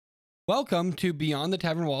Welcome to Beyond the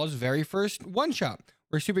Tavern Wall's very first one-shot.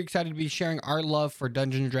 We're super excited to be sharing our love for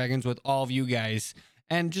Dungeons & Dragons with all of you guys.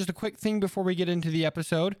 And just a quick thing before we get into the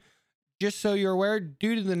episode, just so you're aware,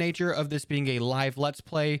 due to the nature of this being a live Let's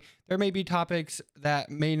Play, there may be topics that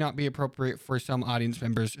may not be appropriate for some audience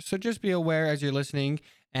members. So just be aware as you're listening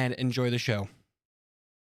and enjoy the show.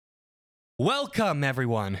 Welcome,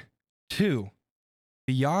 everyone, to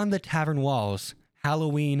Beyond the Tavern Wall's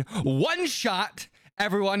Halloween one-shot.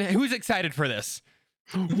 Everyone, who's excited for this?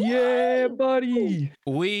 Yeah, buddy.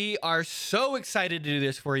 We are so excited to do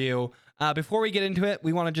this for you. Before we get into it,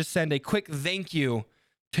 we want to just send a quick thank you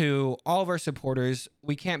to all of our supporters.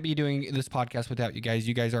 We can't be doing this podcast without you guys.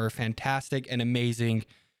 You guys are fantastic and amazing.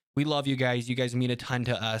 We love you guys. You guys mean a ton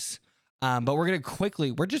to us. But we're going to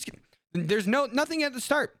quickly, there's nothing at the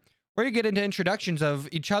start. We're going to get into introductions of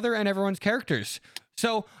each other and everyone's characters.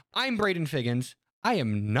 So I'm Braden Figgins. I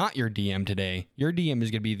am not your DM today. Your DM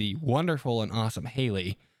is going to be the wonderful and awesome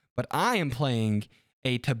Haley, but I am playing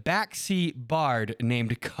a tabaxi bard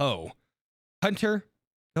named Ko. Hunter,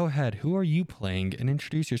 go ahead. Who are you playing and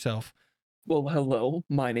introduce yourself? Well, hello.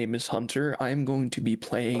 My name is Hunter. I'm going to be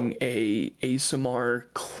playing a ASMR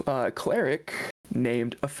cleric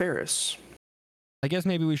named Aferis. I guess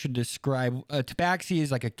maybe we should describe tabaxi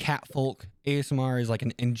is like a cat folk. ASMR is like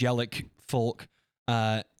an angelic folk.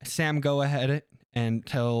 Sam, go ahead and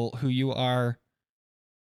tell who you are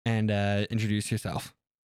and introduce yourself.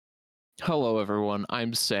 Hello, everyone.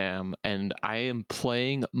 I'm Sam, and I am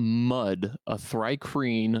playing Mud, a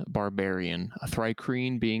Thrycreen barbarian. A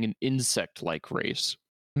Thrycreen being an insect-like race.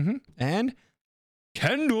 And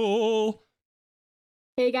Kendall.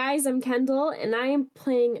 Hey guys, I'm Kendall, and I am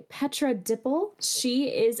playing Petra Dipple. She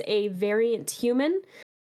is a variant human,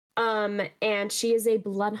 and she is a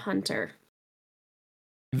blood hunter.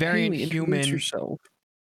 Variant human. Yourself.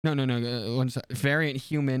 No. Variant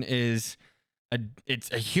human is it's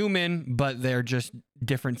a human, but they're just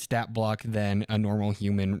different stat block than a normal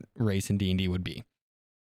human race in D&D would be.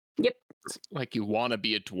 Yep. Like you want to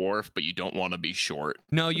be a dwarf, but you don't want to be short.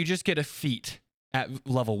 No, you just get a feat at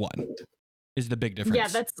level 1. Is the big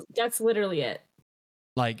difference. Yeah, that's literally it.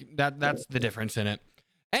 Like that's the difference in it.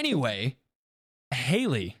 Anyway,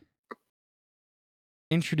 Haley,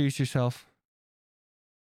 introduce yourself.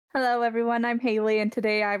 Hello, everyone. I'm Haley, and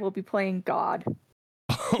today I will be playing God.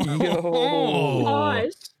 Oh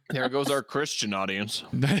gosh. There goes our Christian audience.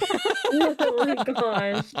 Oh my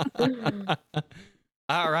gosh.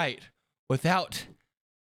 All right. Without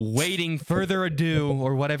waiting further ado,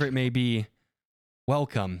 or whatever it may be,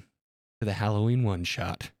 welcome to the Halloween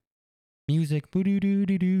one-shot. Music,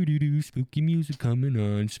 boo-doo-doo-doo-doo-doo-doo, spooky music coming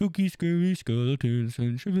on, spooky, scary skeletons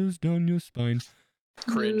and shivers down your spine.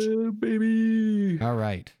 Cringe. Yeah, baby. All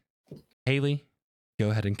right. Haley,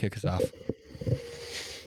 go ahead and kick us off.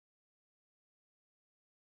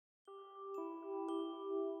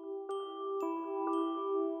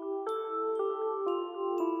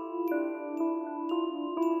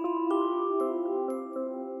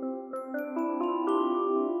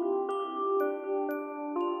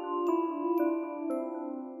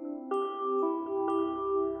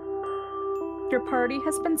 Your party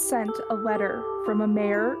has been sent a letter from a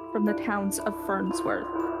mayor from the towns of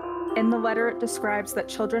Fernsworth. In the letter, it describes that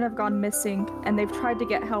children have gone missing and they've tried to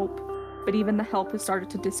get help, but even the help has started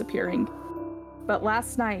to disappearing. But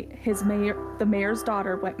last night, the mayor's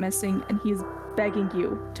daughter went missing, and he's begging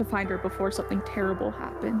you to find her before something terrible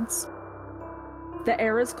happens. The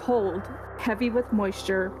air is cold, heavy with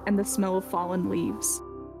moisture and the smell of fallen leaves.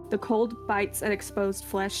 The cold bites at exposed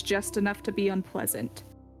flesh just enough to be unpleasant.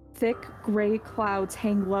 Thick, gray clouds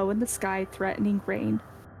hang low in the sky, threatening rain.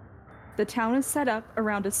 The town is set up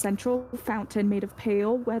around a central fountain made of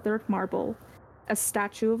pale, weathered marble. A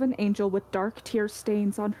statue of an angel with dark tear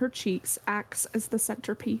stains on her cheeks acts as the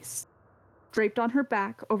centerpiece. Draped on her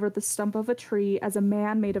back over the stump of a tree as a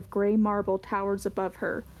man made of gray marble towers above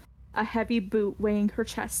her, a heavy boot weighing her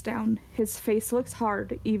chest down. His face looks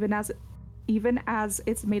hard, even as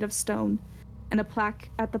it's made of stone, and a plaque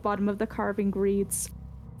at the bottom of the carving reads,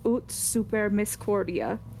 Ut super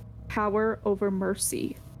miscordia, power over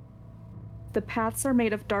mercy. The paths are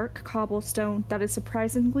made of dark cobblestone that is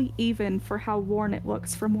surprisingly even for how worn it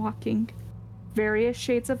looks from walking. Various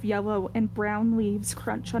shades of yellow and brown leaves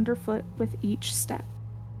crunch underfoot with each step.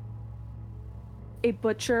 A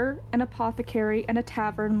butcher, an apothecary, and a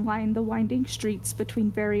tavern line the winding streets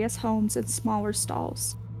between various homes and smaller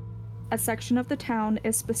stalls. A section of the town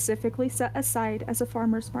is specifically set aside as a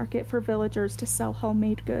farmer's market for villagers to sell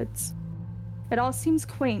homemade goods. It all seems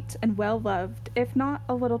quaint and well-loved, if not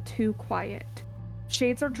a little too quiet.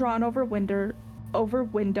 Shades are drawn over over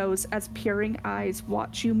windows as peering eyes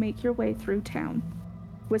watch you make your way through town.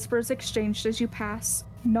 Whispers exchanged as you pass.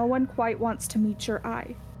 No one quite wants to meet your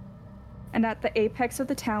eye. And at the apex of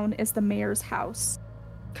the town is the mayor's house.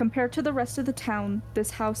 Compared to the rest of the town,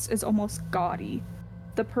 this house is almost gaudy.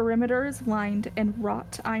 The perimeter is lined in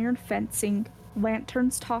wrought iron fencing,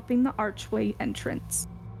 lanterns topping the archway entrance.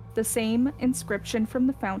 The same inscription from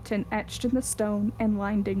the fountain etched in the stone and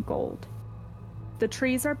lined in gold. The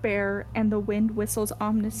trees are bare, and the wind whistles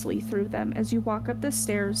ominously through them as you walk up the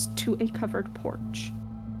stairs to a covered porch.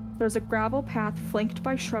 There's a gravel path flanked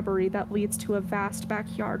by shrubbery that leads to a vast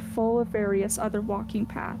backyard full of various other walking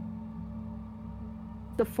paths.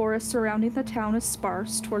 The forest surrounding the town is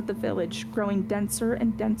sparse toward the village, growing denser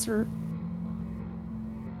and denser.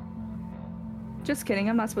 Just kidding,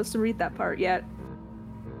 I'm not supposed to read that part yet.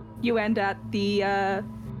 You end at the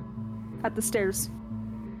stairs.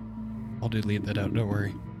 I'll delete that out, don't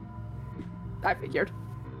worry. I figured.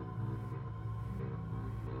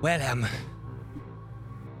 Well,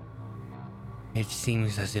 it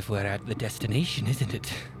seems as if we're at the destination, isn't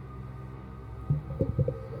it?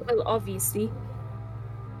 Well, obviously.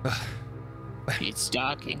 It's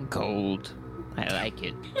dark and cold. I like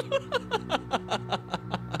it.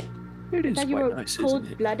 It is That you quite were nice, isn't it?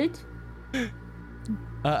 cold-blooded?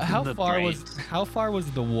 How The far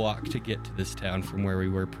was the walk to get to this town from where we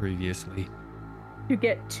were previously? To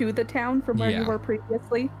get to the town from where Yeah. you were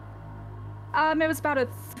previously? It was about a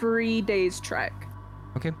 3 days trek.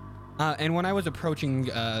 Okay. And when I was approaching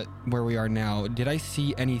where we are now, did I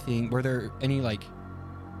see anything? Were there any like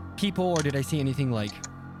people, or did I see anything like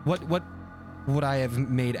what would I have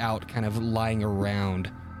made out kind of lying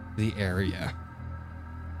around the area?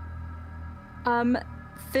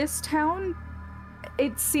 This town,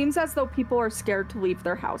 it seems as though people are scared to leave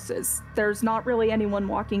their houses. There's not really anyone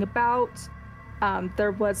walking about.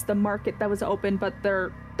 There was the market that was open, but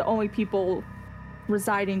the only people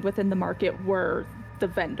residing within the market were the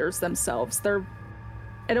vendors themselves.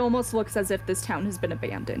 It almost looks as if this town has been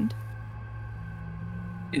abandoned.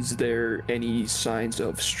 Is there any signs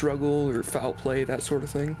of struggle or foul play, that sort of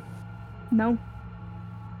thing? No.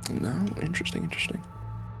 No? Interesting.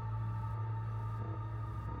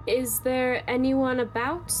 Is there anyone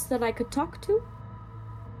about that I could talk to?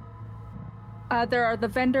 There are the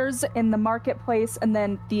vendors in the marketplace and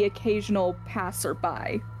then the occasional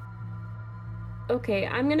passerby. Okay,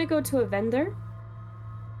 I'm gonna go to a vendor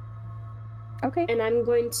Okay. and I'm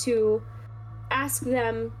going to ask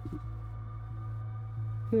them.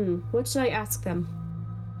 What should I ask them?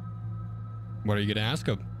 What are you gonna ask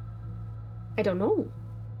him? I don't know.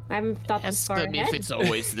 I haven't thought this Ask far them ahead. if it's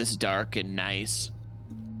always this dark and nice.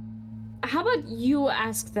 How about you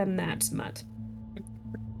ask them that, Mud?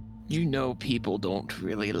 You know people don't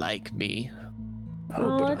really like me.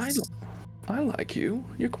 Oh, but I What? don't. I like you.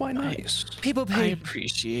 You're quite nice. People I pay.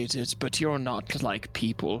 appreciate it, but you're not like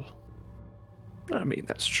people. I mean,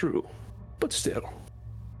 that's true. But still.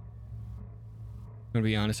 I'm gonna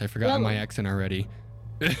be honest, I forgot my Well- accent already.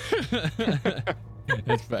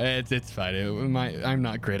 It's fine. I'm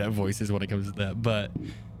not great at voices when it comes to that, but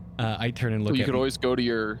I turn and look Well, you at could always go to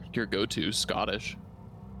your go-to Scottish.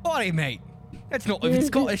 Alright, mate. That's not even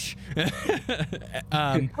Scottish.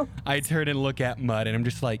 I turn and look at Mud, and I'm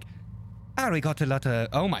just like, we got a lot of.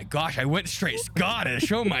 Oh my gosh, I went straight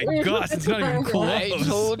Scottish. Oh my gosh, it's not even close. I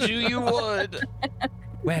told you you would.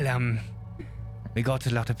 Well, we got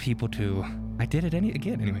a lot of people to. I did it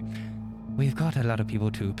again. Anyway, we've got a lot of people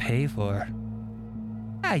to pay for.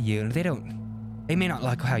 They may not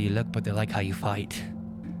like how you look, but they like how you fight,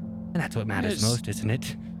 and that's what matters Yes. most, isn't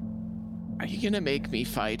it? Are you gonna make me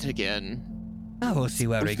fight again? Oh, we'll see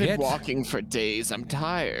where we I've been get. walking for days. I'm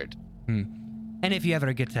tired. And if you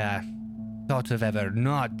ever get thoughts of ever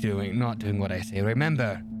not doing what I say,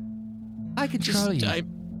 remember, I control you.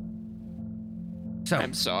 So,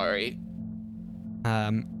 I'm sorry.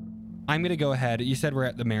 I'm gonna go ahead. You said we're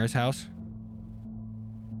at the mayor's house.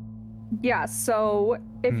 Yeah, so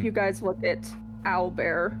if you guys look at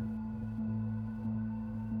Owlbear,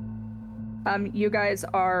 you guys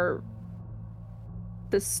are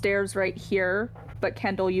the stairs right here, but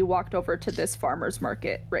Kendall, you walked over to this farmer's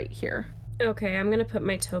market right here. Okay, I'm gonna put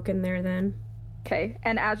my token there then. Okay,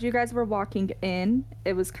 and as you guys were walking in,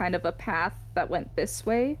 it was kind of a path that went this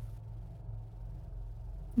way.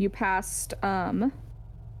 You passed,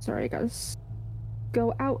 sorry, I gotta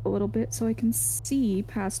go out a little bit so I can see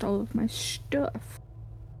past all of my stuff.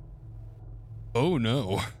 Oh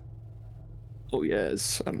no. Oh,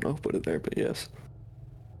 yes. I don't know who put it there, but yes.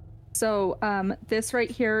 So, this right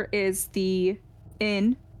here is the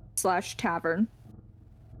inn/tavern.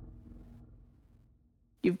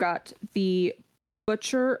 You've got the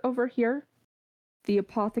butcher over here, the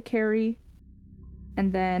apothecary,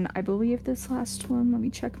 and then I believe this last one, let me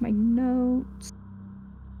check my notes.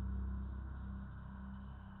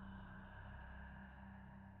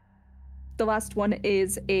 The last one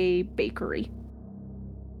is a bakery.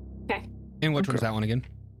 Okay. And which Okay. one's that one again?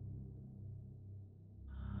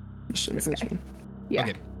 This one. Yeah.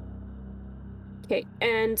 Okay. Okay,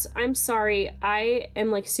 and I'm sorry, I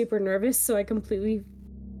am like super nervous, so I completely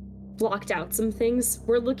blocked out some things.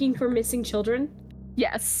 We're looking for missing children.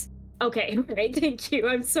 Yes. Okay, okay, thank you.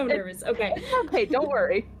 I'm so nervous. Okay. Okay, don't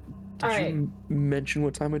worry. Did All right. you mention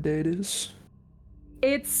what time of day it is?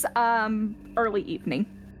 It's early evening.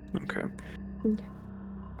 Okay. Okay.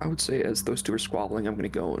 I would say as those two are squabbling, I'm gonna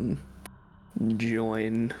go and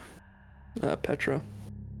join Petra.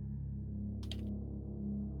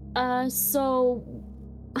 So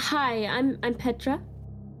hi, I'm Petra.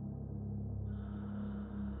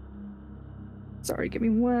 Sorry, give me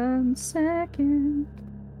 1 second.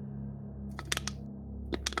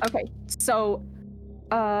 Okay, so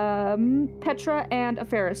Petra and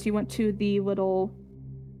Aferis, you went to the little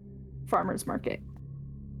farmer's market,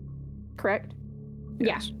 correct?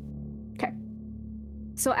 Yes. Okay.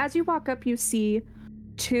 So as you walk up, you see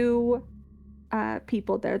two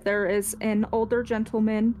people there. There is an older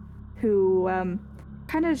gentleman who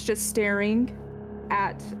kind of is just staring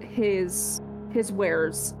at his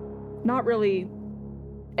wares, not really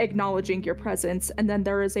acknowledging your presence. And then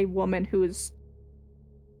there is a woman who's,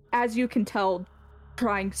 as you can tell,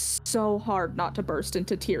 trying so hard not to burst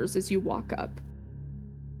into tears as you walk up.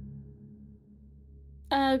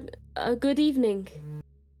 Good evening.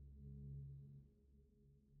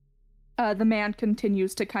 The man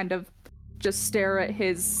continues to kind of just stare at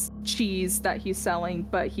his cheese that he's selling,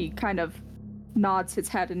 but he kind of nods his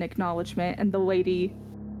head in acknowledgement, and the lady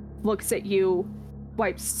looks at you,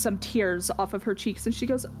 wipes some tears off of her cheeks, and she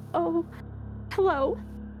goes, "Oh, hello."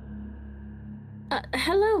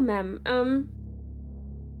 Hello, ma'am.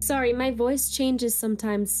 Sorry, my voice changes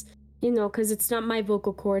sometimes, you know, because it's not my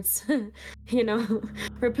vocal cords. You know,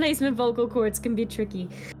 replacement vocal cords can be tricky.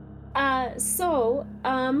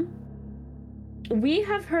 We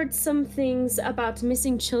have heard some things about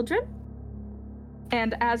missing children.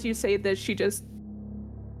 And as you say this, she just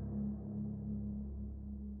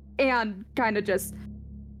and kind of just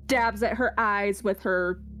dabs at her eyes with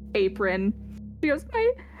her apron. She goes,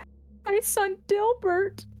 my son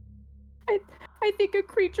Dilbert. I think a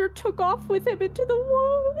creature took off with him into the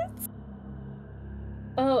woods.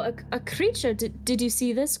 Oh, a creature. Did you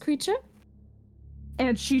see this creature?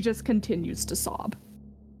 And she just continues to sob.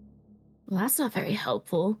 Well, that's not very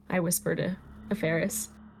helpful, I whispered to Aferis.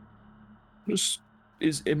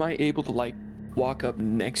 Am I able to like walk up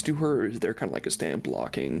next to her, or is there kind of like a stand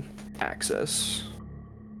blocking access?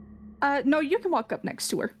 No, you can walk up next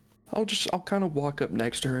to her. I'll kind of walk up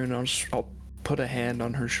next to her and I'll put a hand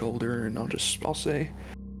on her shoulder and I'll say,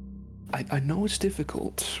 I know it's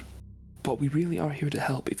difficult, but we really are here to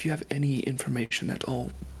help. If you have any information at all,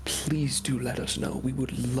 please do let us know. We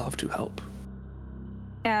would love to help.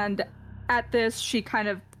 And at this, she kind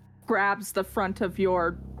of grabs the front of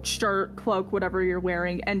your shirt, cloak, whatever you're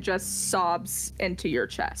wearing, and just sobs into your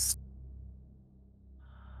chest.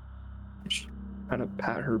 Just kind of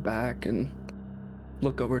pat her back and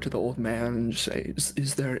look over to the old man and say,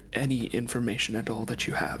 is there any information at all that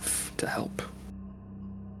you have to help?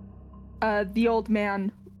 The old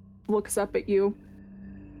man looks up at you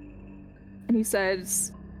and he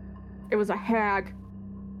says, "It was a hag.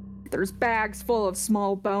 There's bags full of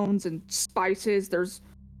small bones and spices. There's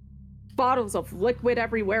bottles of liquid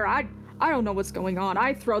everywhere. I don't know what's going on.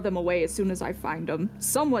 I throw them away as soon as I find them.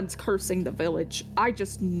 Someone's cursing the village. I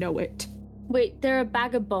just know it." Wait, they're a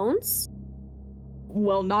bag of bones?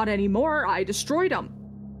 "Well, not anymore. I destroyed them."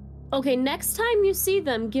 Okay, next time you see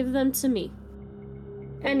them, give them to me.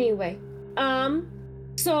 Anyway,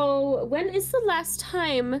 so when is the last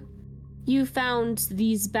time you found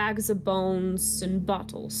these bags of bones and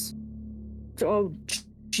bottles? "Oh,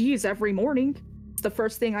 geez, every morning. It's the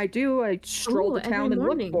first thing I do. I stroll to town and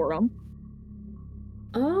look for them."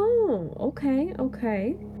 Oh, okay.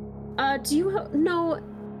 Do you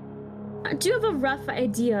have a rough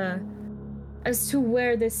idea as to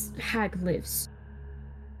where this hag lives?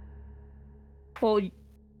 "Well,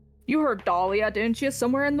 you heard Dahlia, didn't you?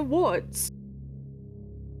 Somewhere in the woods."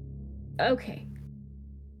 Okay.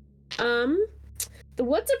 The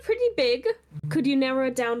woods are pretty big. Could you narrow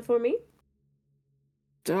it down for me?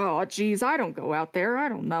 "Oh, geez, I don't go out there. I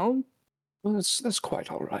don't know." Well, that's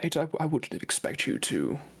quite all right. I wouldn't expect you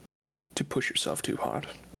to push yourself too hard.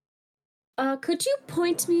 Could you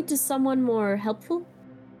point me to someone more helpful?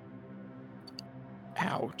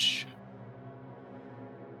 Ouch.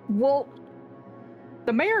 Well,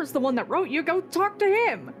 the mayor's the one that wrote you. Go talk to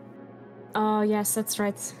him. Oh, yes, that's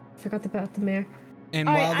right. Forgot about the mayor. And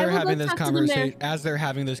All right, while I they're will having go this talk to the mayor. conversation, as they're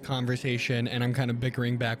having this conversation, and I'm kind of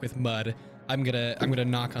bickering back with Mud, I'm gonna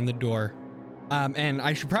knock on the door. And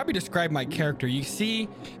I should probably describe my character. You see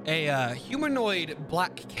a humanoid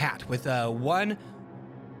black cat with one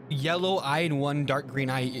yellow eye and one dark green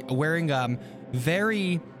eye, wearing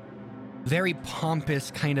very, very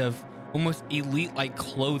pompous, kind of almost elite-like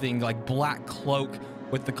clothing, like black cloak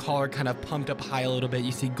with the collar kind of pumped up high a little bit.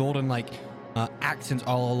 You see golden accents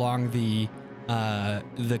all along the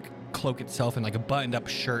cloak itself, and like a buttoned-up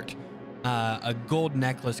shirt. A gold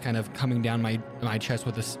necklace kind of coming down my chest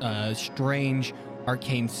with a strange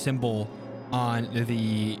arcane symbol at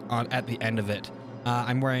the end of it.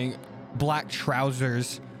 I'm wearing black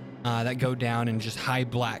trousers that go down, and just high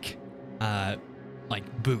black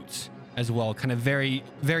like boots as well. Kind of very,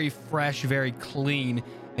 very fresh, very clean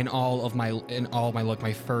in all of my look.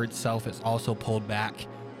 My fur itself is also pulled back.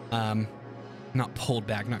 Not pulled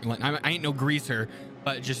back. I ain't no greaser,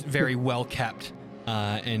 but just very well kept.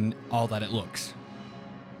 And all that it looks.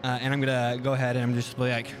 And I'm gonna go ahead and I'm just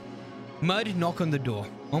like, Mud, knock on the door.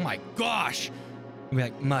 Oh my gosh! I'm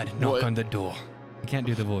like, Mud, knock on the door. I can't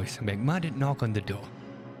do the voice. I'm like, Mud, knock on the door.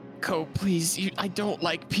 Co, please, I don't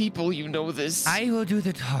like people, you know this. I will do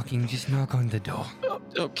the talking, just knock on the door.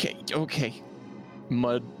 Okay.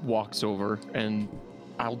 Mud walks over, and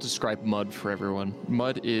I'll describe Mud for everyone.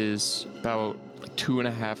 Mud is about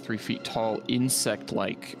 2.5, 3 feet tall,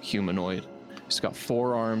 insect-like humanoid. He's got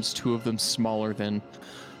 4 arms, 2 of them smaller than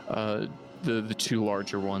the 2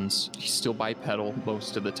 larger ones. He's still bipedal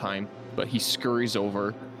most of the time, but he scurries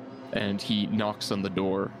over and he knocks on the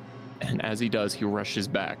door. And as he does, he rushes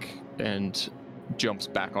back and jumps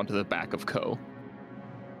back onto the back of Ko.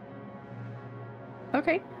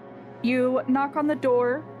 Okay. You knock on the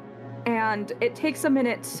door, and it takes a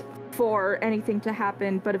minute for anything to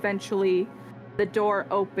happen, but eventually the door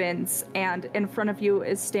opens, and in front of you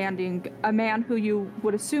is standing a man who you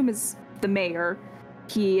would assume is the mayor.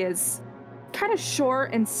 He is kind of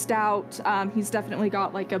short and stout. He's definitely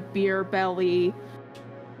got like a beer belly.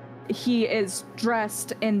 He is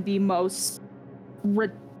dressed in the most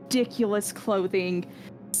ridiculous clothing.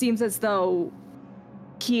 Seems as though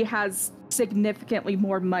he has significantly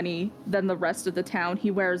more money than the rest of the town.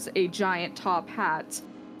 He wears a giant top hat,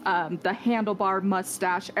 the handlebar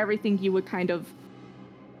mustache, everything you would kind of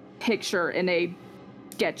picture in a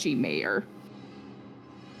sketchy mayor.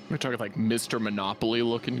 We're talking like Mr. Monopoly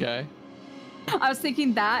looking guy. I was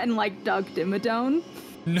thinking that and like Doug Dimmadome.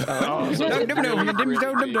 No.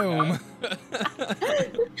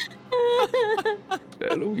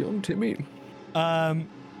 Hello, young Timmy. I'm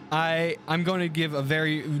going to give a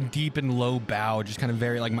very deep and low bow, just kind of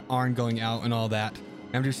very like my arm going out and all that.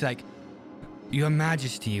 And I'm just like, Your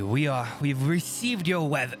Majesty, we've received your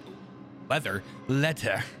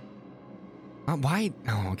letter. Why?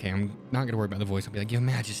 Oh, okay. I'm not gonna worry about the voice. I'll be like, Your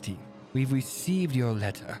Majesty, we've received your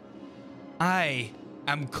letter. I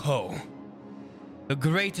am Ko, the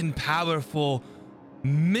great and powerful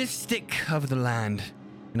mystic of the land,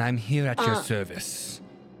 and I'm here at your service.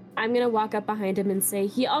 I'm gonna walk up behind him and say,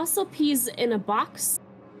 he also pees in a box,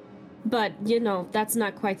 but that's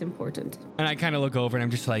not quite important. And I kind of look over and I'm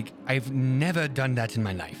just like, I've never done that in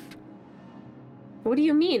my life. What do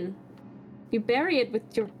you mean? You bury it with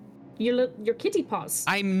your kitty paws.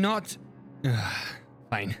 I'm not...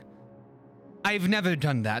 fine. I've never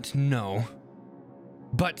done that, no.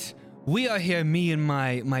 But we are here, me and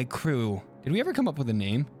my crew. Did we ever come up with a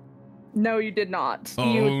name? No, you did not.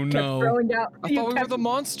 Oh, you kept no. throwing out. I thought we were the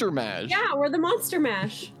Monster Mash. Yeah, we're the Monster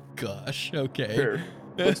Mash. Gosh, okay. Sure.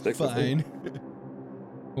 Let's stick with Fine.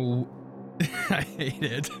 Oh, I hate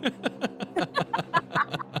it.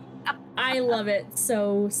 I love it.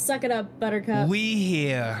 So suck it up, Buttercup. We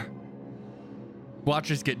here.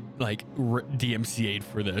 Watch us get like DMCA'd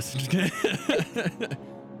for this.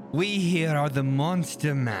 We here are the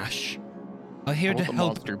Monster Mash. Are here to the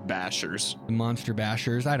help. Monster Bashers. The Monster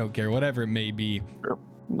Bashers. I don't care, whatever it may be.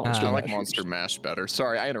 Monster I like Mashers. Monster Mash better.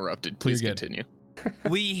 Sorry, I interrupted. Please You're good. continue.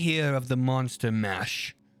 We here of the Monster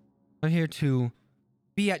Mash are here to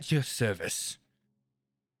be at your service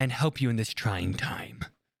and help you in this trying time.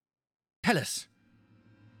 Tell us,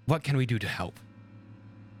 what can we do to help?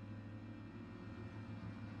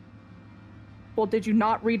 Well, did you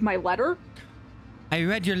not read my letter? I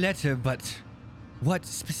read your letter, but what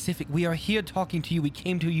specific? We are here talking to you. We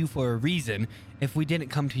came to you for a reason. If we didn't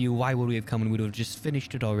come to you, why would we have come and we would have just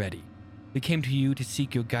finished it already? We came to you to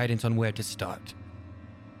seek your guidance on where to start.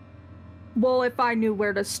 Well, if I knew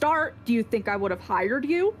where to start, do you think I would have hired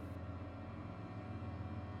you?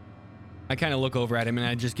 I kind of look over at him and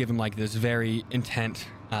I just give him like this very intent.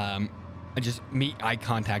 I just meet eye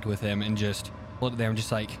contact with him and just look there. I'm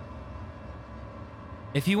just like,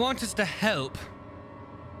 if you want us to help,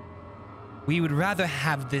 we would rather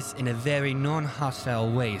have this in a very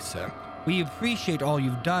non-hostile way, sir. We appreciate all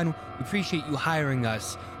you've done. We appreciate you hiring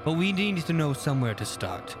us, but we need to know somewhere to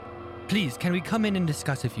start. Please, can we come in and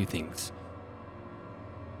discuss a few things?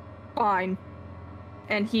 Fine.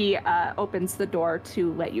 And he opens the door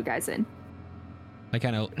to let you guys in.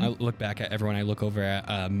 I look back at everyone. I look over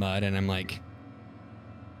at Mud, and I'm like,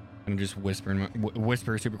 I'm just whisper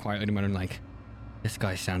super quietly to Mud, and like, this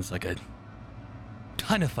guy sounds like a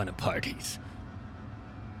ton of fun at parties.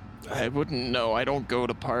 I wouldn't know. I don't go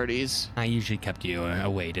to parties. I usually kept you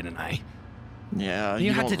away, didn't I? Yeah, You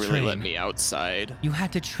you had don't to really let train. me outside. You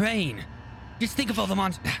had to train. Just think of all the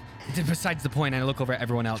monsters. Besides the point, I look over at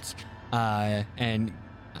everyone else, and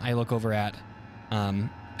I look over at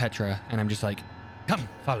Petra, and I'm just like, come,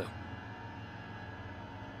 follow.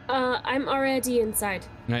 I'm already inside.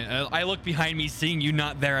 And I look behind me, seeing you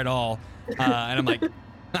not there at all, and I'm like,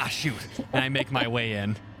 ah, shoot. And I make my way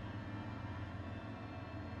in.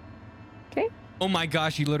 Okay. Oh my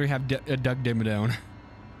gosh, you literally have Doug Dimmadome.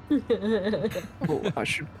 Oh, I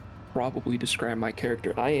should probably describe my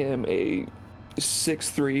character. I am a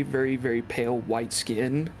 6'3", very, very pale white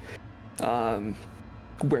skin,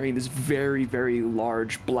 wearing this very, very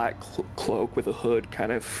large black cloak with a hood,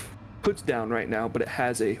 kind of hood's down right now, but it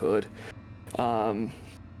has a hood.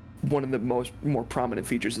 One of the more prominent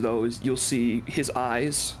features, though, is you'll see his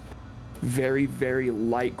eyes, very, very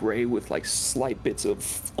light gray with like slight bits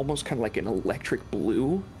of almost kind of like an electric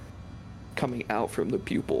blue coming out from the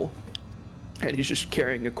pupil. And he's just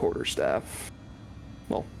carrying a quarterstaff.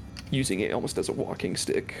 Well, using it almost as a walking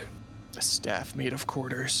stick. A staff made of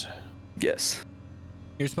quarters. Yes.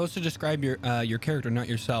 You're supposed to describe your character, not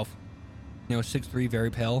yourself. You know, 6'3",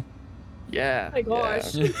 very pale. Yeah. Oh my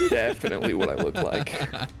gosh. Yeah, definitely what I look like.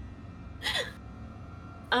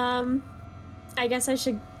 I guess I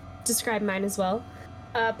should describe mine as well.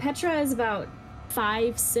 Petra is about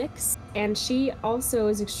 5'6", and she also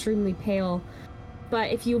is extremely pale.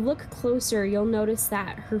 But if you look closer, you'll notice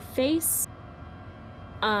that her face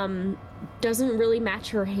doesn't really match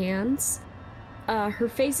her hands. Her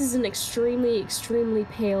face is an extremely, extremely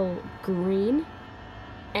pale green,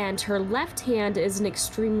 and her left hand is an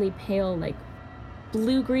extremely pale, like,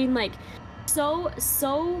 blue-green, like,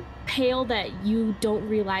 so pale that you don't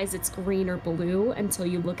realize it's green or blue until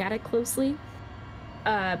you look at it closely.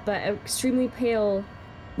 But extremely pale,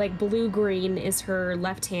 like, blue-green is her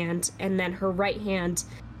left hand, and then her right hand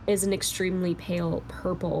is an extremely pale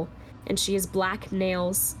purple, and she has black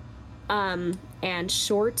nails, and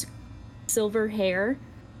short silver hair.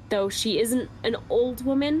 Though she isn't an old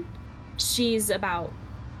woman, she's about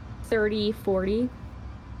 30, 40.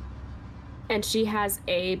 And she has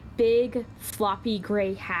a big floppy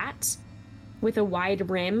gray hat with a wide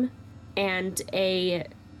rim and a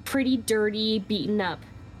pretty dirty, beaten up,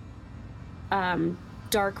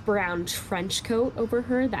 dark brown trench coat over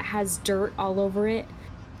her that has dirt all over it.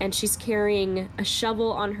 And she's carrying a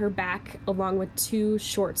shovel on her back along with 2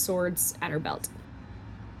 short swords at her belt.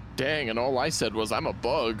 Dang, and all I said was I'm a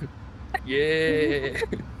bug. Yeah.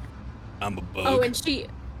 I'm a bug. Oh, and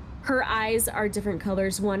her eyes are different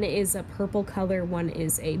colors. One is a purple color, one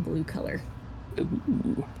is a blue color.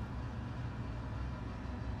 Ooh.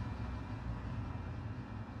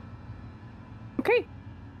 Okay.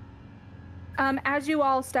 As you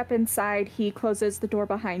all step inside, he closes the door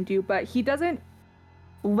behind you, but he doesn't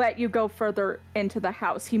let you go further into the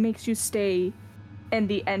house. He makes you stay in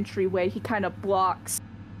the entryway. He kind of blocks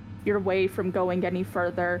your way from going any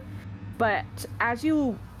further. But as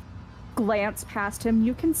you glance past him,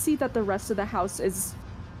 you can see that the rest of the house is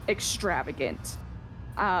extravagant.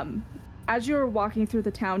 As you're walking through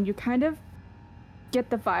the town, you kind of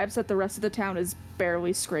get the vibes that the rest of the town is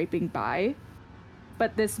barely scraping by.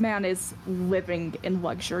 But this man is living in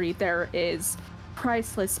luxury. There is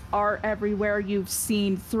priceless art everywhere. You've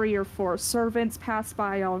seen 3 or 4 servants pass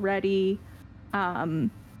by already.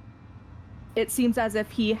 It seems as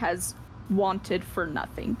if he has wanted for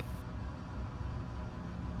nothing.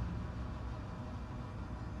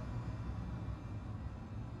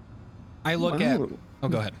 I look at... Wow. Oh,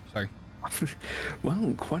 go ahead. Sorry. Well,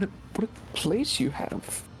 what a place you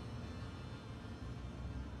have.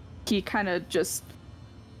 He kind of just,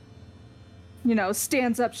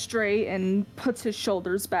 stands up straight and puts his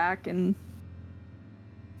shoulders back and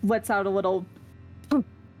lets out a little... How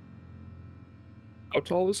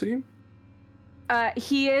tall is he?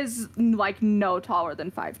 He is like no taller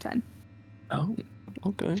than 5'10". Oh,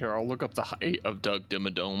 okay. Here, I'll look up the height of Doug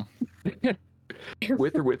Dimmadome.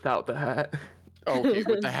 With or without the hat. Okay,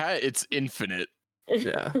 with the hat, it's infinite.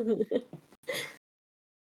 Yeah.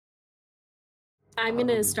 I'm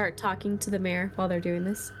gonna start talking to the mayor while they're doing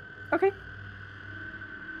this. Okay.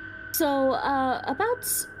 So, how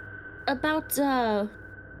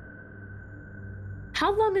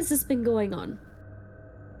long has this been going on?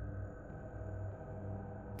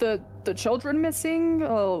 The children missing?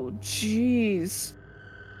 Oh, jeez.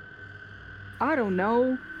 I don't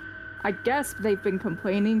know. I guess they've been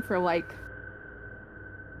complaining for like,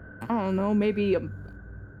 I don't know, maybe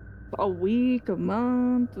a week, a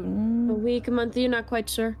month. A week, a month? You're not quite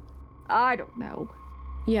sure? I don't know.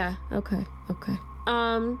 Yeah. Okay.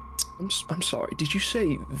 I'm sorry. Did you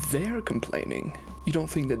say they're complaining? You don't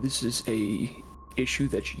think that this is a issue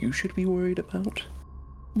that you should be worried about?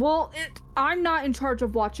 Well, I'm not in charge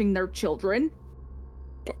of watching their children.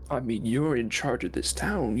 I mean, you're in charge of this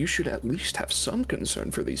town. You should at least have some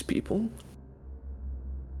concern for these people.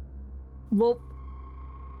 Well,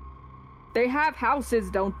 they have houses,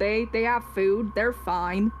 don't they? They have food. They're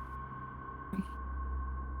fine. I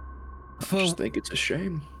just think it's a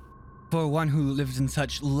shame. For one who lives in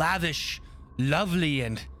such lavish, lovely,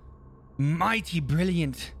 and mighty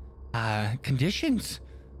brilliant conditions,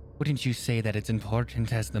 wouldn't you say that it's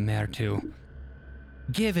important as the mayor to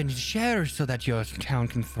give and share so that your town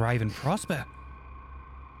can thrive and prosper?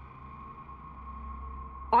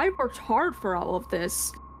 I worked hard for all of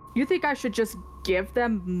this. You think I should just give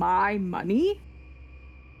them my money?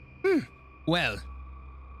 Well,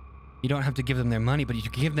 you don't have to give them their money, but you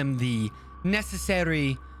can give them the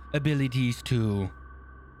necessary abilities to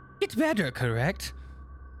get better, correct?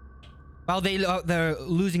 While they're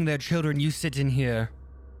losing their children, you sit in here.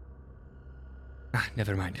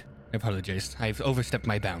 Never mind. I apologize. I've overstepped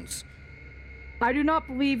my bounds. I do not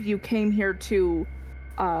believe you came here to,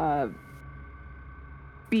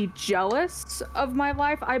 be jealous of my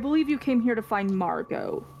life. I believe you came here to find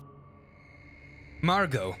Margot.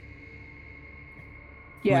 Margot?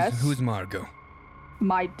 Yes. Who's Margot?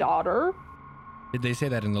 My daughter? Did they say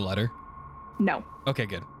that in the letter? No. Okay,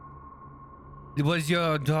 good. Was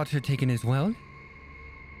your daughter taken as well?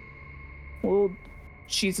 Well,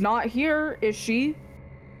 she's not here, is she?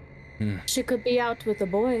 She could be out with a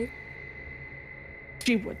boy.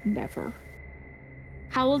 She would never.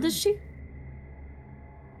 How old is she?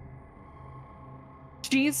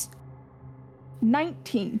 She's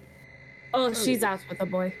 19. Oh, she's out with a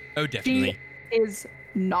boy. Oh, definitely. She is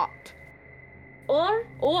not.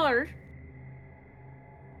 Or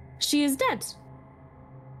she is dead.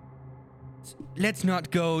 Let's not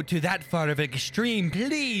go to that far of an extreme,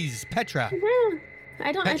 please, Petra.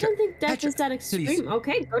 I don't Petra, think death Petra, is that extreme. please.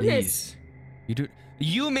 Okay, goodness. Please.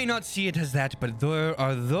 You may not see it as that, but there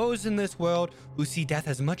are those in this world who see death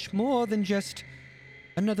as much more than just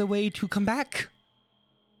another way to come back.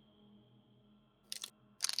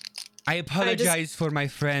 I apologize for my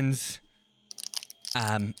friend's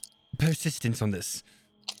persistence on this.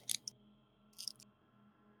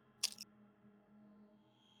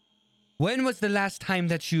 When was the last time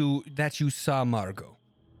that you saw Margot?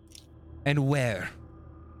 And where?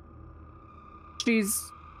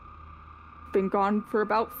 She's been gone for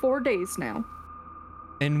about 4 days now.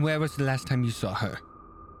 And where was the last time you saw her?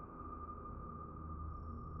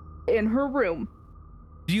 In her room.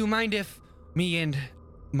 Do you mind if me and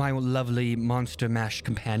my lovely Monster Mash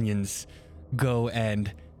companions go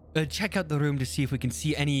and check out the room to see if we can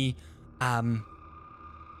see any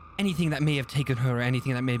anything that may have taken her or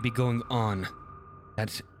anything that may be going on,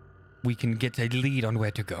 that we can get a lead on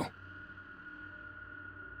where to go?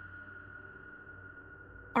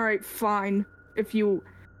 All right, fine. If you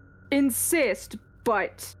insist,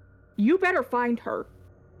 but you better find her,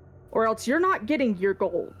 or else you're not getting your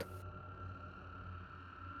gold.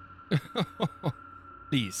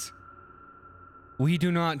 Please. We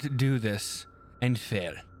do not do this and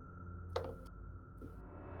fail.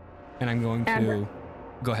 And I'm going to...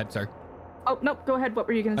 Go ahead, sir. Oh, no, go ahead. What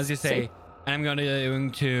were you going to say? I was going to say, I'm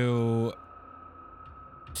going to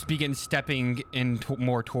begin stepping in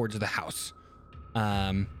more towards the house.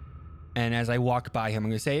 And as I walk by him,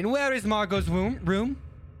 I'm going to say, and where is Margot's room? Room?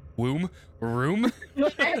 Whoa,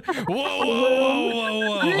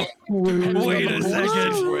 whoa. Wait a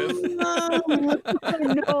second. No.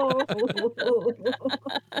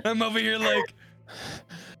 I'm over here like,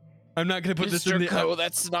 I'm not going to put this in the... Mr.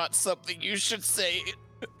 That's not something you should say.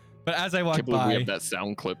 But as I walk Can't believe we by... have that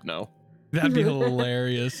sound clip now. That'd be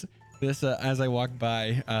hilarious. This, as I walk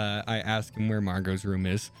by, I ask him where Margot's room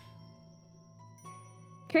is.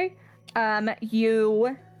 Okay.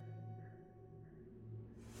 You.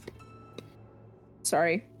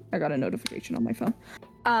 Sorry, I got a notification on my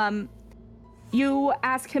phone. You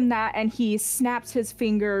ask him that, and he snaps his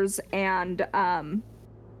fingers, and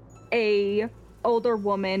a older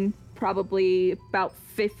woman, probably about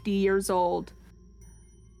 50 years old,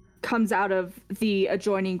 comes out of the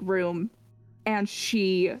adjoining room, and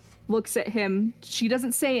she looks at him. She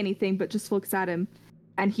doesn't say anything, but just looks at him,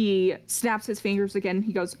 and he snaps his fingers again.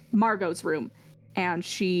 He goes, "Margot's room," and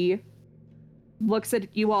she looks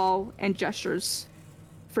at you all and gestures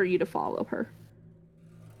for you to follow her.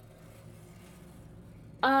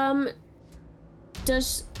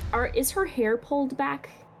 Is her hair pulled back?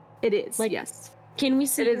 It is, Like, yes. Can we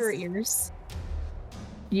see It her is- ears?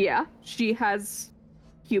 Yeah, she has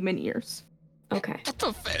human ears. Okay.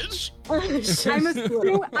 The fish. I'm Let me assuming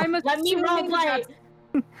roleplay.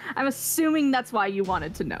 I'm assuming that's why you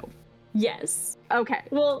wanted to know. Yes. Okay.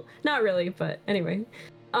 Well, not really, but anyway. Keep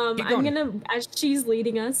I'm going. gonna, as she's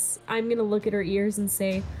leading us, I'm gonna look at her ears and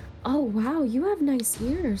say, "Oh wow, you have nice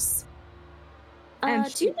ears." And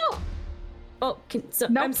Do you know? Oh,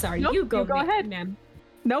 Nope, I'm sorry. nope, you go, you go ahead. ma'am.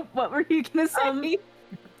 Nope, what were you gonna say?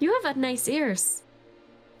 You have nice ears.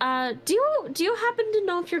 Do you happen to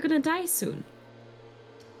know if you're gonna die soon?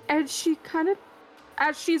 And she kind of,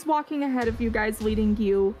 as she's walking ahead of you guys, leading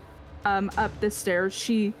you up the stairs,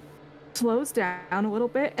 she slows down a little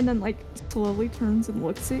bit and then like slowly turns and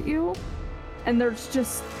looks at you. And there's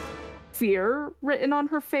just fear written on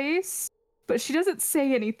her face, but she doesn't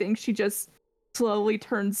say anything. She just slowly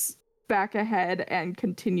turns back ahead and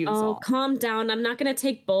continues Oh, on. calm down. I'm not gonna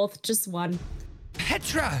take both, just one.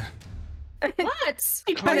 Petra! What?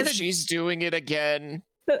 Oh, she's doing it again.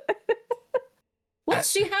 Well,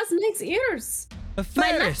 she has nice ears.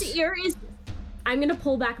 My left ear is. I'm gonna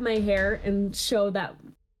pull back my hair and show that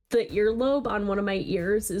the earlobe on one of my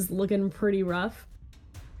ears is looking pretty rough.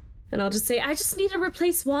 And I'll just say, I just need to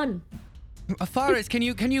replace one. Faris, can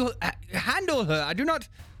you handle her? I do not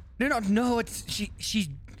know what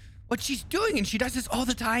she's doing, and she does this all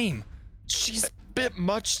the time. She's a bit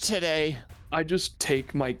much today. I just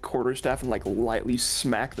take my quarterstaff and like lightly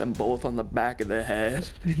smack them both on the back of the head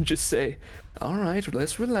and just say, "All right,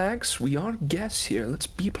 let's relax. We are guests here. Let's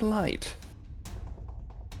be polite."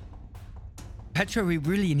 Petra, we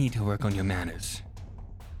really need to work on your manners.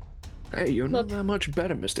 Hey, you're not Look. that much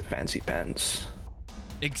better, Mr. Fancy Pants.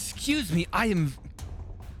 Excuse me, I am.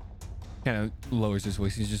 Kind of lowers his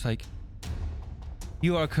voice. He's just like,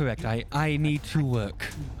 "You are correct. I need to work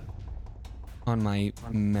on my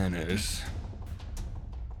manners."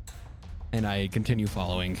 And I continue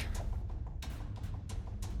following.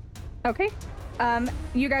 Okay.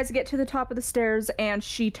 You guys get to the top of the stairs and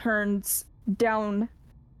she turns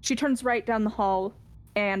right down the hall,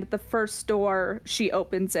 and the first door, she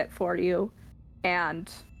opens it for you and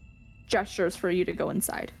gestures for you to go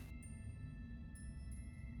inside.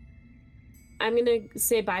 I'm gonna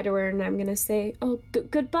say bye to her and I'm gonna say, oh,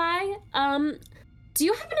 goodbye. Do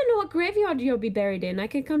you happen to know what graveyard you'll be buried in? I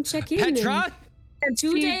could come check in. Petra, And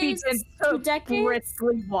 2 she days, begins 2 to decades?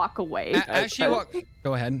 briskly walk away. as she walks,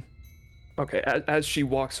 go ahead. Okay, as she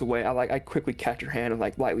walks away, I quickly catch her hand and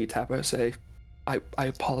like lightly tap her and say, I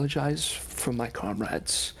apologize for my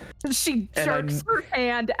comrades. She And jerks her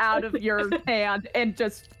hand out of your hand and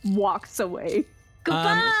just walks away.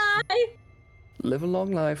 Goodbye. Live a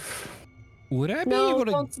long life. Would I be No, able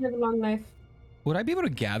to? folks live a long life. Would I be able to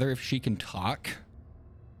gather if she can talk?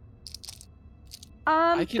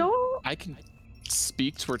 I can Don't. I can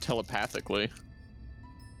speak to her telepathically.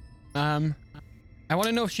 I want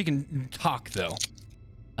to know if she can talk though,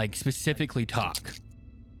 like specifically talk.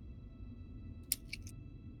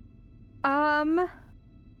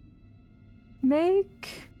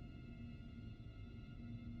 Make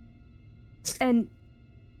an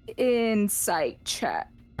insight check.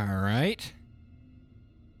 All right.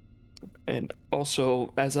 And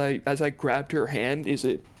also, as I grabbed her hand,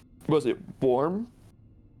 was it warm?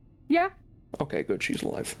 Yeah. Okay, good. She's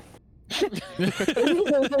alive.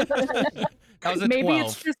 That was a Maybe 12.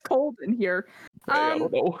 it's just cold in here. I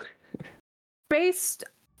don't know. Based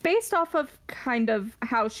off of kind of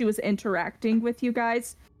how she was interacting with you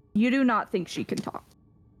guys, you do not think she can talk.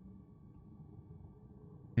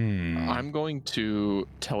 I'm going to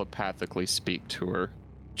telepathically speak to her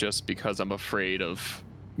just because I'm afraid of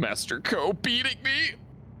Master Co beating me.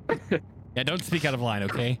 Yeah, don't speak out of line,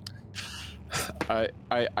 okay?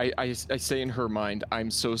 I say in her mind, I'm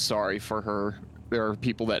so sorry for her. There are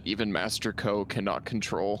people that even Master Co cannot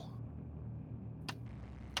control.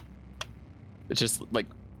 It's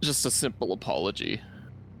just a simple apology.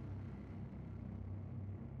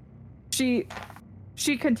 She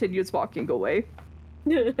She continues walking away.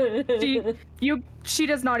 She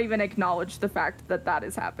does not even acknowledge the fact that that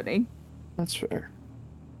is happening. That's fair.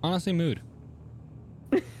 Honestly, mood.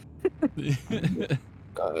 We'll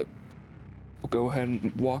go ahead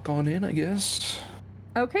and walk on in, I guess.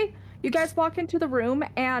 Okay, you guys walk into the room,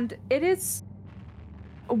 and it is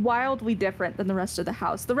wildly different than the rest of the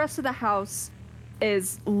house. The rest of the house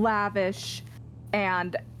is lavish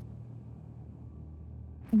and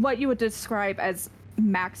what you would describe as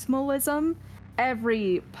maximalism.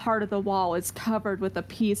 Every part of the wall is covered with a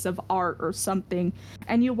piece of art or something.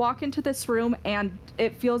 And you walk into this room, and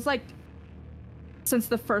it feels like since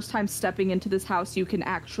the first time stepping into this house, you can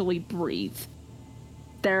actually breathe.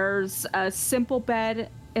 There's a simple bed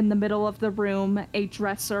in the middle of the room, a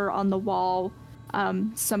dresser on the wall,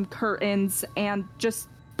 some curtains, and just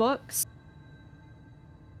books.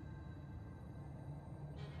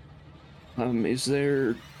 Is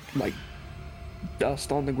there like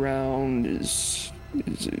dust on the ground? Is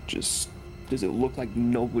it just, does it look like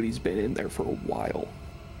nobody's been in there for a while?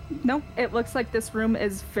 No, it looks like this room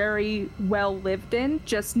is very well lived in,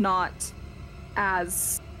 just not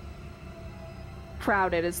as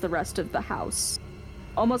crowded as the rest of the house.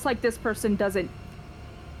 Almost like this person doesn't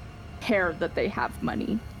care that they have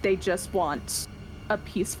money. They just want a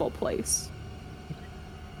peaceful place.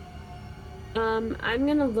 I'm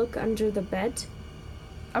gonna look under the bed,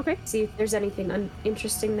 Okay. see if there's anything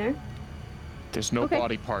interesting there. There's no Okay.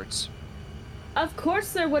 body parts. Of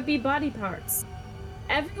course there would be body parts.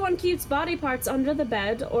 Everyone keeps body parts under the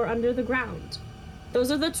bed or under the ground.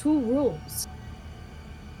 Those are the two rules.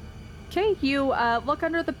 Okay, you look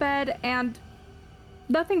under the bed and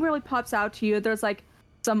nothing really pops out to you. There's like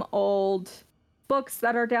some old books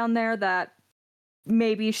that are down there that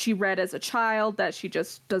maybe she read as a child that she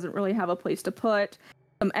just doesn't really have a place to put.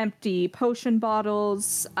 Some empty potion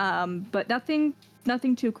bottles, but nothing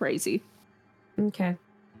too crazy. Okay.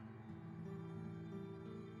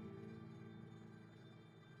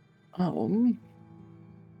 Can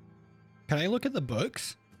I look at the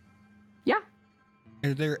books? Yeah.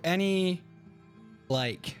 Are there any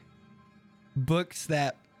like books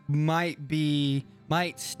that might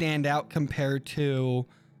stand out compared to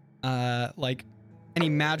like any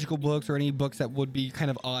magical books or any books that would be kind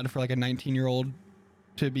of odd for like a 19-year-old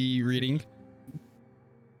to be reading?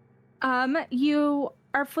 You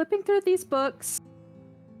are flipping through these books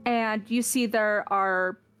and you see there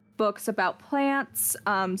are books about plants,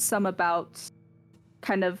 some about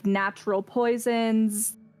kind of natural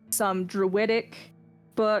poisons, some druidic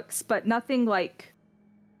books, but nothing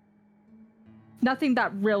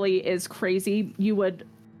that really is crazy. You would,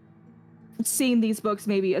 seeing these books,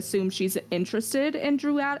 maybe assume she's interested in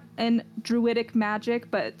druidic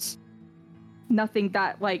magic, but nothing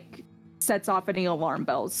that like sets off any alarm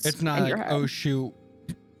bells. It's not in your like, head. oh shoot,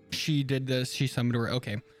 she did this, she summoned her.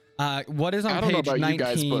 Okay. What is I on don't know page about 19 you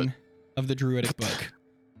guys, but- of the druidic book?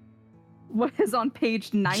 What is on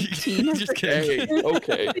page 19? Just kidding. Hey,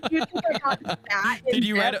 okay. You think I got that in Did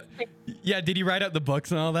you write depth? did you write out the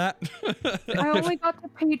books and all that? I only got to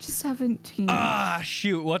page 17. Ah,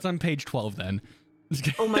 shoot. What's on page 12 then?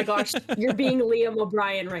 Oh my gosh, you're being Liam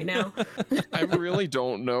O'Brien right now. I really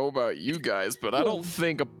don't know about you guys, but I don't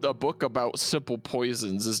think a book about simple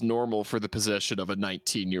poisons is normal for the possession of a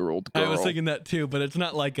 19-year-old girl. I was thinking that too, but it's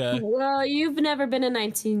not like a. Well, you've never been a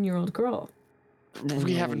 19-year-old girl.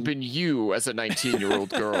 We haven't been you as a 19-year-old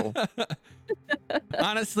girl.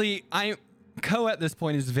 Honestly, Ko at this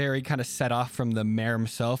point is very kind of set off from the mayor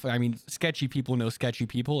himself. I mean, sketchy people know sketchy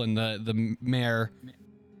people, and the mayor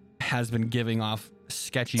has been giving off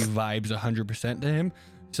sketchy vibes 100% to him.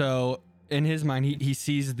 So in his mind, he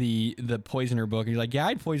sees the poisoner book. And he's like, yeah,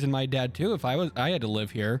 I'd poison my dad too if I had to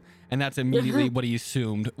live here. And that's immediately what he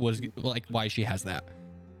assumed was like why she has that.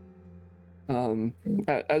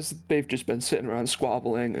 As they've just been sitting around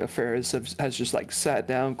squabbling, Ferris has just like sat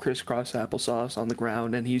down, crisscross applesauce on the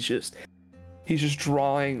ground, and he's just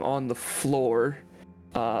drawing on the floor.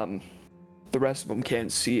 The rest of them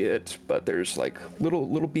can't see it, but there's like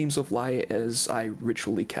little beams of light as I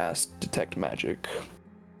ritually cast detect magic.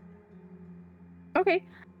 Okay.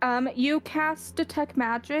 You cast detect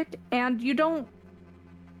magic, and you don't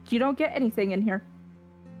get anything in here.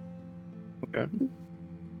 Okay.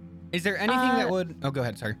 Is there anything that would? Oh, go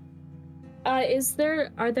ahead. Sorry.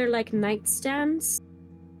 Are there like nightstands?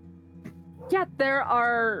 Yeah, there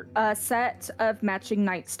are a set of matching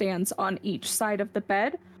nightstands on each side of the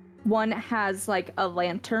bed. One has like a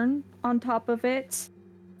lantern on top of it,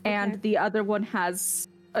 and Okay. the other one has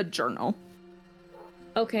a journal.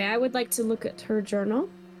 Okay, I would like to look at her journal.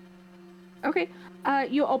 Okay.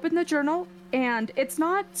 You open the journal, and it's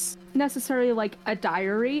not necessarily like a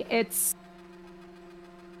diary. It's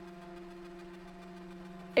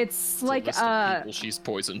like a list of people she's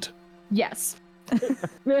poisoned. Yes.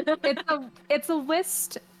 It's a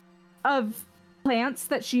list of plants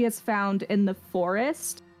that she has found in the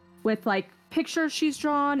forest with like pictures she's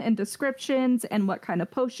drawn and descriptions and what kind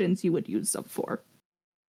of potions you would use them for.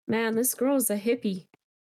 Man, this girl's a hippie.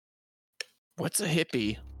 What's a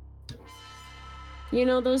hippie? You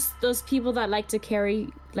know those people that like to carry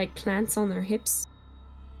like plants on their hips?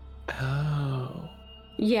 Oh.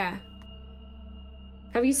 Yeah.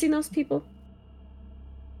 Have you seen those people?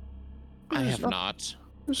 I have not.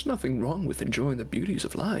 There's nothing wrong with enjoying the beauties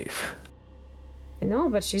of life. I know,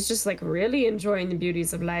 but she's just like really enjoying the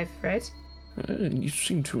beauties of life, right? And you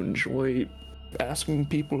seem to enjoy asking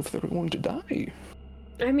people if they're going to die.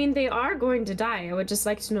 I mean, they are going to die. I would just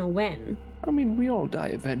like to know when. I mean, we all die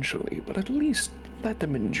eventually, but at least let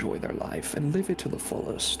them enjoy their life and live it to the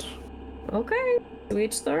fullest. Okay, to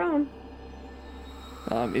each their own.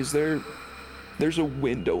 There's a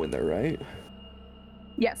window in there, right?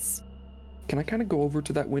 Yes. Can I kind of go over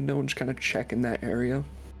to that window and just kind of check in that area?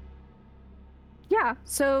 Yeah,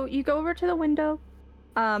 so you go over to the window.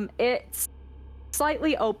 It's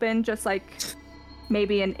slightly open, just like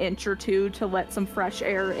maybe an inch or two to let some fresh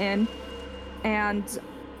air in. And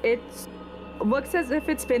it looks as if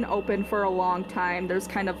it's been open for a long time. There's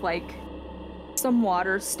kind of like some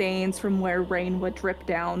water stains from where rain would drip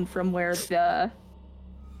down from where the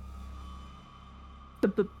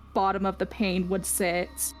bottom of the pane would sit.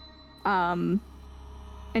 And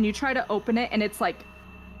you try to open it and it's like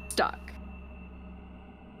stuck.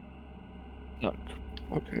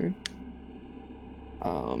 Okay.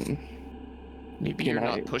 Maybe Can you're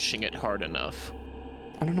I- not pushing it hard enough.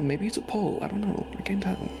 I don't know, maybe it's a pole. I don't know. I can't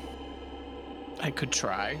tell. I could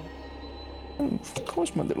try. Of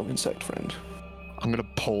course, my little insect friend. I'm gonna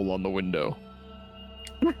pull on the window.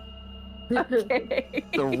 Okay.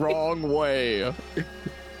 The wrong way.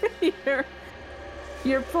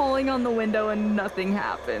 You're pulling on the window and nothing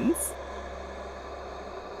happens.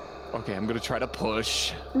 Okay, I'm gonna try to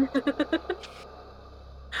push.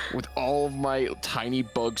 With all of my tiny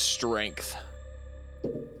bug strength.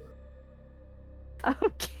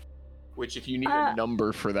 Okay. Which, if you need a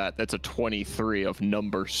number for that, that's a 23 of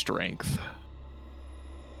number strength.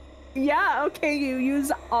 Yeah, okay, you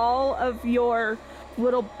use all of your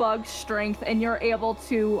little bug strength and you're able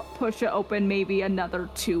to push it open maybe another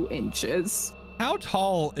 2 inches. How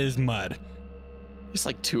tall is Mud? He's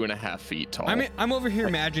like 2.5 feet tall. I'm over here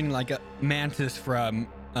imagining like a mantis from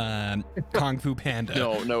Kung Fu Panda.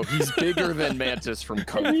 No, he's bigger than Mantis from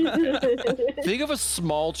Kung Fu Panda. Think of a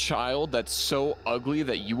small child that's so ugly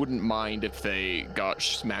that you wouldn't mind if they got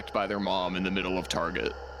smacked by their mom in the middle of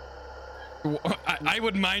Target. I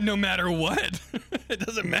would mind no matter what. It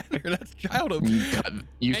doesn't matter. That's child abuse.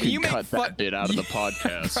 You And can you make cut that bit out of the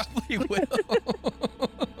podcast. Probably will.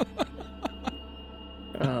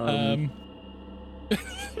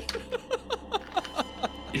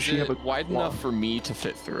 Is she it have a wide claw? enough for me to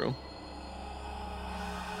fit through?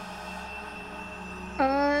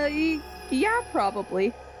 Yeah,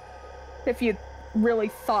 probably. If you really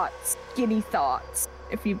thought skinny thoughts,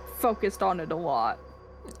 if you focused on it a lot.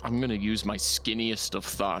 I'm gonna use my skinniest of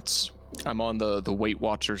thoughts. I'm on the Weight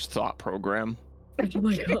Watchers thought program, Oh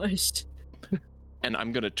my gosh. and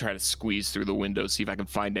I'm gonna try to squeeze through the window, see if I can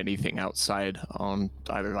find anything outside on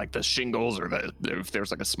either like the shingles or if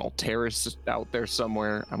there's like a small terrace out there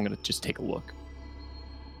somewhere. I'm gonna just take a look.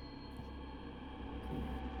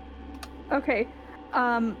 Okay.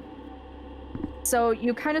 So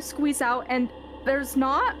you kind of squeeze out and there's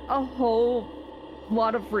not a whole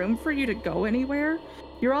lot of room for you to go anywhere.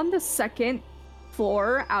 You're on the 2nd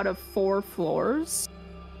floor out of 4 floors.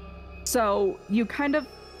 So you kind of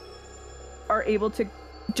are able to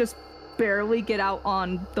just barely get out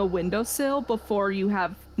on the windowsill before you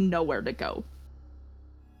have nowhere to go.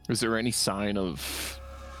 Is there any sign of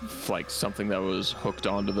like something that was hooked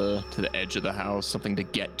onto the edge of the house, something to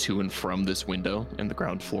get to and from this window in the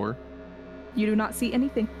ground floor? You do not see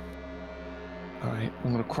anything. All right,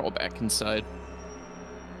 I'm gonna crawl back inside.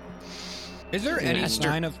 Is there any Master.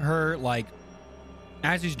 sign of her, like,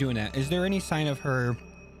 as he's doing that, is there any sign of her,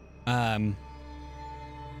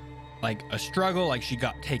 like a struggle, like she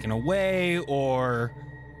got taken away, or,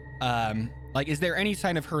 like, is there any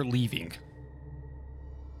sign of her leaving?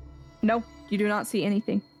 No, you do not see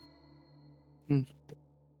anything.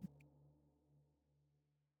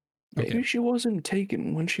 Maybe she wasn't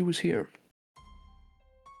taken when she was here.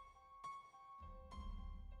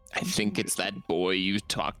 I think it's that boy you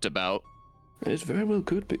talked about. It very well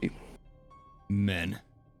could be. Men.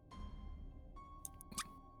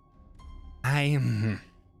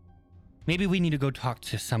 Maybe we need to go talk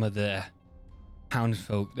to some of the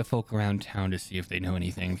townsfolk, the folk around town, to see if they know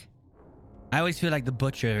anything. I always feel like the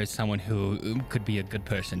butcher is someone who could be a good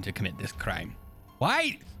person to commit this crime.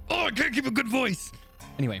 Why? Oh, I can't keep a good voice.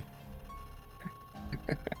 Anyway.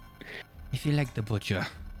 I feel like the butcher.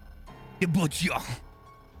 The butcher.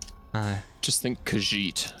 Just think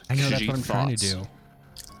Khajiit. I know, that's Khajiit what I'm trying to thoughts. do.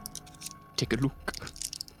 Take a look.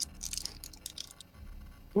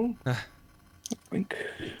 Oh, I think.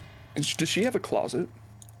 Does she have a closet?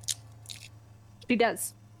 She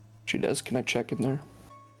does. She does. Can I check in there?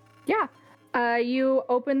 Yeah. You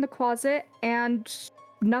open the closet and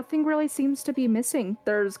nothing really seems to be missing.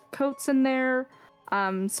 There's coats in there,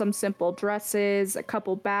 some simple dresses, a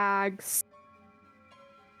couple bags.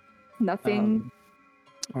 Nothing.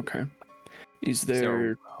 Okay. Is Is there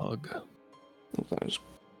there? a hug? Oh, that was-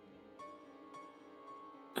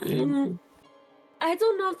 I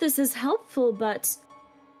don't know if this is helpful, but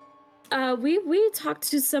we talked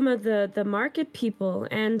to some of the market people,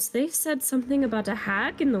 and they said something about a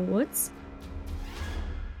hag in the woods.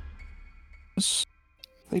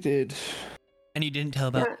 They did. And you didn't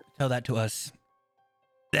tell Yeah. that to us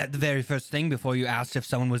at the very first thing before you asked if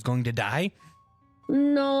someone was going to die?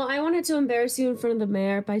 No, I wanted to embarrass you in front of the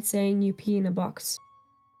mayor by saying you pee in a box.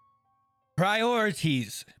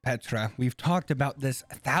 Priorities, Petra. We've talked about this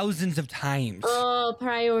thousands of times. Oh,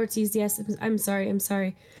 priorities. Yes, I'm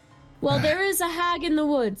sorry. Well, there is a hag in the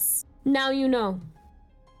woods. Now you know.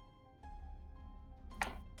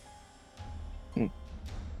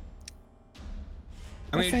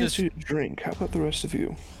 I mean, fancy a drink. How about the rest of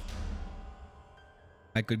you?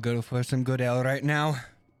 I could go for some good ale right now.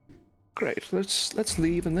 Great. Let's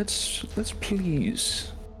leave and let's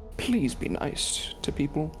please be nice to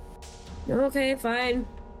people. Okay, fine.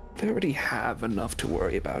 They already have enough to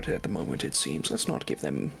worry about at the moment, it seems. Let's not give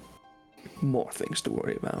them more things to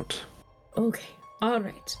worry about. Okay, all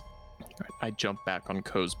right. I jump back on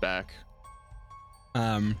Ko's back,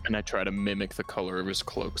 Um, and I try to mimic the color of his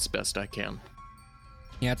cloak as best I can.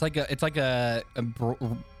 yeah, it's like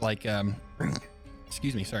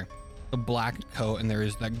excuse me, sorry, a black coat, and there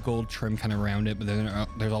is that gold trim kind of around it, but then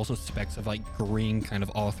there's also specks of like green kind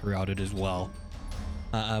of all throughout it as well.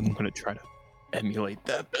 I'm gonna try to emulate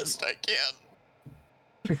that best I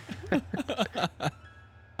can.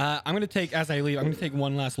 I'm gonna take, as I leave, I'm gonna take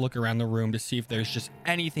one last look around the room to see if there's just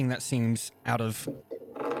anything that seems out of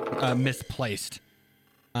misplaced,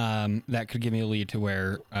 that could give me a lead to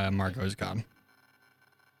where Margot's gone.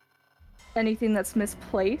 Anything that's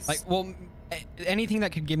misplaced? Like, well, anything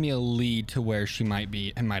that could give me a lead to where she might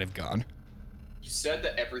have gone. You said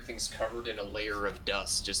that everything's covered in a layer of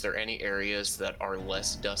dust. Is there any areas that are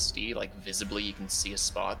less dusty, like visibly you can see a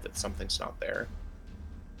spot that something's not there?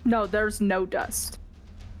 No, there's no dust.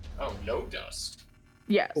 Oh, no dust.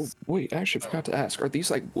 Yes. Oh, wait, I actually forgot to ask. Are these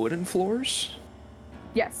like wooden floors?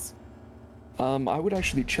 Yes. I would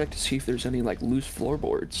actually check to see if there's any like loose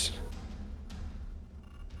floorboards.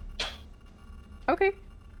 Okay.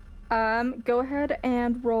 Go ahead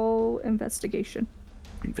and roll investigation.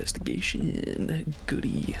 Investigation.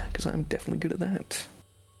 Goody. Because I'm definitely good at that.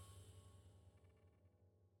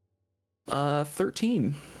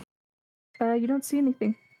 13. You don't see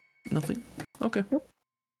anything. Nothing. Okay. Nope.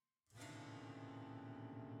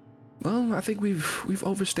 Well, I think we've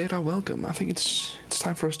overstayed our welcome. I think it's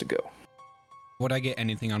time for us to go. Would I get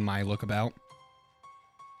anything on my lookabout?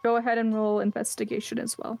 Go ahead and roll investigation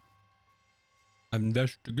as well.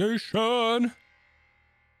 Investigation.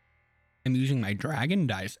 I'm using my dragon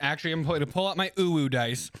dice. Actually, I'm going to pull out my uwu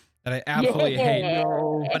dice that I absolutely hate.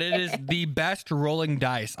 But it is the best rolling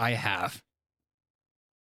dice I have.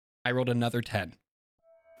 I rolled another 10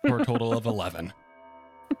 for a total of 11.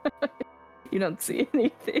 You don't see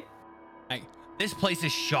anything. This place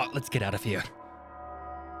is shot. Let's get out of here.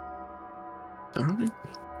 Alright.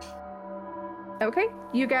 Okay,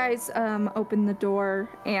 you guys open the door,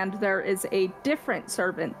 and there is a different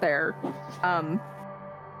servant there,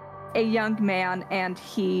 a young man, and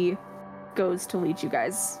he goes to lead you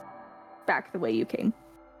guys back the way you came.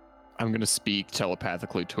 I'm gonna speak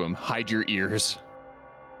telepathically to him. Hide your ears.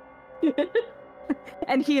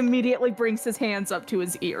 And he immediately brings his hands up to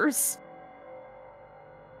his ears.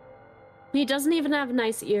 He doesn't even have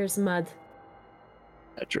nice ears, Mud.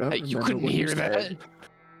 Petra, You remember couldn't what you hear that. said?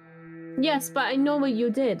 Yes, but I know what you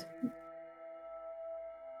did.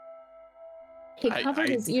 He I- covered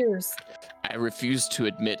I- his ears. I refuse to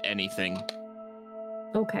admit anything.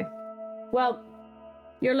 Okay. Well,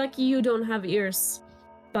 you're lucky you don't have ears,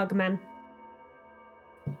 Bugman.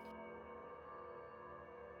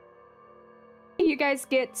 you guys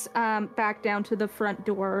get back down to the front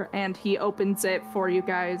door, and he opens it for you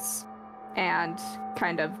guys and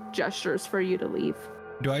kind of gestures for you to leave.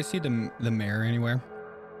 Do I see the mayor anywhere?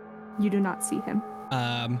 You do not see him.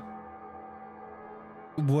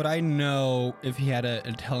 Would I know if he had an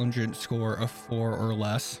intelligence score of 4 or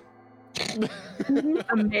less?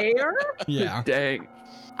 A mayor? Yeah. Dang.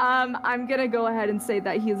 I'm gonna go ahead and say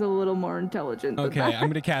that he's a little more intelligent than Okay, that. I'm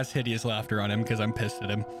gonna cast Hideous Laughter on him because I'm pissed at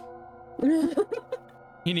him.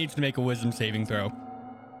 He needs to make a wisdom saving throw.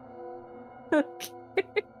 Okay.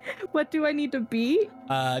 What do I need to beat?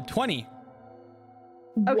 20.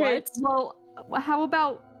 Okay, What? well, how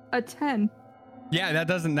about a 10? Yeah, that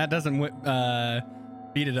doesn't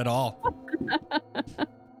beat it at all.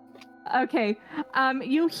 Okay,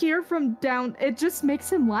 you hear from down, it just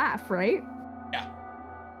makes him laugh, right? Yeah.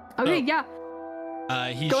 Okay, Oh. yeah.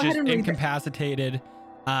 He's Go ahead just and read it. incapacitated.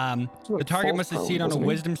 The target must succeed on a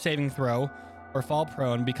wisdom saving throw or fall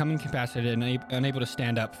prone, become incapacitated and unable to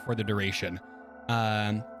stand up for the duration.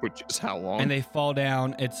 Which is how long? And they fall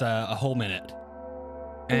down. It's a whole minute.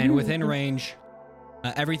 And within range,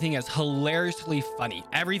 everything is hilariously funny.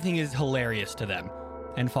 Everything is hilarious to them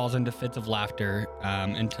and falls into fits of laughter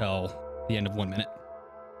until the end of 1 minute.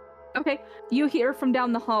 Okay, you hear from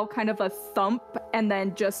down the hall kind of a thump and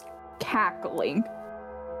then just cackling.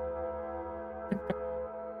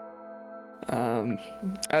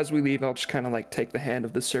 As we leave, I'll just kind of like take the hand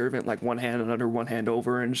of the servant, like one hand under, one hand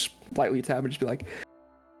over, and just lightly tap and just be like,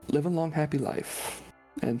 "Live a long, happy life,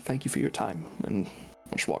 and thank you for your time." And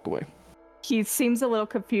I'll just walk away. He seems a little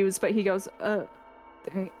confused, but he goes,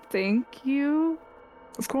 thank you?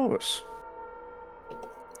 Of course.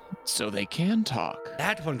 So they can talk.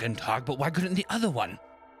 That one can talk, but why couldn't the other one?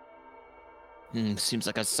 Seems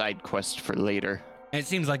like a side quest for later. It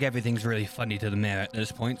seems like everything's really funny to the mayor at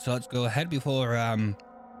this point, so let's go ahead before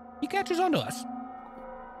he catches on to us.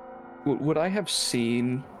 Would I have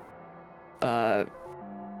seen? Oh,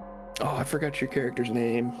 I forgot your character's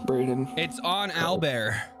name, Brayden. It's on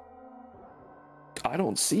Owlbear. I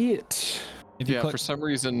don't see it. If you Yeah, click, for some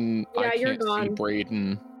reason Yeah, I you're can't see gone.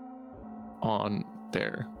 Braden on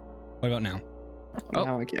there. what about now? Oh,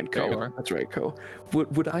 Now I can. there you Co. are. That's right, Co.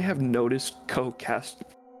 Would I have noticed Co cast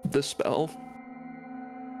the spell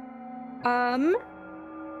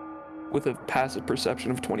with a passive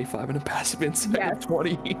perception of 25 and a passive insight Yes. of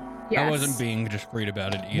 20? Yes. I wasn't being discreet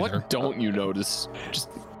about it either. What don't you notice? Just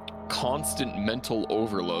constant mental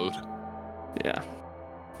overload. Yeah.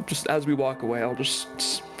 Just as we walk away, I'll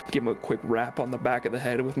just give him a quick rap on the back of the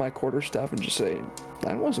head with my quarterstaff and just say,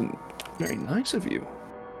 "That wasn't very nice of you."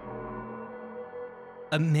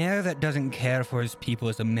 A mayor that doesn't care for his people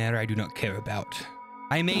is a mayor I do not care about.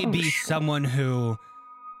 I may Oh, be sure. someone who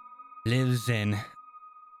lives in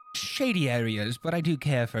shady areas, but I do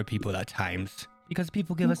care for people at times because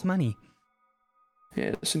people give us money.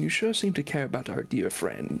 Yes, and you sure seem to care about our dear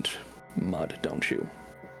friend, Mud, don't you?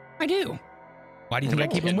 I do. Why do you think I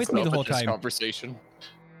keep him with me the whole time? Conversation.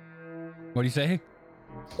 What do you say?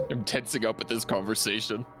 I'm tensing up at this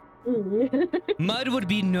conversation. Mud would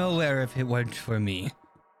be nowhere if it weren't for me.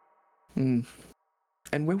 Hmm.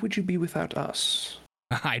 And where would you be without us?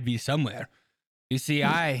 I'd be somewhere. You see,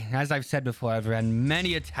 as I've said before, I've ran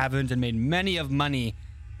many a taverns and made many of money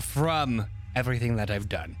from everything that I've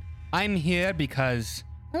done. I'm here because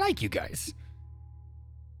I like you guys.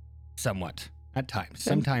 Somewhat. At times.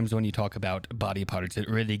 Sometimes when you talk about body parts, it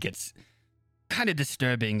really gets kind of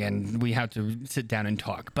disturbing and we have to sit down and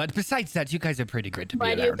talk. But besides that, you guys are pretty good to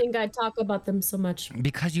Why be do you around. think I talk about them so much?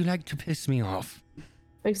 Because you like to piss me off.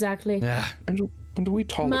 Exactly. Yeah. And we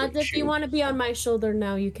tolerate Mud, if you want to be on my shoulder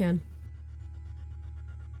now, you can.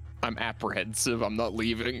 I'm apprehensive. I'm not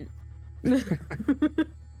leaving.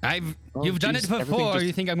 Oh, You've done geez, it before. everything just-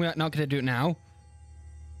 You think I'm not going to do it now?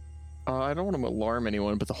 I don't want to alarm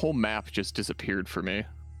anyone, but the whole map just disappeared for me.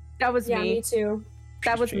 That was Yeah, me me. too.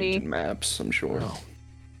 That was changing me. maps, I'm sure. Oh.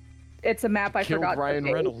 It's a map I Killed forgot. to Ryan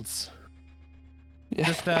take. Reynolds. Yeah.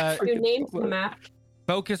 Just You named the map.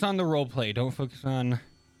 focus on the role play. Don't focus on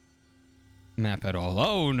map at all.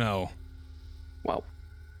 Oh no. Wow.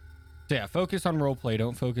 So yeah, focus on role play.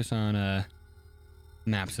 Don't focus on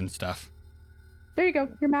maps and stuff. There you go.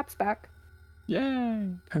 Your map's back. Yay.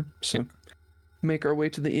 Okay, so make our way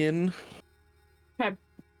to the inn. Okay.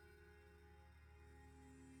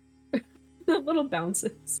 The little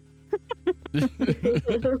bounces.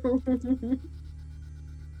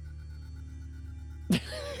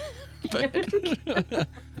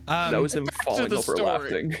 That was him back to falling the over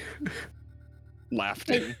story.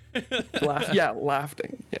 Laughing.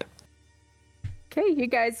 laughing. Yeah. Okay, you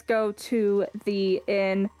guys go to the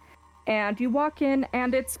inn, And you walk in,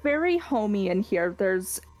 and it's very homey in here.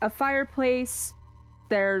 There's a fireplace.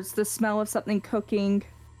 There's the smell of something cooking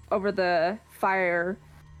over the fire.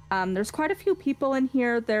 There's quite a few people in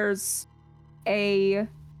here. There's a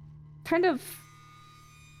kind of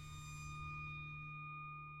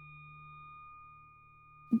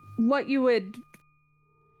what you would...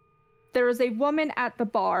 There is a woman at the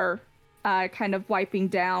bar, kind of wiping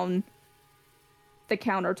down the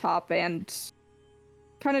countertop and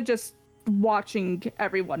kind of just watching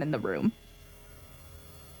everyone in the room.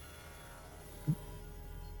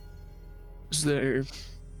 Is there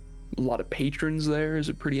a lot of patrons there? Is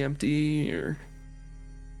it pretty empty, or?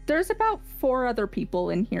 There's about 4 other people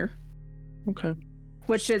in here, Okay.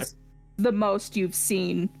 which is the most you've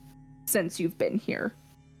seen since you've been here.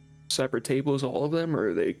 Separate tables, all of them, or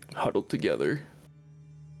are they huddled together?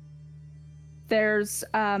 There's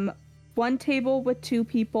 1 table with 2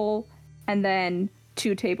 people, and then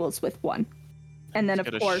 2 tables with 1. And then, of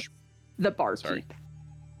Get a course, the barkeep. Sorry.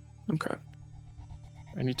 Okay.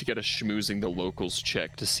 I need to get a schmoozing the locals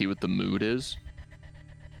check to see what the mood is.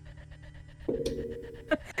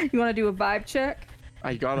 You want to do a vibe check?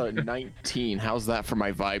 I got a 19. How's that for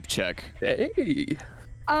my vibe check? Hey.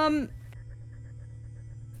 The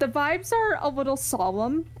vibes are a little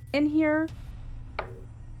solemn in here,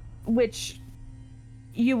 which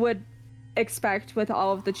you would expect with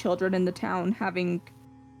all of the children in the town having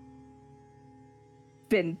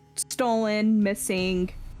been stolen, missing,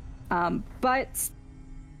 but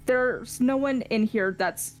there's no one in here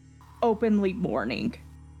that's openly mourning.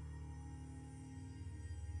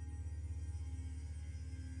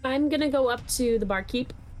 I'm gonna go up to the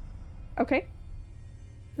barkeep Okay.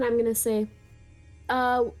 and I'm gonna say,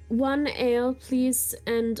 1 ale, please,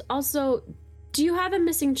 and also, do you have a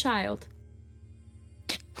missing child?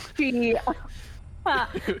 She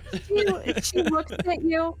looks at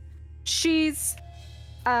you. She's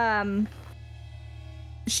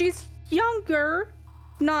younger,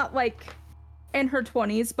 not like in her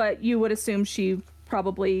 20s, but you would assume she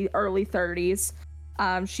probably early 30s.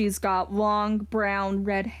 She's got long brown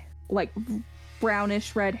red, like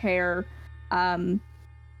brownish red hair,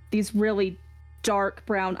 these really dark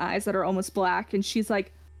brown eyes that are almost black, and she's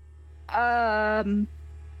like,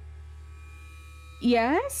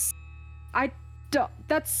 yes? I don't...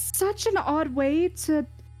 That's such an odd way to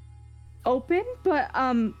open, but,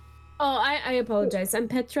 Oh, I apologize. I'm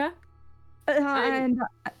Petra. and,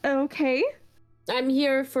 okay. I'm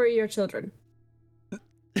here for your children.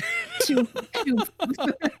 To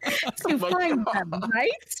find them,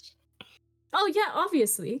 right? Oh, yeah,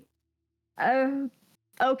 obviously.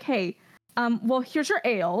 Okay. Well, here's your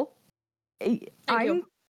ale. I'm you.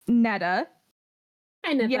 Netta.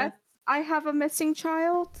 I know. Yes, I have a missing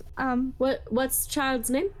child. What's the child's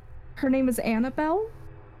name? Her name is Annabelle.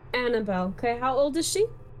 Annabelle. Okay, how old is she?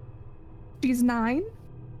 She's 9.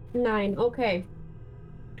 9. Okay.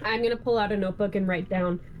 I'm gonna pull out a notebook and write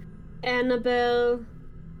down Annabelle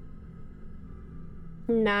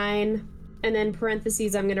 9, and then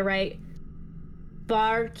parentheses I'm gonna write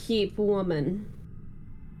barkeep woman.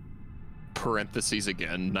 Parentheses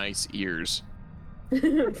again. Nice ears.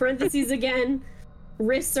 Parentheses again.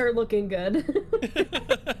 Wrists are looking good.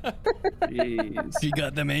 Jeez. She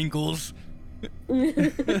got them ankles.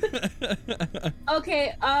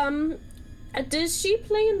 Okay, does she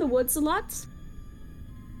play in the woods a lot?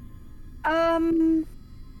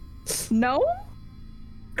 No?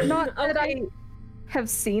 Not that I Okay. have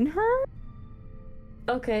seen her.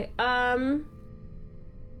 Okay,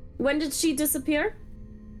 when did she disappear?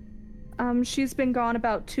 She's been gone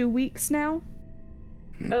about 2 weeks now,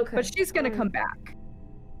 Okay. but she's gonna come back.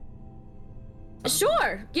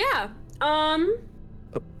 Sure, yeah.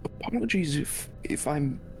 Apologies if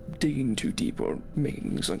I'm digging too deep or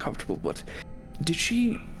making things uncomfortable, but did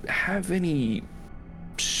she have any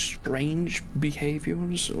strange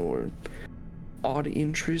behaviors or odd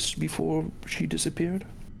interests before she disappeared?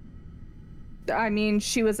 I mean,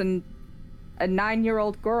 she was a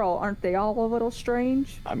 9-year-old girl. Aren't they all a little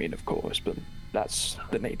strange? I mean, of course, but that's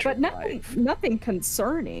the nature But of nothing, life. nothing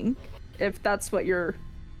concerning. If that's what you're...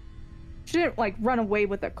 She didn't, like, run away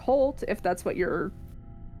with a cult, if that's what you're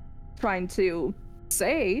trying to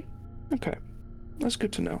say. Okay, that's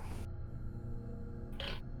good to know.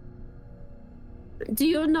 Do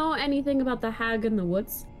you know anything about the hag in the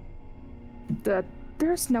woods?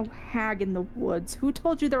 There's no hag in the woods. Who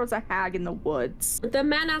told you there was a hag in the woods? The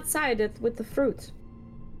man outside with the fruit.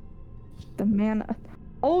 The man...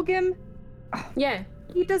 Olgim? Yeah.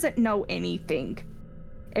 He doesn't know anything.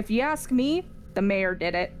 If you ask me, the mayor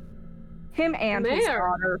did it. Him and his Mayor?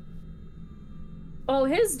 daughter. Oh,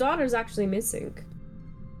 his daughter's actually missing.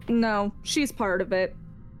 No, she's part of it.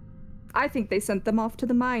 I think they sent them off to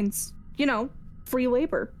the mines. You know, free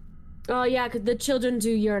labor. Oh yeah, 'cause the children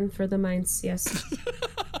do yearn for the mines. Yes.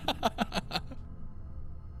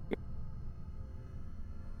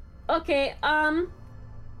 Okay.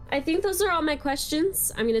 I think those are all my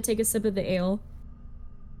questions. I'm gonna take a sip of the ale.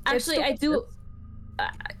 Actually, I do.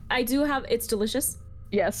 I do have. It's delicious.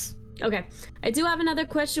 Yes. Okay. I do have another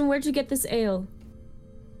question. Where'd you get this ale?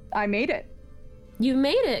 I made it. You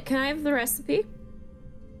made it. Can I have the recipe?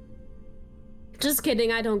 Just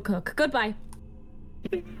kidding. I don't cook. Goodbye.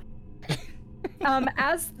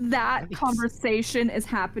 As that conversation is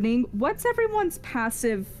happening, what's everyone's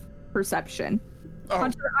passive perception? Oh,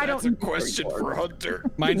 Hunter, I that's don't a question for Hunter.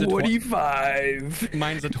 Mine's a 25.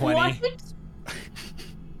 Mine's a 20. What?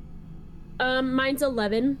 Mine's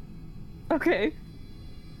 11. Okay.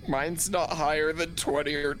 Mine's not higher than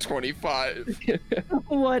 20 or 25.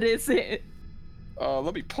 What is it?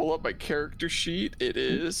 Let me pull up my character sheet. It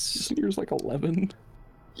is. Yours like 11.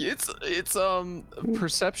 It's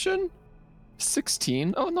perception.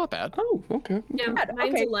 16. Oh, not bad. Oh, okay. Yeah, Good,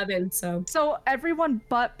 mine's okay. 11. So. So everyone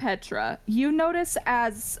but Petra, you notice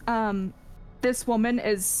as this woman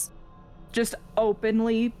is just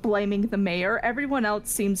openly blaming the mayor, everyone else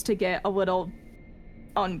seems to get a little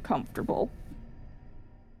uncomfortable.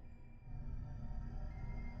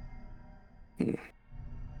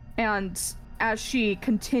 And as she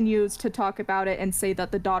continues to talk about it and say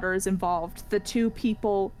that the daughter is involved, the two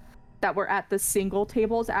people that were at the single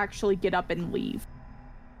tables actually get up and leave.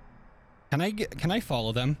 Can I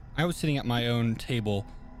follow them? I was sitting at my own table,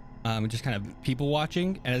 just kind of people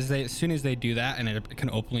watching, and as soon as they do that, and I can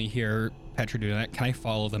openly hear Petra doing that, can I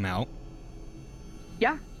follow them out?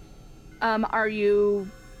 Yeah. Are you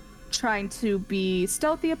trying to be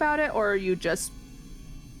stealthy about it, or are you're just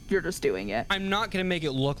doing it? I'm not gonna make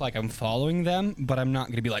it look like I'm following them, but I'm not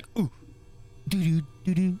gonna be like, ooh, doo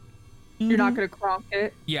doo doo. You're not gonna cronk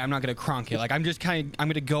it? Yeah, I'm not gonna cronk it. Like I'm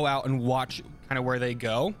gonna go out and watch kind of where they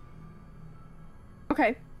go.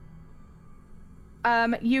 Okay.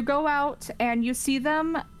 You go out and you see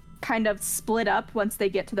them kind of split up once they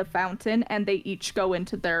get to the fountain, and they each go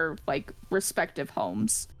into their like respective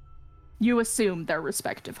homes. You assume their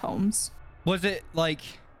respective homes. Was it like?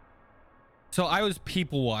 So I was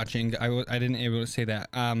people watching. I didn't able to say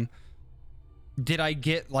that. Did I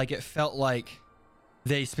get like it felt like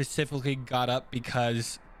they specifically got up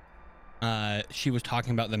because she was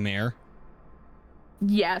talking about the mayor?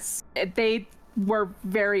 Yes, they were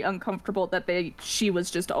very uncomfortable that she was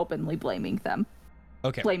just openly blaming them.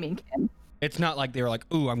 Okay. Blaming him. It's not like they were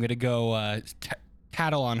like, ooh, I'm gonna go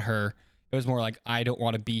tattle on her. It was more like, I don't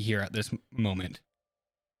want to be here at this moment.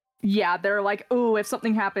 Yeah, they're like, ooh, if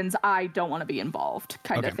something happens, I don't want to be involved,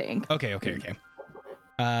 kind of thing. Okay.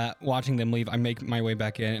 Watching them leave, I make my way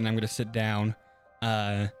back in, and I'm gonna sit down,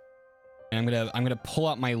 and I'm gonna pull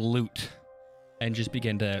out my lute, and just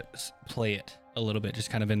begin to play it a little bit,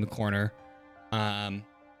 just kind of in the corner, and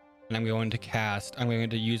I'm going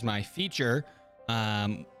to use my feature,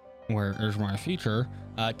 where's my feature?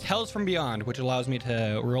 Tells from Beyond, which allows me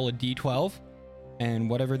to roll a d12.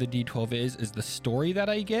 And whatever the D12 is the story that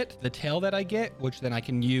I get, the tale that I get, which then I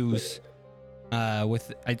can use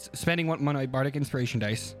with spending one of my bardic inspiration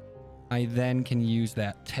dice. I then can use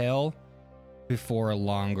that tale before a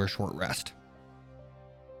long or short rest.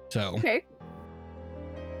 So Okay.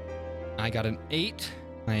 I got an 8,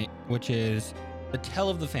 which is the tale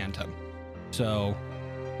of the phantom. So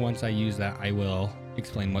once I use that, I will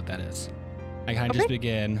explain what that is. I kind of just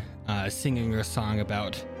begin singing a song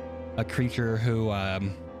about a creature who,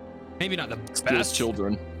 maybe not the best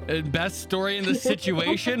children, best story in the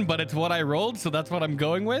situation, but it's what I rolled, so that's what I'm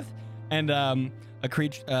going with. And a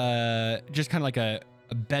creature, just kind of like a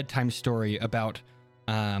bedtime story about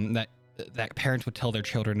that parents would tell their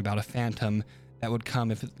children about a phantom that would come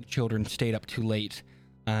if the children stayed up too late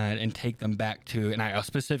and take them back to. And I'll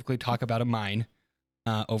specifically talk about a mine,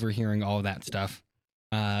 overhearing all of that stuff.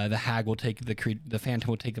 The hag will take the phantom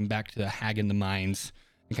will take them back to the hag in the mines.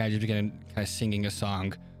 And kind of just begin kind of singing a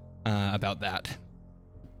song about that.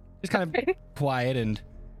 Just kind of quiet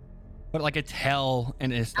but like a tale,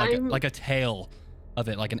 and it's like a tale of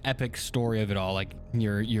it, like an epic story of it all, like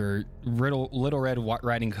your Little Red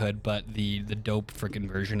Riding Hood, but the dope freaking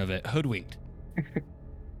version of it, Hoodwinked.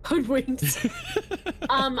 Hoodwinked.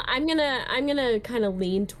 I'm gonna kind of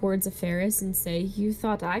lean towards Afaris and say, "You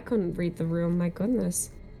thought I couldn't read the room? My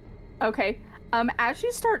goodness." Okay. As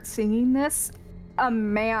you start singing this, a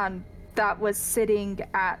man that was sitting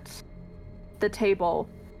at the table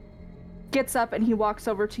gets up and he walks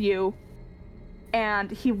over to you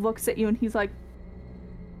and he looks at you and he's like,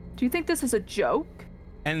 "Do you think this is a joke?"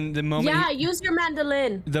 And the moment Yeah, use your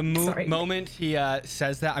mandolin. Sorry. moment he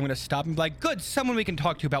says that, I'm gonna stop and be like, good, someone we can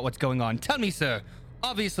talk to about what's going on. Tell me, sir.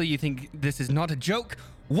 Obviously, you think this is not a joke.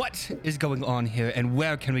 What is going on here, and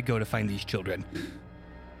where can we go to find these children?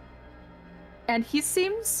 And he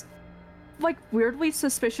seems like weirdly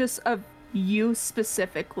suspicious of you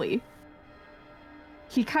specifically.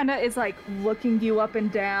 He kind of is like looking you up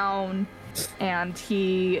and down, and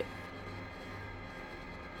he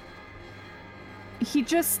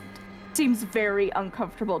just seems very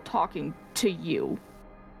uncomfortable talking to you.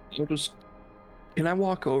 So can I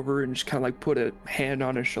walk over and just kind of like put a hand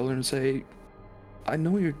on his shoulder and say, I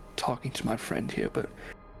know you're talking to my friend here, but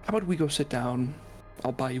how about we go sit down?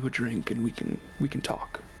 I'll buy you a drink and we can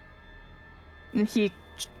talk. And he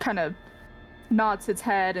kind of nods his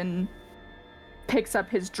head and picks up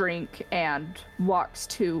his drink and walks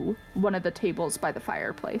to one of the tables by the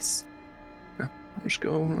fireplace. Yeah, I'll just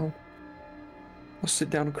go and I'll sit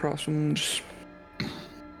down across from him and just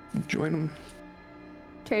join him.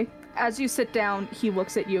 Okay. As you sit down, he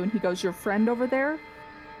looks at you and he goes, your friend over there?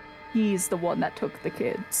 He's the one that took the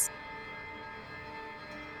kids.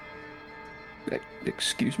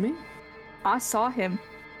 Excuse me? I saw him.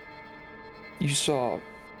 You saw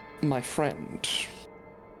my friend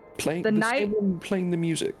playing The the night- same one playing the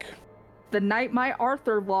music. The night my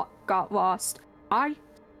Arthur got lost, I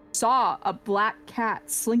saw a black cat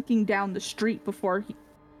slinking down the street before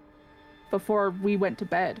we went to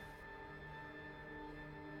bed.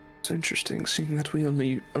 It's interesting, seeing that we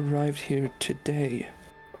only arrived here today.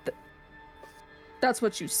 That's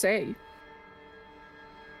what you say.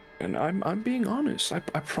 And I'm being honest, I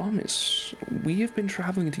promise. We have been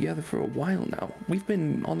traveling together for a while now. We've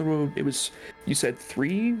been on the road, it was, you said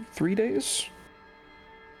three days?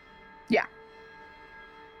 Yeah.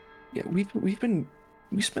 Yeah, we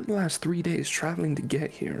spent the last 3 days traveling to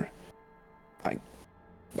get here.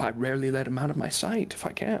 I rarely let him out of my sight if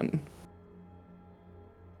I can.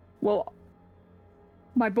 Well,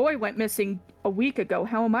 my boy went missing a week ago.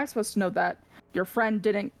 How am I supposed to know that? Your friend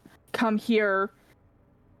didn't come here,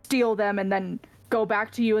 steal them, and then go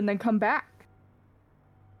back to you and then come back.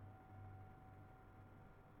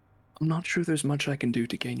 I'm not sure there's much I can do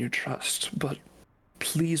to gain your trust, but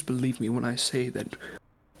please believe me when I say that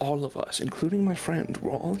all of us, including my friend,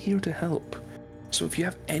 we're all here to help. So if you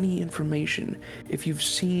have any information, if you've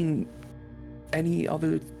seen any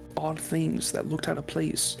other odd things that looked out of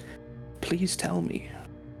place, please tell me.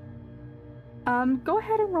 Go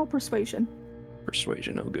ahead and roll persuasion.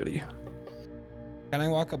 Persuasion, oh goody. Can I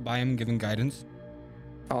walk up by him and give him guidance?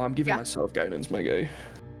 Oh, I'm giving Yeah. myself guidance, my guy.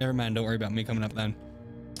 Never mind, don't worry about me coming up then.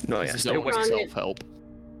 No, yeah, This is stay away. always Wrong. self-help.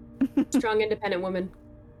 Strong, independent woman.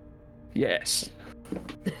 Yes.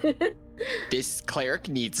 This cleric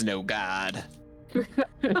needs no god.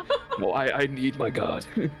 Well, I need my god.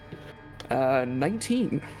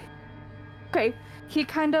 19. Okay. He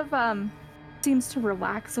kind of seems to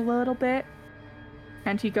relax a little bit.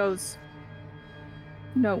 And he goes,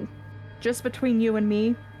 no, just between you and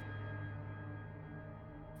me,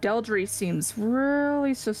 Deldry seems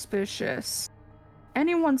really suspicious.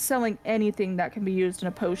 Anyone selling anything that can be used in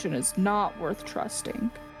a potion is not worth trusting.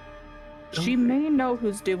 She Okay. may know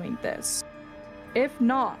who's doing this. If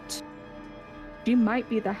not, she might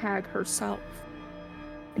be the hag herself.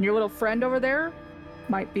 And your little friend over there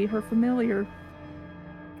might be her familiar.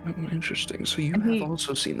 Oh, interesting. So you And have he-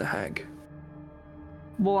 also seen the hag.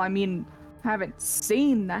 Well, I mean, haven't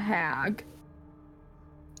seen the hag.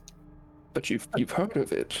 But you've heard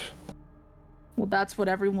of it. Well, that's what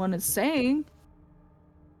everyone is saying.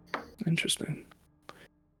 Interesting.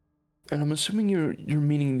 And I'm assuming you're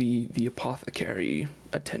meaning the apothecary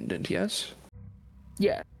attendant, yes?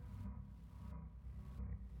 Yeah.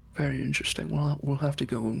 Very interesting. Well, we'll have to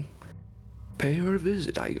go and pay her a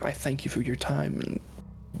visit. I thank you for your time. And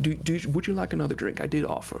would you like another drink? I did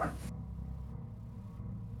offer.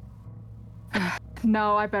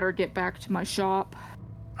 No, I better get back to my shop.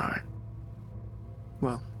 All right.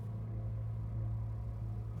 Well,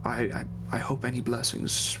 I hope any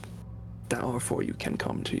blessings that are for you can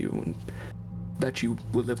come to you, and that you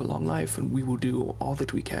will live a long life, and we will do all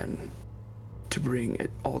that we can to bring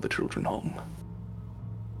all the children home.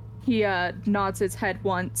 He nods his head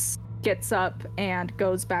once, gets up, and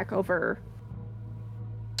goes back over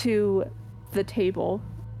to the table,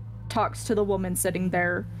 talks to the woman sitting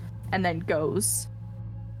there, and then goes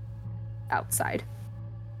outside.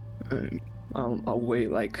 I'll wait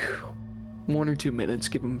like 1 or 2 minutes,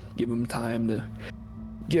 give him time to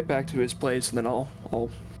get back to his place, and then I'll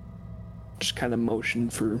just kind of motion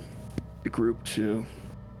for the group that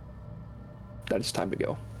it's time to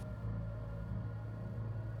go.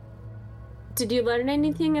 Did you learn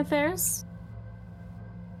anything at Ferris?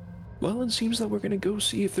 Well, it seems that we're gonna go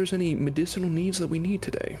see if there's any medicinal needs that we need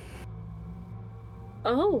today.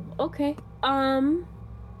 Oh, okay. I'm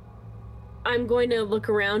going to look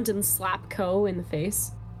around and slap Ko in the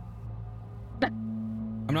face.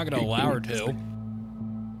 I'm not gonna allow her to.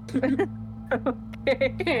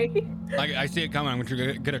 Okay. I see it coming. I'm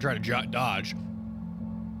gonna try to dodge.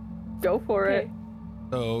 Go for Okay. it.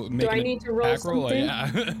 So Do I need to roll something?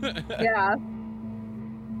 Yeah. Yeah.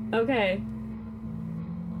 Okay.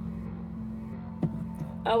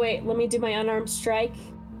 Oh wait, let me do my unarmed strike.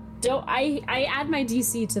 Don't I add my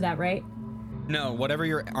DC to that, right? No, whatever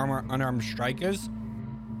your unarmed strike is,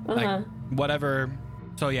 like whatever.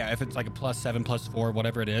 So yeah, if it's like a +7, +4,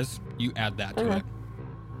 whatever it is, you add that to it.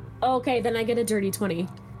 Okay, then I get a dirty 20.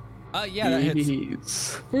 Yeah, that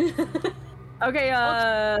hits. Jeez.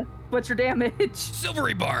 Okay, what's your damage?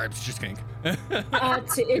 Silvery barbs. Just kidding.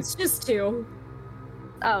 It's just 2.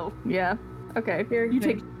 Oh, yeah. Okay. Very You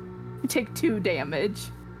good. take 2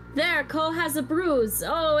 damage. There, Cole has a bruise.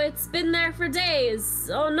 Oh, it's been there for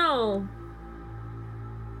days. Oh no.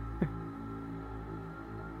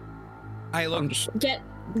 I look. Get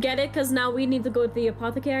it? Cause now we need to go to the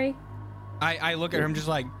apothecary. I look at her. I'm just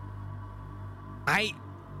like, why?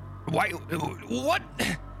 What?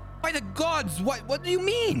 By the gods! What do you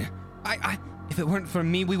mean? If it weren't for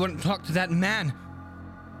me, we wouldn't talk to that man.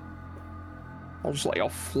 I'll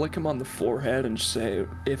flick him on the forehead and say,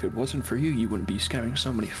 if it wasn't for you, you wouldn't be scaring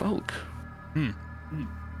so many folk.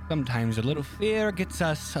 Sometimes a little fear gets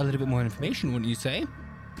us a little bit more information, wouldn't you say?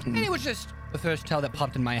 And it was just the first tale that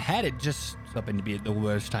popped in my head. It just happened to be at the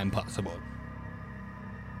worst time possible.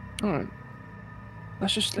 Alright.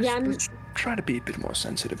 Let's try to be a bit more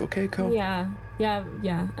sensitive, okay, Ko? Yeah,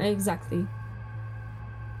 exactly.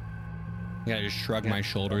 I just shrug my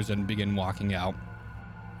shoulders and begin walking out.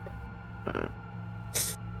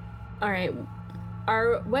 All right.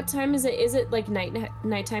 What time is it? Is it like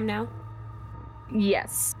nighttime now?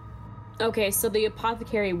 Yes. Okay, so the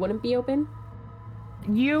apothecary wouldn't be open?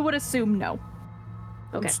 You would assume no.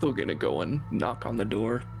 Okay. I'm still gonna go and knock on the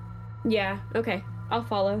door. Yeah, okay. I'll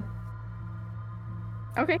follow.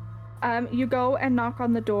 Okay. You go and knock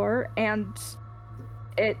on the door, and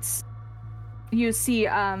you see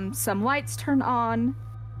some lights turn on,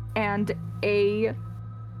 and a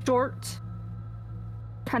short,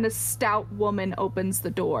 kind of stout woman opens the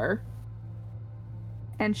door.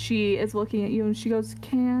 And she is looking at you, and she goes,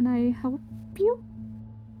 "Can I help you?"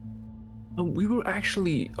 We were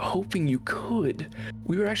actually hoping you could.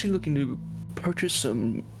 We were actually looking to purchase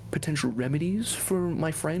some potential remedies for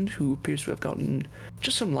my friend who appears to have gotten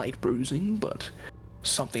just some light bruising, but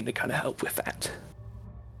something to kind of help with that.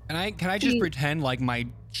 Can I just pretend like my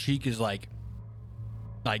cheek is like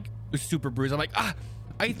super bruised? I'm like,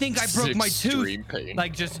 I think I broke my tooth. Pain.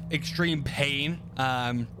 Like just extreme pain.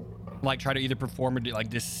 Like try to either perform or like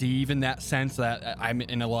deceive in that sense that I'm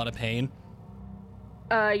in a lot of pain.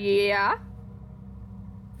 Yeah.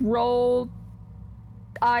 Roll.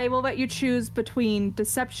 I will let you choose between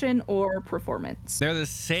deception or performance. They're the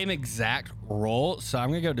same exact roll, so I'm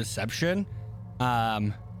gonna go deception.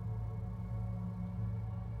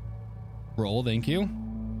 Roll, thank you.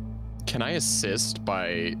 Can I assist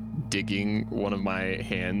by digging one of my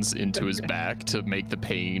hands into his back to make the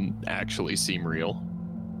pain actually seem real?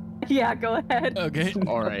 Yeah, go ahead. Okay.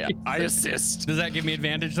 All right, I assist. Does that give me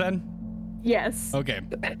advantage then? Yes. Okay.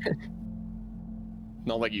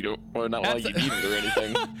 Not like you don't, or not like you need it or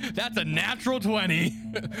anything. That's a natural 20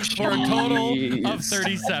 for a total of Jeez.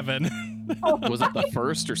 37. Was it the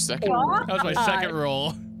first or second? What? That was my second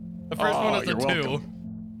roll. The first one was a you're 2. welcome.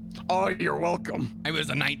 Oh, you're welcome. I was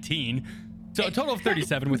a 19. So a total of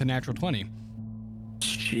 37 with a natural 20.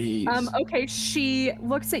 Jeez. Okay, she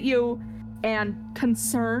looks at you and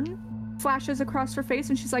concern flashes across her face,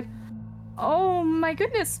 and she's like, "Oh my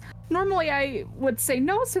goodness. Normally I would say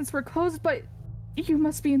no since we're closed, but you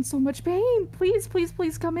must be in so much pain. Please, please,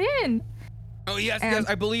 please come in." Oh yes, And- yes.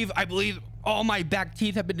 I believe all my back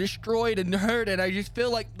teeth have been destroyed and hurt, and I just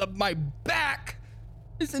feel like my back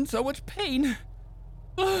is in so much pain.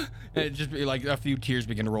 And it just be like a few tears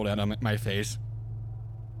begin to roll down on my face.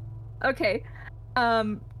 Okay.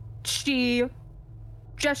 She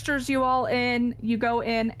gestures you all in. You go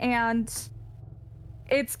in, and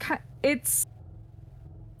it's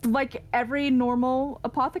like every normal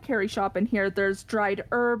apothecary shop in here. There's dried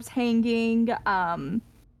herbs hanging.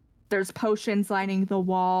 There's potions lining the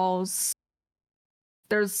walls.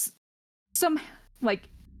 There's some like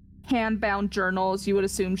hand-bound journals you would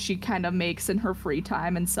assume she kind of makes in her free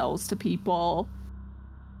time and sells to people.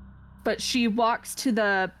 But she walks to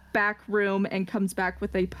the back room and comes back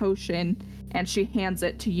with a potion, and she hands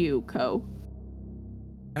it to you, Ko.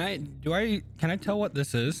 Can I tell what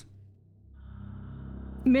this is?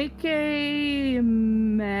 Make a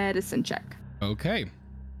medicine check. Okay.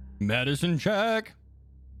 Medicine check.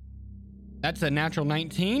 That's a natural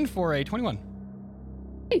 19 for a 21.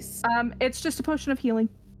 Nice. It's just a potion of healing.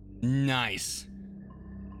 Nice.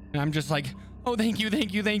 And I'm just like, oh, thank you.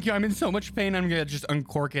 I'm in so much pain. I'm gonna just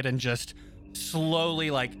uncork it and just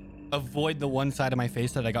slowly like avoid the one side of my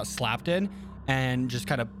face that I got slapped in and just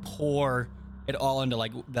kind of pour it all into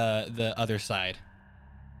like the other side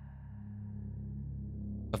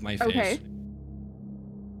of my face.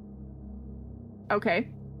 Okay.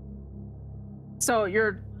 So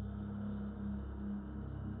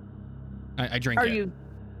I drink it.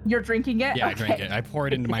 You're drinking it? Yeah, okay. I drink it. I pour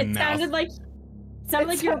it into my It mouth. sounded like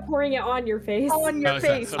you were pouring it on your face. On your Oh,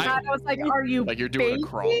 face. sorry. I was like, are you Like you're doing a bathing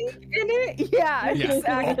crawl. in it? Yeah,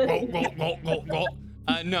 exactly.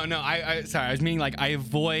 No. Sorry. I was meaning like I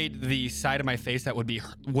avoid the side of my face that would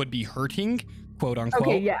be hurting, quote unquote.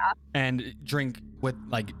 Okay, yeah. And drink with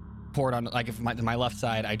like pour it on like if my left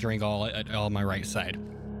side, I drink all my right side.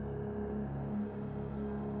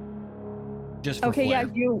 Just for Okay, flair.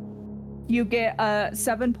 yeah, you get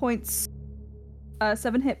 7 points,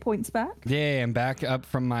 7 hit points back. Yeah, I'm back up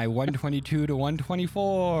from my 122 to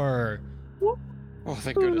 124. Oh,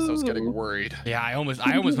 thank goodness, I was getting worried. Yeah, I almost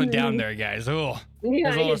went down there, guys. Oh, Yeah,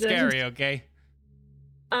 it's a little you did. scary. Okay.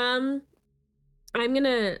 I'm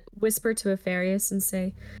gonna whisper to Apharius and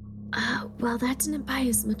say, well, that didn't buy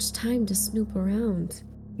us much time to snoop around.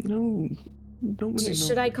 No, don't really know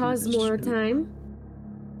Should I if we can cause just more snoop. time?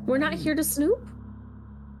 We're not here to snoop?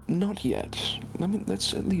 Not yet.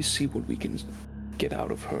 Let's at least see what we can get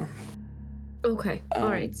out of her. Okay,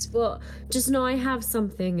 alright. Well, just know I have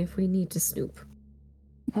something if we need to snoop.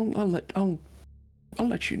 I'll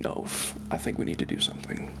let you know if I think we need to do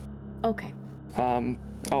something. Okay.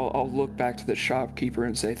 I'll look back to the shopkeeper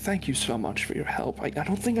and say thank you so much for your help. I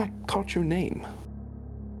don't think I caught your name.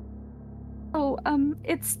 Oh,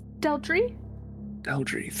 it's Deldry.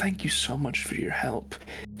 Eldry, thank you so much for your help.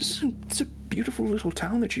 It's a beautiful little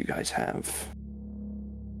town that you guys have.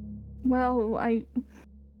 Well,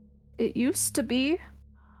 it used to be.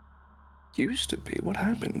 Used to be. What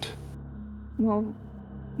happened? Well,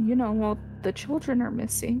 the children are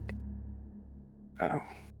missing. Oh.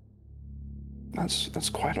 That's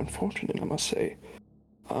quite unfortunate, I must say.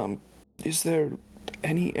 Is there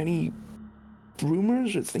any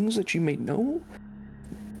rumors or things that you may know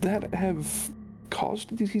that have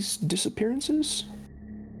caused these disappearances?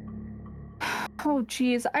 Oh,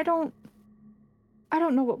 geez, I don't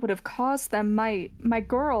know what would have caused them. My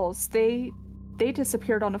girls, they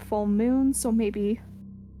disappeared on a full moon, so maybe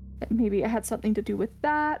it had something to do with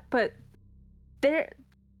that. But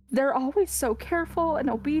they're always so careful and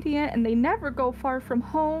obedient, and they never go far from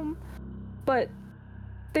home. But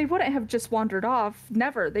they wouldn't have just wandered off.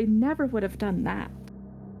 Never. They never would have done that.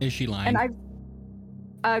 Is she lying?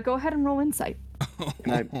 And go ahead and roll insight.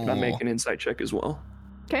 Can I make an insight check as well?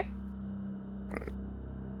 Okay.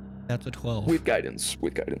 That's a 12. With guidance.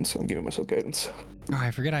 I'm giving myself guidance. Oh, I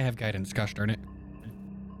forget I have guidance. Gosh darn it.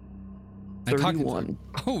 I talked- 31.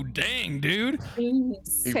 Oh, dang, dude.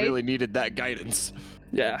 Jeez. He Okay. really needed that guidance.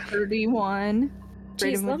 Yeah. 31. Jeez,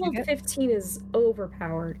 Brayden, what'd level you get? 15 is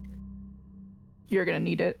overpowered. You're gonna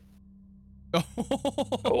need it.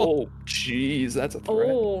 Oh, jeez, that's a threat.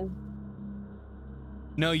 Oh.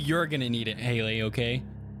 No, you're gonna need it, Haley, okay?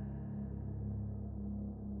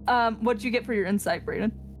 What'd you get for your insight,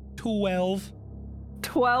 Brayden? 12.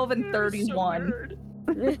 12 and 31.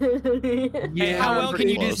 Yeah, how well can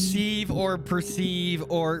pretty you close. deceive or perceive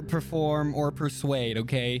or perform or persuade,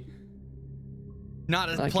 okay? Not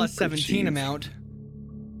a I can plus 17 perceive. amount.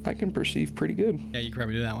 I can perceive pretty good. Yeah, you can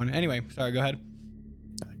probably do that one. Anyway, sorry, go ahead.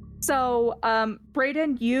 So,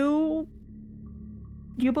 Brayden, you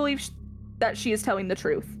believe that she is telling the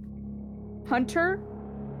truth. Hunter,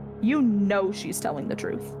 you know she's telling the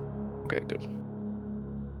truth. Okay, good.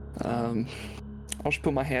 I'll just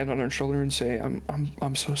put my hand on her shoulder and say,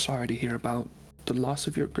 I'm so sorry to hear about the loss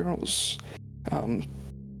of your girls.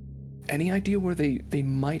 Any idea where they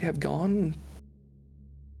might have gone?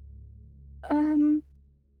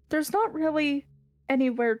 There's not really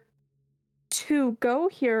anywhere to go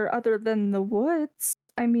here other than the woods.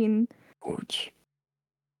 I mean, Woods.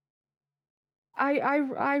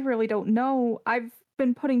 I really don't know. I've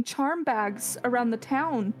been putting charm bags around the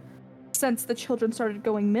town since the children started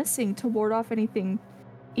going missing to ward off anything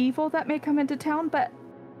evil that may come into town, but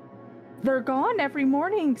they're gone every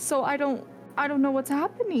morning, so I don't know what's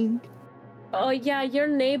happening. Oh yeah, your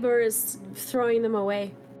neighbor is throwing them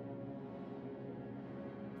away.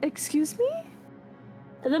 Excuse me?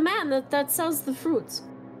 The man that sells the fruits.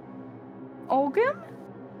 Olgim?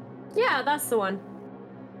 Yeah, that's the one.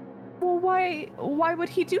 Well, why would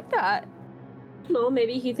he do that? No,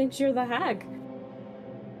 maybe he thinks you're the hag.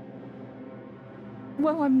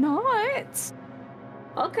 Well, I'm not.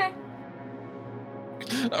 Okay.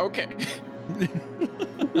 Okay.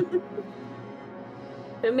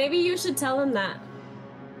 But maybe you should tell him that.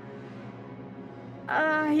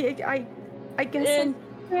 I guess Eh, I can.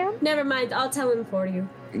 Never mind, I'll tell him for you.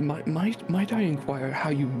 Might I inquire how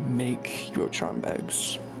you make your charm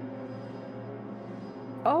bags?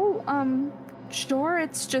 Oh, sure,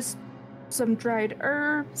 it's just some dried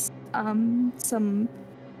herbs, some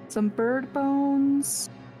bird bones.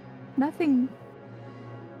 Nothing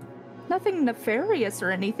nefarious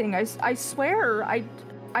or anything. I swear, I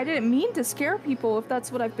didn't mean to scare people if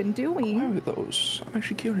that's what I've been doing. Where are those? I'm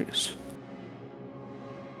actually curious.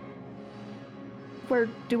 Where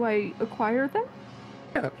do I acquire them?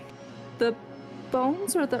 Yeah, The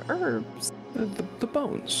bones or the herbs? the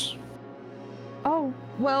bones. Oh,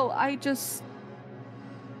 well,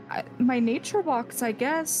 my nature walks, I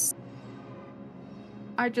guess.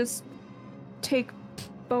 I just take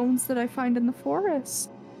bones that I find in the forest.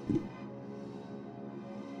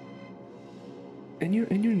 In your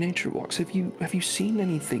nature walks, have you seen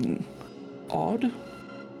anything odd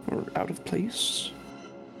or out of place?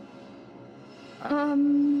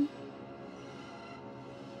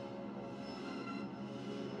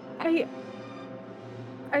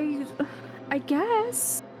 I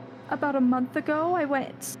guess about a month ago I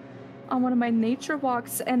went on one of my nature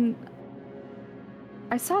walks and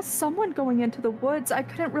I saw someone going into the woods. I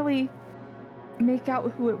couldn't really make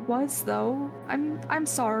out who it was though. I'm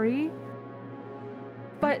sorry.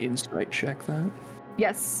 But Insight check that.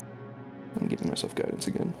 yes. I'm giving myself guidance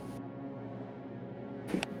again.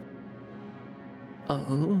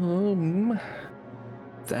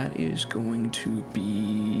 That is going to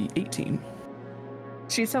be 18.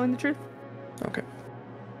 She's telling the truth? Okay.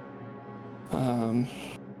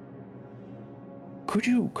 Could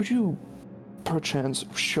you perchance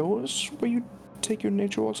show us where you take your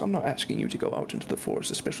nature walks? I'm not asking you to go out into the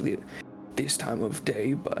forest, especially at this time of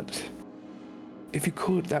day, but if you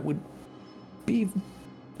could, it would be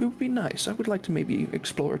nice. I would like to maybe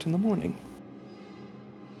explore it in the morning.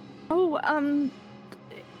 Oh,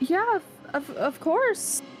 yeah, of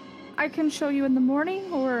course. I can show you in the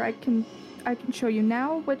morning, or I can show you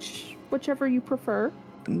now, whichever you prefer.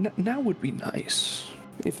 Now would be nice,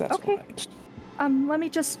 if that's Okay. all right. Let me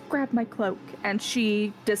just grab my cloak, and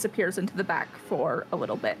she disappears into the back for a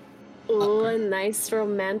little bit. Ooh, a nice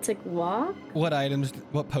romantic walk. What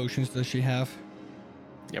potions does she have?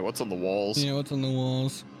 Yeah, what's on the walls? You know what's on the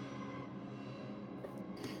walls?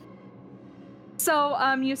 So,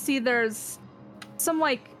 you see there's some,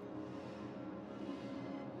 like...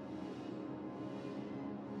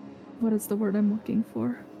 What is the word I'm looking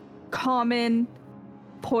for? Common,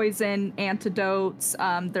 poison, antidotes.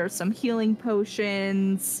 There's some healing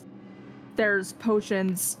potions. There's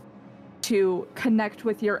potions to connect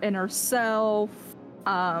with your inner self.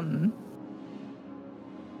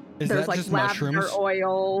 Is There's that like just lavender mushrooms?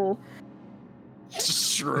 oil.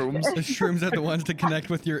 Shrooms. The shrooms are the ones to connect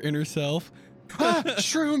with your inner self.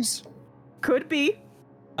 Shrooms. Could be.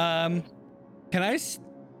 Can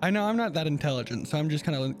I know I'm not that intelligent, so I'm just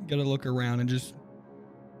kind of gonna look around and just.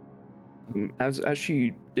 As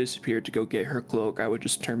she disappeared to go get her cloak, I would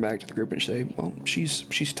just turn back to the group and say, "Well, she's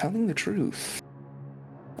telling the truth.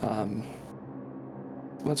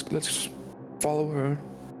 Let's follow her.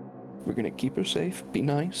 We're gonna keep her safe, be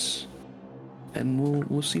nice, and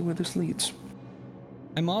we'll see where this leads."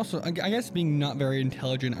 I'm also, I guess, being not very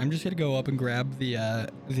intelligent. I'm just gonna go up and grab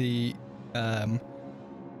the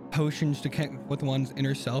potions to connect with one's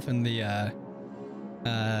inner self and the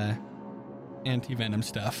anti-venom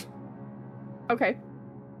stuff. Okay.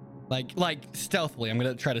 Like stealthily. I'm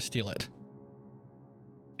gonna try to steal it.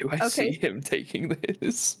 Do I see him taking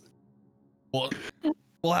this? Well,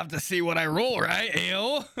 we'll have to see what I roll, right?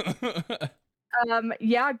 Ayo.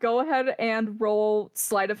 Yeah, go ahead and roll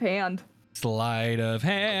sleight of hand. Sleight of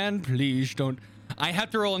hand, please don't. I have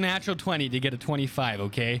to roll a natural 20 to get a 25,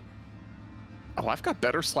 okay? Oh, I've got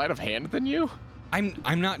better sleight of hand than you.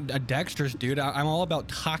 I'm not a dexterous dude. I'm all about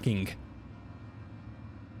talking.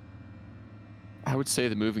 I would say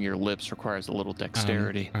that moving your lips requires a little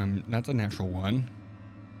dexterity. That's a natural 1.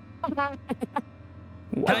 Can I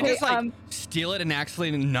Okay, just steal it and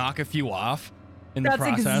actually knock a few off in the That's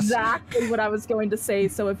process? exactly what I was going to say.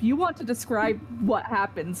 So if you want to describe what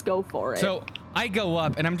happens, go for it. So I go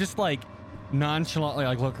up and I'm just like, nonchalantly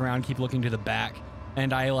like look around, keep looking to the back,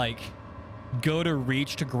 and I like go to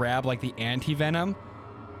reach to grab like the anti-venom,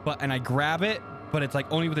 and I grab it, but it's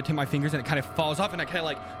like only with the tip of my fingers, and it kind of falls off, and I kind of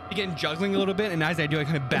like begin juggling a little bit, and as I do, I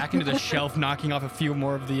kind of back into the shelf, knocking off a few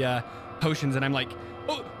more of the potions, and I'm like,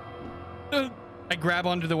 oh, I grab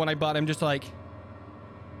onto the one I bought. I'm just like,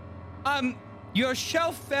 your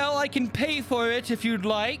shelf fell. I can pay for it if you'd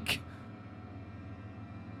like.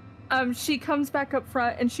 She comes back up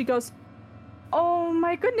front and she goes, "Oh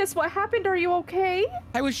my goodness, what happened? Are you okay?"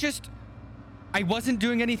 I wasn't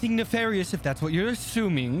doing anything nefarious, if that's what you're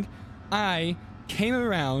assuming. I came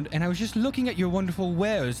around and I was just looking at your wonderful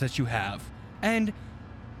wares that you have. And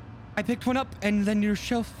I picked one up and then your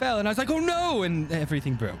shelf fell and I was like, oh no, and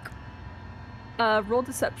everything broke. Roll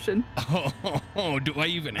deception. Oh, do I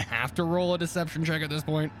even have to roll a deception check at this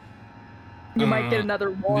point? You might get another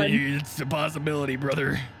one. It's a possibility,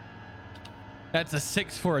 brother. That's a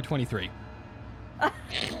 6 for a 23.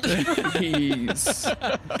 Jeez.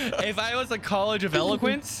 If I was a college of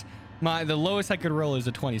eloquence, the lowest I could roll is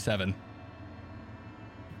a 27.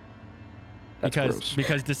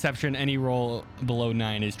 Because deception, any roll below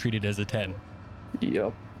 9 is treated as a 10.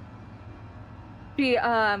 Yep.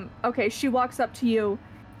 She walks up to you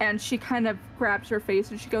and she kind of grabs your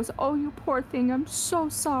face and she goes, "Oh, you poor thing, I'm so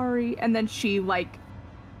sorry." And then she like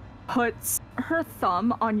puts her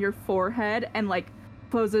thumb on your forehead and like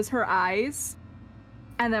closes her eyes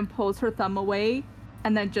and then pulls her thumb away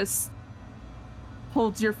and then just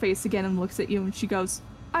holds your face again and looks at you and she goes,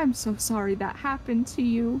 "I'm so sorry that happened to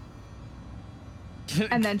you."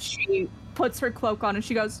 And then she puts her cloak on and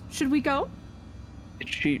she goes, "Should we go?"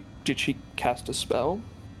 Did she cast a spell?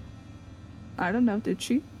 I don't know, did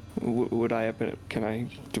she? Would I have been?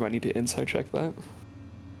 Do I need to insight check that?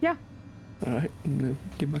 Yeah. All right, I'm gonna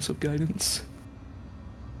give myself guidance.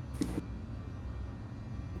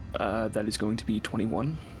 That is going to be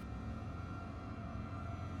 21.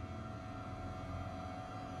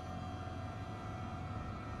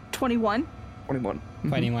 $21. 21.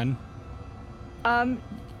 Fighting one.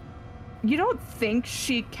 You don't think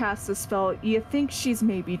she casts a spell. You think she's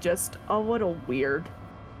maybe just a little weird.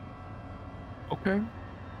 Okay.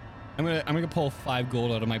 I'm gonna pull 5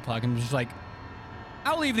 gold out of my pocket. I'm just like,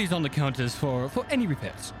 I'll leave these on the counters for any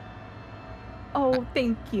repairs. Oh,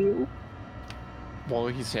 thank you. While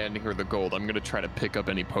he's handing her the gold, I'm gonna try to pick up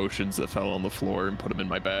any potions that fell on the floor and put them in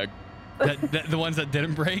my bag. The ones that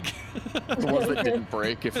didn't break. The ones that didn't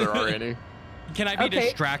break, if there are any. Can I be Okay.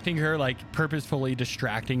 distracting her, like purposefully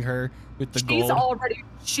distracting her with the gold?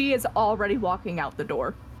 She is already walking out the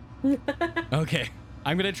door. Okay.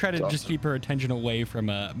 I'm gonna try to That's just awesome. keep her attention away from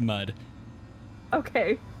Mud.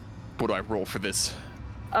 Okay. What do I roll for this?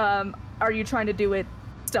 Are you trying to do it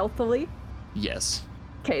stealthily? Yes.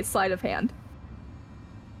 Okay, sleight of hand.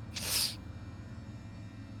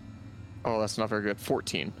 Oh, that's not very good.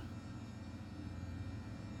 14.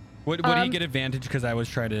 Would he get advantage because I was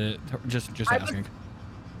trying to just asking?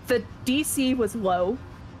 The DC was low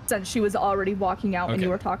since she was already walking out when Okay. you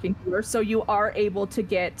were talking to her, so you are able to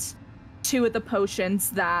get 2 of the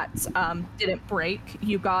potions that didn't break.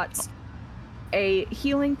 You got a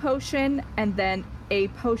healing potion and then a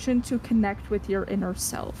potion to connect with your inner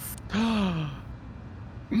self.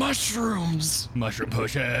 Mushrooms! Mushroom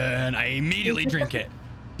potion. I immediately drink it.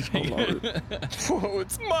 Whoa,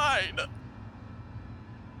 it's mine!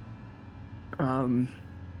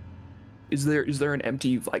 Is there an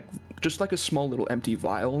empty, like, just like a small little empty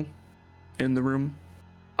vial in the room?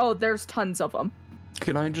 Oh, there's tons of them.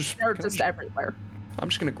 They're just Everywhere. I'm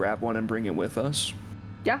just gonna grab one and bring it with us.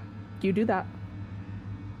 Yeah, you do that.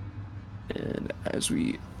 And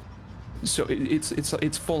so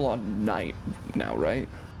it's full on night now, right?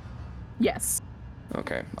 Yes.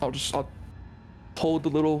 Okay. I'll hold the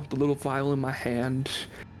little vial in my hand,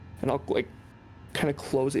 and I'll like kind of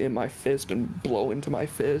close it in my fist and blow into my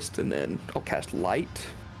fist, and then I'll cast light.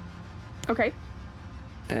 Okay.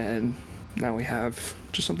 And now we have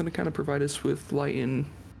just something to kind of provide us with light in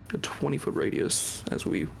a 20-foot radius as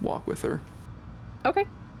we walk with her. Okay.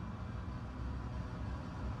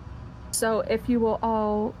 So if you will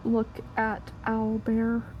all look at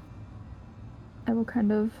Owlbear, I will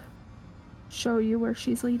kind of show you where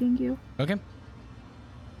she's leading you. Okay.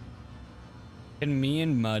 Can me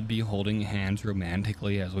and Mud be holding hands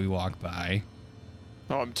romantically as we walk by?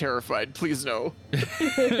 Oh, I'm terrified. Please no.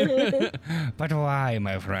 But why,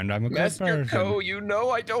 my friend? I'm a good Master person. Ko, you know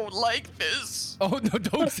I don't like this. Oh no!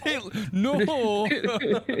 Don't say no,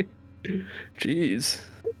 Jeez.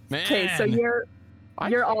 man. Okay, so you're I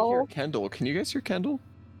You're can't hear all- Kendall. Can you guys hear Kendall?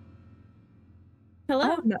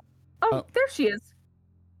 Hello? oh no. Oh, Oh. there she is.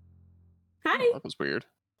 Hi. That was weird.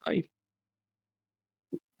 Hi.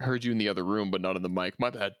 heard you in the other room, but not in the mic. My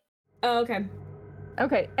bad. Oh, okay.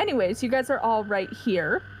 Okay, anyways, you guys are all right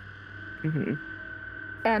here, Mm-hmm.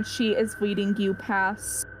 and she is leading you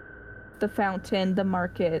past the fountain, the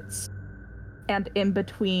markets, and in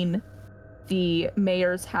between the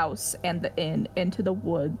mayor's house and the inn into the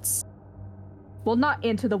woods. Well, not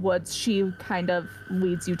into the woods, she kind of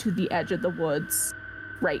leads you to the edge of the woods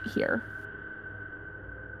right here.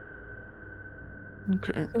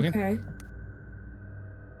 Okay. Okay.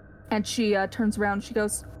 And she turns around, she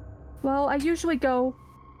goes, well, I usually go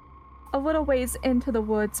a little ways into the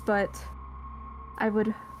woods, but I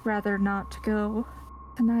would rather not go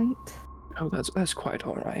tonight. Oh, that's quite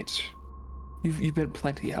all right. You've been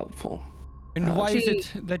plenty helpful. And why is She-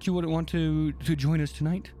 it that you wouldn't want to join us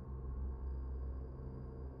tonight?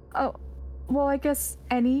 Oh, well, I guess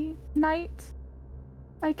any night,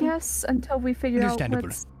 I guess, until we figure out Understandable.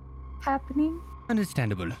 what's happening.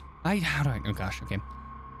 Understandable. How do I? Oh gosh. Okay.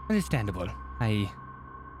 Understandable.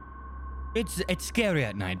 It's scary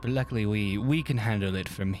at night, but luckily we can handle it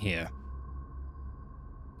from here.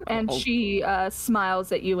 And I'll- she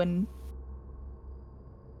smiles at you and...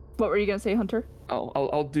 What were you going to say, Hunter?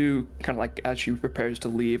 I'll do kind of like as she prepares to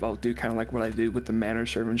leave. I'll do kind of like what I do with the manor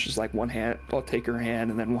servants, just like one hand. I'll take her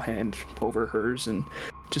hand and then one hand over hers and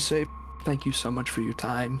just say, "Thank you so much for your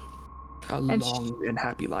time. A And long and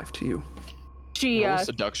happy life to you." She Roll a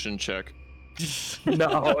seduction check.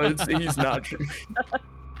 No, he's not.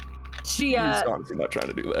 she He's honestly not trying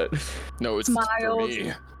to do that. No, it's Smiles. for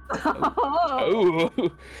me. Oh,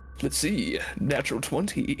 let's see. Natural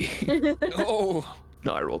 20. Oh,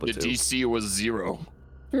 No, I rolled a the 2. DC was 0.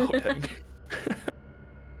 Oh, dang.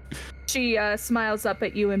 She smiles up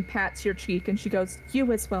at you and pats your cheek, and she goes,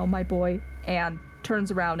 "You as well, my boy," and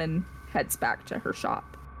turns around and heads back to her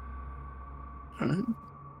shop. Alright.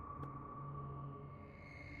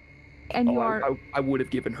 And you Oh, are... I would have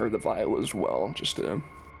given her the vial as well, just to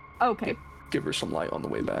Okay, give her some light on the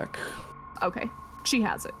way back. okay. She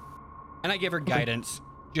has it. And I give her guidance,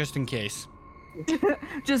 just in case.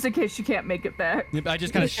 Just in case she can't make it back. Yep, I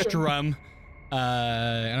just kind of strum,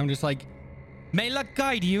 and I'm just like, "May luck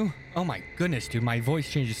guide you." Oh my goodness, dude, my voice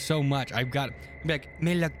changes so much. I'll be like,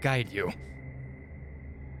 "May luck guide you."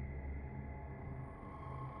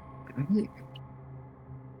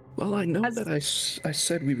 Well, I know As- that I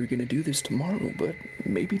said we were going to do this tomorrow, but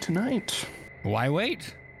maybe tonight. Why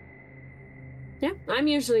wait? Yeah, I'm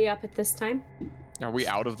usually up at this time. Are we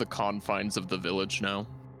out of the confines of the village now?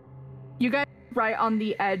 You guys are right on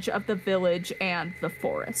the edge of the village and the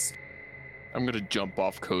forest. I'm gonna jump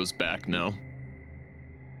off Ko's back now.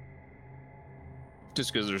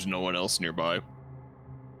 Just because there's no one else nearby.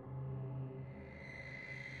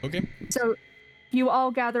 Okay. So you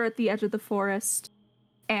all gather at the edge of the forest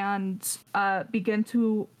and begin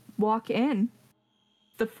to walk in.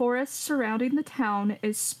 The forest surrounding the town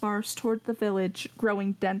is sparse toward the village,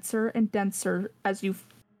 growing denser and denser as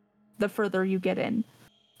the further you get in.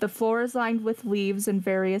 The floor is lined with leaves in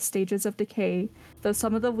various stages of decay, though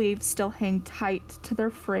some of the leaves still hang tight to their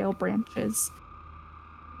frail branches.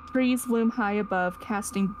 Trees loom high above,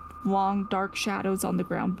 casting long, dark shadows on the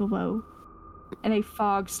ground below, and a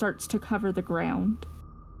fog starts to cover the ground.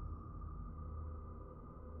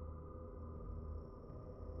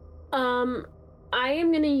 I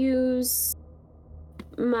am gonna use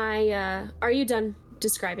my, are you done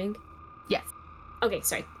describing? Yes. Okay,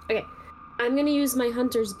 sorry. Okay. I'm gonna use my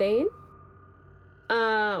Hunter's Bane,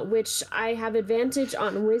 which I have advantage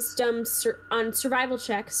on wisdom, on survival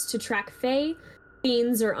checks to track Fae,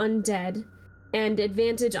 fiends, or undead, and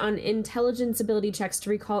advantage on intelligence ability checks to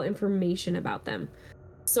recall information about them.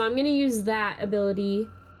 So I'm gonna use that ability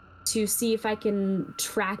to see if I can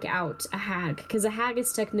track out a hag, because a hag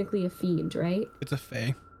is technically a fiend, right? It's a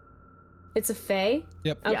fae. It's a Fae?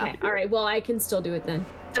 Yep. Okay, Yeah. alright, well, I can still do it then.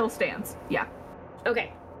 Still stands. Yeah.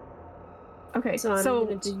 Okay, Okay. so I'm So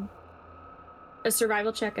gonna do a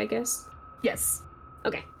survival check, I guess. yes.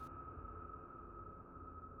 Okay.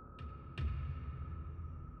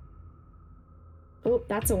 Oh,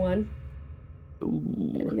 that's a 1.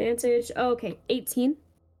 Ooh. Advantage. Oh, okay, 18.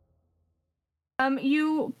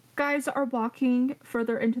 You guys are walking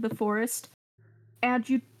further into the forest, and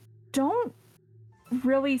you don't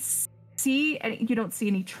really see any. You don't see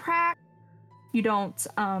any tracks. You don't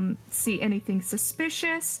see anything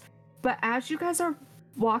suspicious. But as you guys are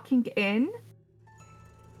walking in,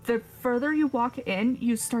 the further you walk in,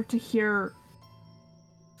 you start to hear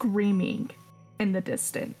screaming in the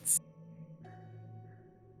distance.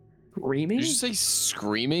 Screaming? Did you say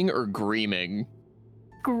screaming or greaming?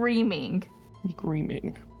 Screaming.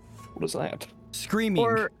 Screaming. What is that?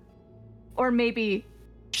 Screaming. Or maybe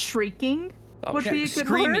shrieking. Would be a good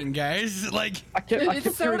screaming, word. guys. Like, I kept It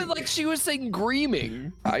sounded hearing- like she was saying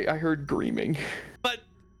 "greaming." I heard screaming. but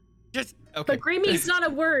just okay. But Greamy's not a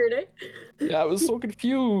word. Yeah, I was so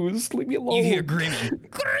confused. Leave me alone. You hear screaming.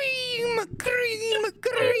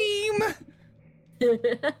 Scream.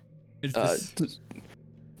 It's this,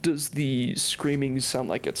 Does the screaming sound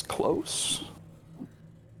like it's close?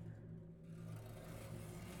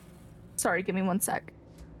 Sorry, give me 1 sec.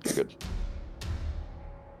 You're good.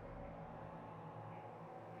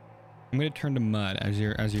 I'm gonna turn to Mud as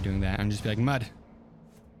you're doing that, and just be like, Mud.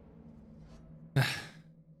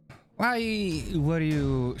 Why were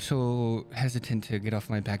you so hesitant to get off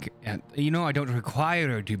my back? You know, I don't require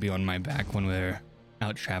her to be on my back when we're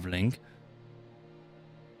out traveling.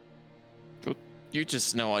 You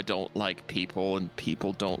just know I don't like people, and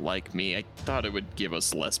people don't like me. I thought it would give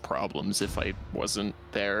us less problems if I wasn't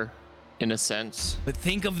there, in a sense. But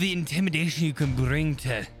think of the intimidation you can bring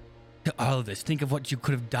to all this. Think of what you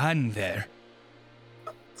could have done there.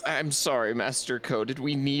 I'm sorry, Master Co. Did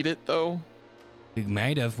we need it, though? We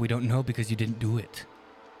might have. We don't know because you didn't do it.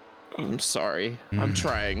 I'm sorry. I'm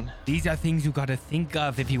trying. These are things you gotta think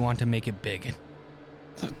of if you want to make it big.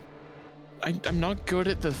 I'm not good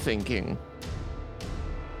at the thinking.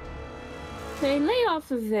 Hey, lay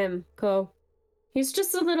off of him, Co. He's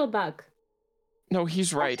just a little bug. No,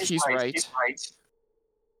 he's right. He's right.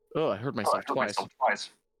 Oh, I heard myself twice.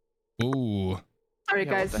 Ooh. Sorry,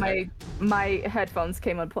 Yeah, guys. what the My headphones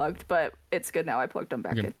came unplugged, but it's good now. I plugged them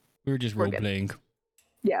back Okay. in. We were just We're role good. playing.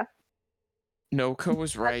 Yeah. No, Co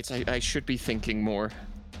was right. I should be thinking more.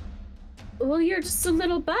 Well, you're just a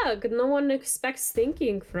little bug. No one expects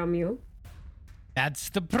thinking from you. That's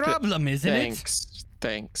the problem, isn't it?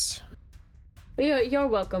 Thanks. You're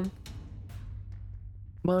welcome.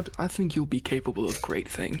 Mud, I think you'll be capable of great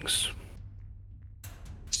things.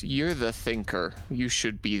 You're the thinker. You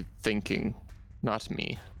should be thinking, not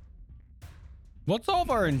me. What's all of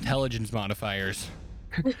our intelligence modifiers?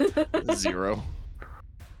 0.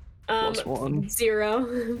 +1.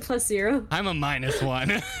 0 plus 0. I'm a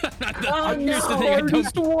 -1. Oh, Here's the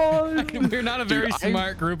no. thing, we're not a very Dude,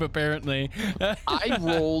 smart group, apparently. I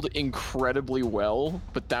rolled incredibly well,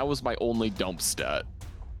 but that was my only dump stat.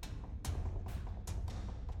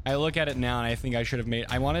 I look at it now and I think I should have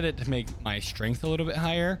I wanted it to make my strength a little bit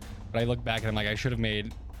higher, but I look back and I'm like, I should have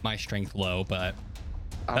made my strength low, but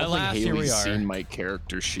I don't alas, think here we Haley's are. seen my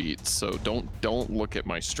character sheet, so don't look at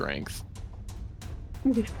my strength.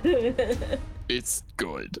 It's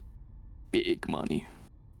good. Big money.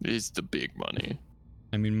 It's the big money.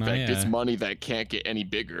 I mean, In my fact, it's money that can't get any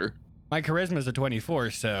bigger. my charisma is a 24,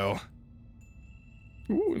 so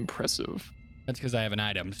Ooh, impressive. that's because I have an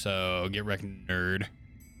item, so get wrecked, nerd.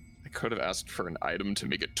 I could have asked for an item to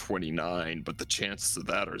make it 29, but the chances of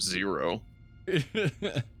that are 0.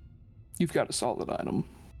 You've got a solid item.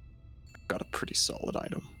 Got a pretty solid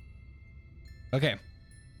item. Okay.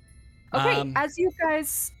 Okay, as you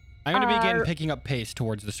guys. I'm going to begin are- picking up pace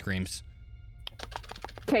towards the screams.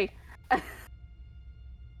 Okay.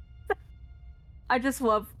 I just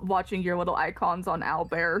love watching your little icons on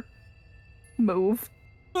Owlbear move.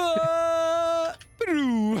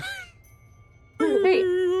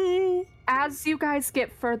 Hey, as you guys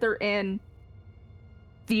get further in,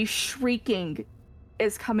 the shrieking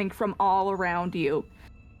is coming from all around you.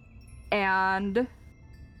 And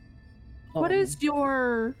what is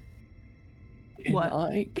your... what?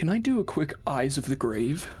 Can I do a quick Eyes of the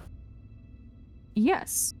Grave?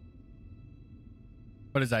 Yes.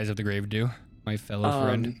 What does Eyes of the Grave do, my fellow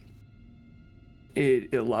friend?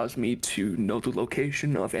 It allows me to know the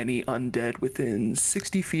location of any undead within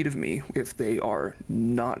 60 feet of me if they are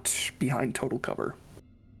not behind total cover.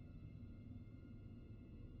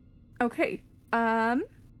 Okay.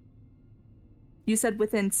 You said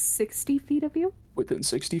within 60 feet of you? Within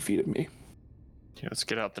 60 feet of me. Yeah, let's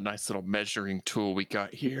get out the nice little measuring tool we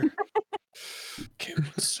got here. Okay, 1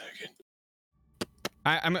 second.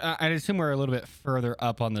 I'd assume we're a little bit further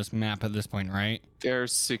up on this map at this point, right?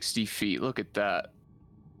 There's 60 feet. Look at that.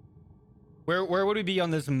 Where would we be on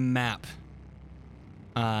this map?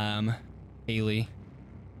 Haley.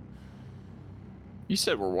 You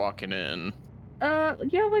said we're walking in. Yeah,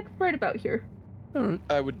 like right about here.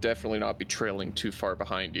 I would definitely not be trailing too far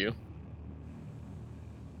behind you.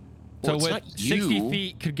 So Well, it's with not 60 you.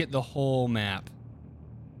 feet could get the whole map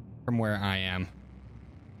from where I am,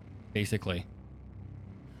 basically.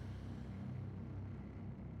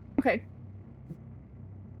 Okay.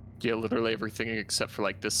 Yeah, literally everything except for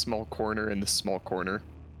like this small corner and this small corner.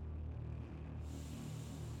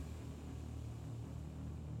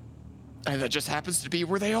 And that just happens to be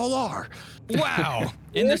where they all are. Wow!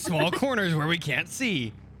 In the small corners where we can't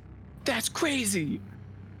see. That's crazy.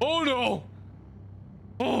 Oh no!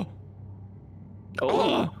 Oh!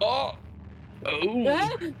 Oh.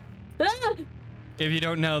 If you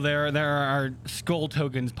don't know, there are skull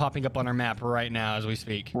tokens popping up on our map right now as we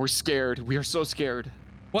speak. We're scared. We are so scared.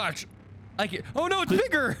 Watch. Oh no, it's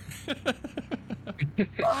bigger!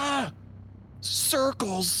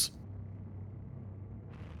 Circles.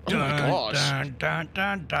 Oh my gosh. Dun, dun,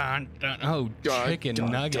 dun, dun, dun. Oh, chicken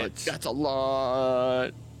nuggets. That's a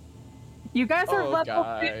lot. You guys are level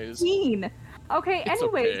guys. 15. Okay, It's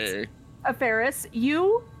anyways, okay. Ferris,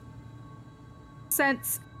 you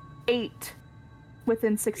sense 8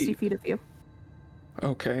 within 60 feet of you.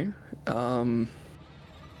 Okay.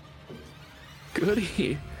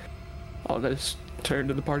 Goody. I'll just turn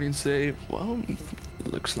to the party and say, well,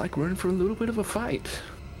 looks like we're in for a little bit of a fight.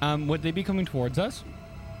 Would they be coming towards us?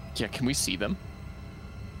 Yeah, can we see them?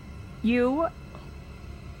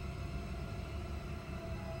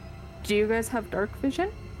 Do you guys have dark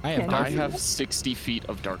vision? I have Can dark I you- have 60 feet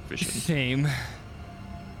of dark vision. Same.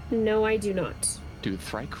 No, I do not. Dude,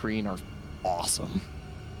 Thrycreen are awesome.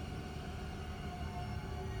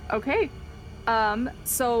 Okay.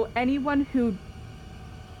 So anyone who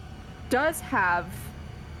does have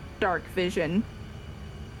dark vision,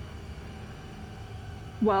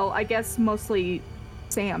 well, I guess mostly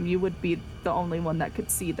Sam, you would be the only one that could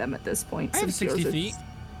see them at this point. I have since yours 60 is- feet.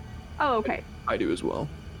 Oh, okay. I do as well.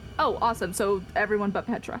 Oh, awesome. So everyone but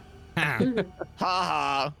Petra. Ha.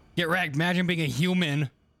 Ha Get wrecked. Imagine being a human.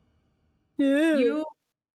 You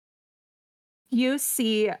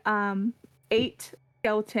see 8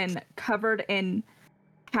 skeleton covered in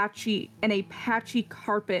a patchy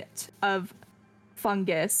carpet of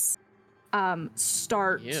fungus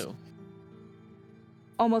start Ew.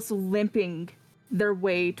 almost limping their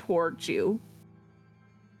way towards you.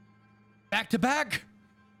 Back to back.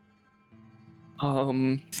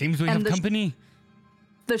 Seems we And have the company.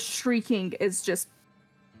 The shrieking is just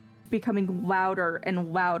becoming louder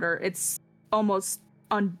and louder. It's almost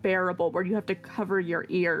unbearable where you have to cover your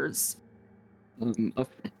ears.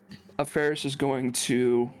 Ferris is going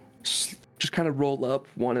to just kind of roll up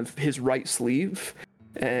one of his right sleeve,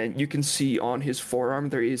 and you can see on his forearm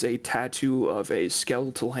there is a tattoo of a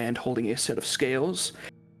skeletal hand holding a set of scales,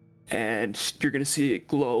 and you're going to see it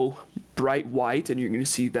glow bright white, and you're going to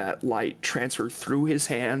see that light transfer through his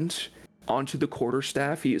hand onto the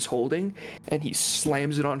quarterstaff he is holding, and he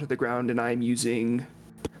slams it onto the ground, and I'm using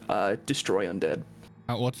Destroy Undead.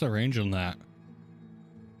 What's the range on that?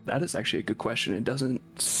 That is actually a good question. It doesn't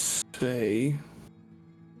say.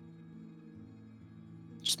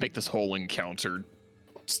 Just make this whole encounter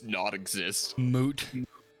just not exist. Moot.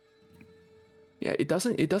 Yeah, it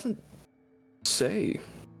doesn't say.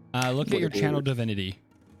 Look at What your it channel is. divinity.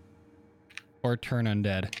 Or turn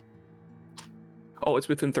undead. Oh, it's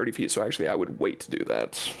within 30 feet, so actually I would wait to do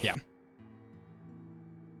that. Yeah.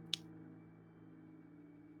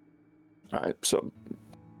 Alright, so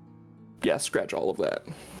yeah, scratch all of that.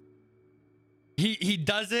 He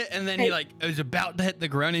does it, and then he is about to hit the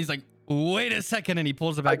ground. And he's like, wait a second, and he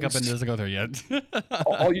pulls it back up and doesn't go through yet.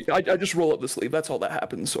 I just roll up the sleeve. That's all that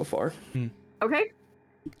happens so far. Okay.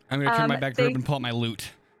 I'm gonna turn my back to they- and pull out my loot.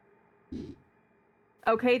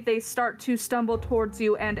 Okay, they start to stumble towards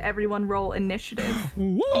you, and everyone roll initiative.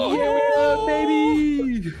 Whoa!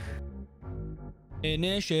 baby!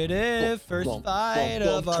 Initiative, first fight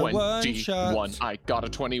of our one 21. shot. I got a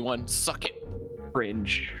 21. Suck it.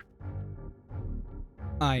 Cringe.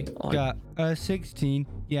 I got a 16.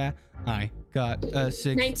 Yeah, I got a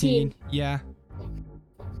 16. 19. Yeah.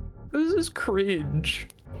 This is cringe.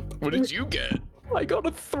 What did you get? I got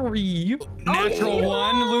a 3. Natural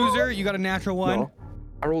one, loser. You got a natural one. No,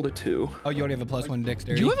 I rolled a 2. Oh, you already have a +1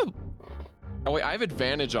 dexterity. Do you have a... Oh, wait, I have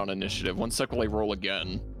advantage on initiative. One sec while I roll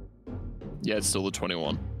again. Yeah, it's still a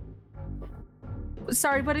 21.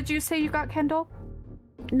 Sorry, what did you say you got, Kendall?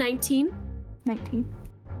 19. 19.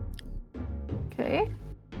 Okay.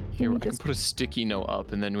 Here, me I can just- put a sticky note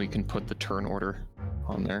up, and then we can put the turn order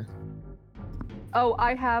on there. Oh,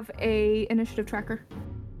 I have a initiative tracker.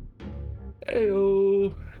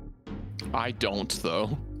 Ayo. I don't,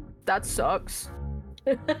 though. That sucks.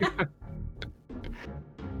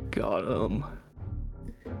 Got him.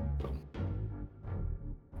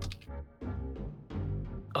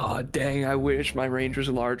 Oh, dang, I wish my range was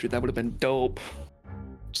larger. That would have been dope.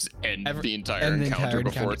 Just end Ever- the entire end the encounter entire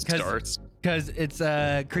before encounter, it 'cause- starts. Because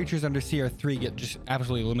it's creatures under CR3 get just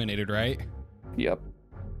absolutely eliminated, right? Yep.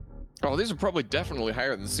 Oh, these are probably definitely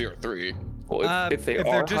higher than CR3. Well, if they they're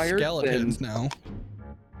are just higher, skeletons then now.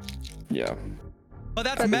 yeah. Oh,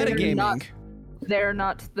 that's But they're metagaming. not- They're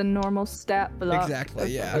not the normal stat block. Exactly, of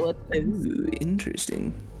yeah. skeletons. Ooh,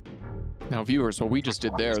 interesting. Now, viewers, what we just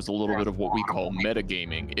did there is a little bit of what we call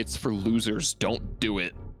metagaming. It's for losers. Don't do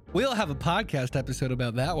it. We'll have a podcast episode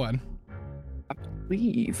about that one. I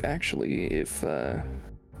believe, actually, if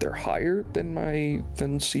they're higher than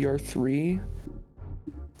CR3,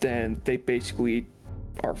 then they basically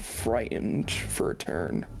are frightened for a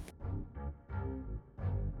turn.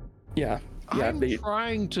 Yeah, I'm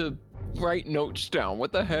trying to write notes down.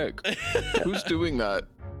 What the heck? Who's doing that?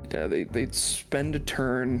 Yeah, they spend a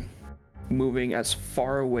turn moving as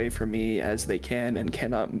far away from me as they can and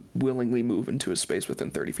cannot willingly move into a space within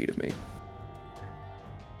 30 feet of me.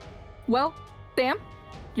 Well, Sam,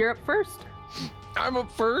 you're up first. I'm up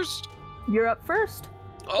first? You're up first.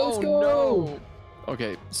 Oh, Let's go. no.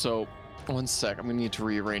 Okay, so 1 sec. I'm going to need to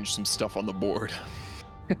rearrange some stuff on the board.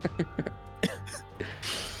 I'm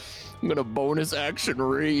going to bonus action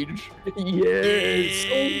rage.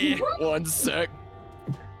 Yes! 1 sec.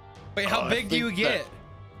 Wait, how I big do you think get?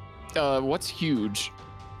 What's huge?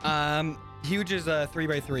 Huge is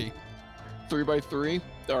 3x3. 3x3?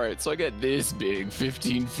 All right, so I get this big,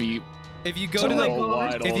 15 feet. If you go So to the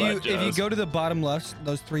wide, all if that you jazz. go to the bottom left,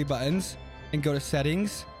 those 3 buttons, and go to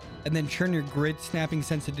settings, and then turn your grid snapping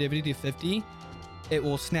sensitivity to 50, it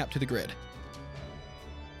will snap to the grid.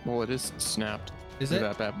 Well, it is snapped. Is Look it?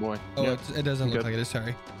 at that bad boy. Oh, Yep. it doesn't look Good. like it is.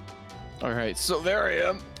 Sorry. All right, so there I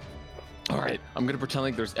am. All right, I'm gonna pretend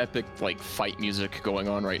like there's epic like fight music going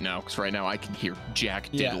on right now, because right now I can hear Jack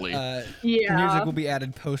Diddley. Yeah. Music will be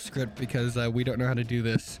added postscript because we don't know how to do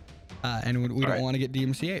this, and we don't right. want to get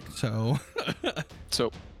DMCA'd. So.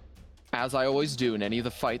 So, as I always do in any of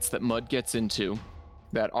the fights that Mud gets into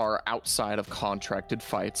that are outside of contracted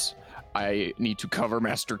fights, I need to cover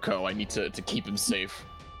Master Co. I need to keep him safe.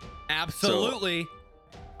 Absolutely.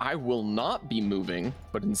 I will not be moving,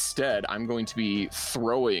 but instead I'm going to be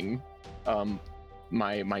throwing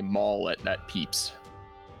my maul at Peeps.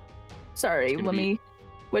 Sorry, gonna let be- me.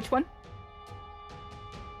 Which one?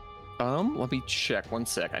 Let me check 1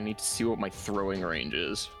 sec. I need to see what my throwing range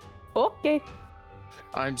is. Okay,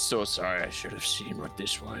 I'm so sorry. I should have seen what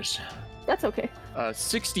this was. that's okay.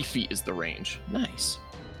 60 feet is the range. Nice.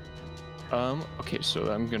 Okay, so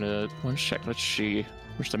I'm gonna 1 sec. Let's see.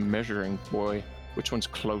 Where's the measuring boy? Which one's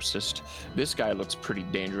closest? This guy looks pretty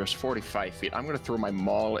dangerous. 45 feet. I'm gonna throw my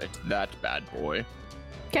maul at that bad boy.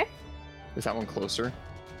 Okay. Is that one closer?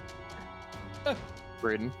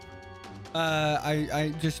 Braden.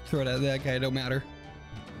 I just throw it at that guy. It don't matter.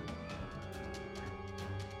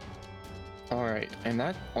 All right, and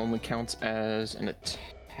that only counts as an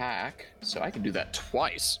attack, so I can do that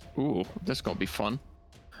twice. Ooh, that's gonna be fun.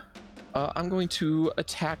 I'm going to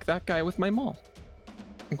attack that guy with my maul.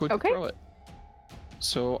 I'm going Okay. to throw it.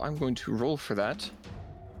 So I'm going to roll for that.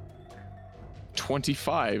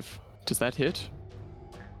 25. Does that hit?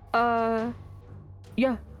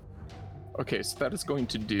 Yeah. Okay, so that is going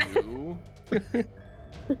to do.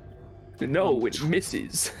 No, it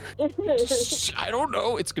misses. I don't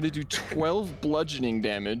know. It's going to do 12 bludgeoning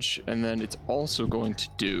damage, and then it's also going to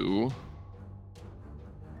do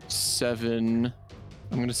 7.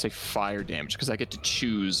 I'm going to say fire damage because I get to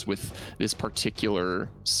choose with this particular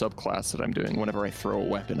subclass that I'm doing. Whenever I throw a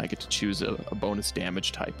weapon, I get to choose a bonus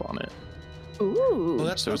damage type on it. Ooh. Well,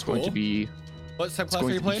 that's So it's going to cool. be. What it's subclass are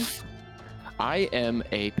going you to be playing? I am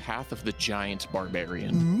a Path of the Giant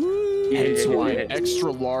Barbarian. Ooh. Hence why Yeah. I'm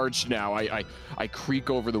extra large now. I creak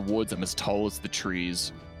over the woods. I'm as tall as the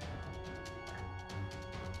trees.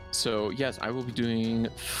 So yes, I will be doing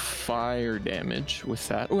fire damage with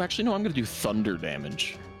that. Oh, actually no, I'm gonna do thunder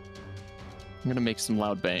damage. I'm gonna make some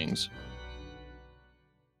loud bangs.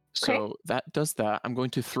 So that does that. I'm going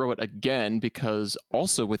to throw it again because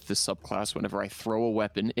also with this subclass, whenever I throw a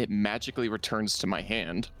weapon, it magically returns to my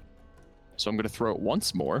hand. So I'm gonna throw it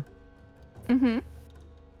once more. Mm-hmm.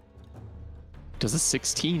 Does a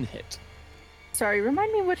 16 hit? Sorry,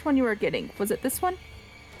 remind me which one you were getting. Was it this one?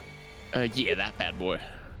 Yeah, that bad boy.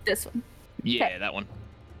 This one. Yeah, Okay. that one.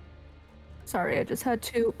 Sorry, I just had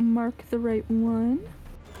to mark the right one.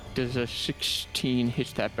 Does a 16 hit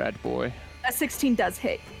that bad boy? A 16 does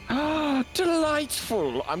hit. Ah,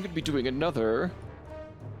 delightful! I'm gonna be doing another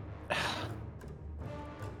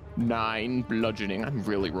 9 bludgeoning. I'm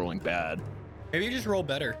really rolling bad. Maybe you just roll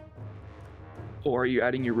better. Or are you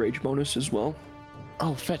adding your rage bonus as well?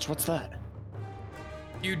 Oh, fetch! What's that?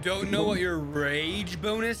 You don't know what your rage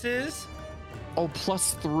bonus is? Oh,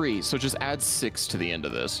 +3. So just add 6 to the end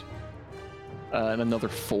of this, and another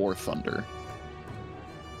 4 thunder.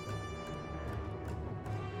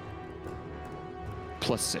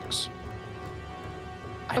 +6.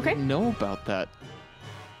 I Okay. didn't know about that.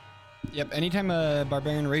 Yep. Anytime a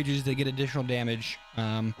barbarian rages, they get additional damage,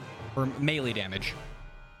 or melee damage,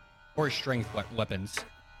 or strength weapons.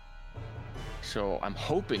 So I'm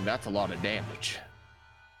hoping that's a lot of damage.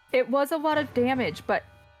 It was a lot of damage, but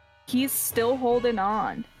he's still holding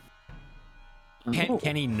on.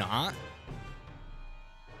 Can he not?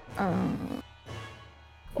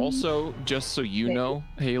 Also, just so you know,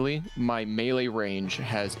 Haley, my melee range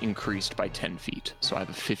has increased by 10 feet. So I have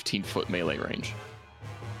a 15-foot melee range.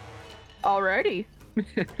 Alrighty.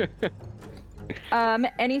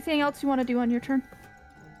 Anything else you want to do on your turn?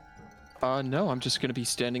 No, I'm just gonna be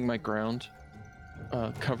standing my ground,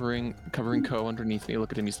 covering Ko underneath me.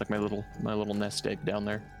 Look at him, he's like my little nest egg down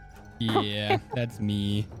there. Yeah, that's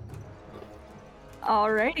me.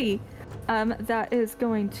 Alrighty. That is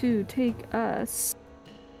going to take us.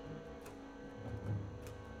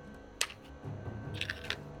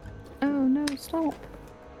 Oh no, stop.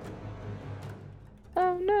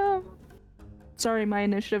 Oh no. Sorry, my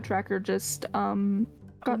initiative tracker just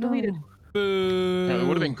got deleted. Boo. Now, it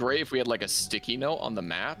would have been great if we had like a sticky note on the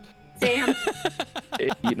map. Damn.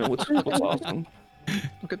 You know what's awesome?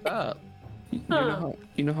 Look at that.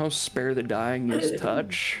 You know how spare the dying is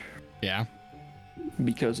touch? Yeah.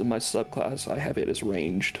 Because of my subclass, I have it as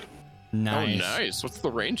ranged. Nice. Oh, nice. What's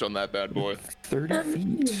the range on that bad boy? 30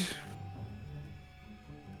 feet.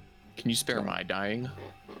 Can you spare my dying?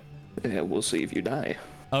 Yeah, we'll see if you die.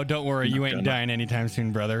 Oh, don't worry. You ain't dying anytime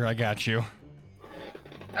soon, brother. I got you.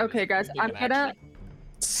 Okay, guys, They I'm can gonna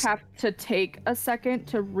have to take a second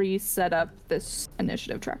to reset up this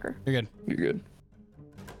initiative tracker. You're good. You're good.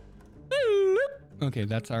 Okay,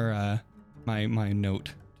 that's our my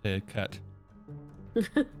note to cut.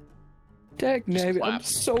 Dag nabbit, I'm Slap.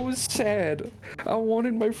 so sad. I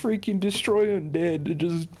wanted my freaking Destroy Undead to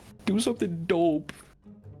just do something dope.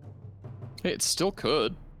 Hey, it still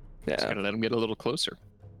could. Just Yeah. gotta let him get a little closer.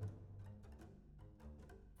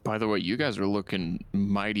 By the way, you guys are looking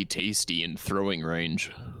mighty tasty in throwing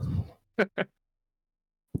range.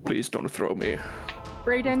 Please don't throw me.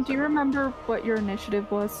 Brayden, do you remember what your initiative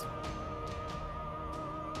was?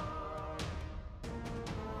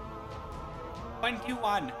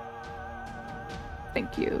 $21.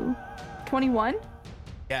 Thank you. 21?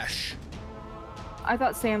 Yes. I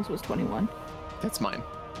thought Sam's was 21. That's mine.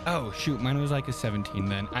 Oh shoot, mine was like a 17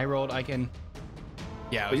 then. I rolled. I can.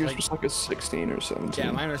 Yeah, it But was yours like. was like a 16 or 17.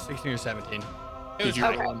 Yeah, mine was 16 or 17. It Did was you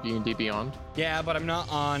like- roll on D&D Beyond? Yeah, but I'm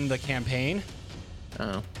not on the campaign.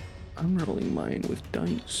 Oh. I'm rolling mine with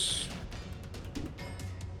dice.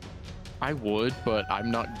 I would, but I'm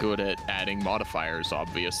not good at adding modifiers,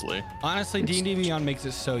 obviously. Honestly, D&D Beyond makes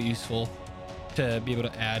it so useful to be able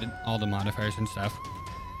to add all the modifiers and stuff.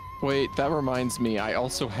 Wait, that reminds me, I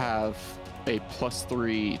also have a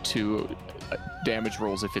 +3 to damage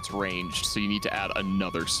rolls if it's ranged, so you need to add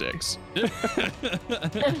another 6. Okay,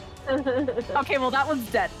 well, that one's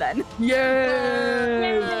dead then.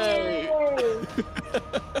 Yay!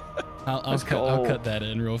 I'll Let's cut go. that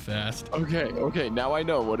in real fast. Okay, now I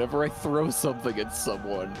know. Whenever I throw something at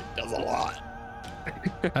someone, it does a lot.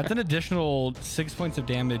 That's an additional 6 points of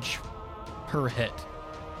damage per hit.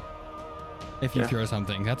 If you Yeah. throw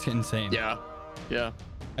something, that's insane. Yeah.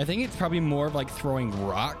 I think it's probably more of like throwing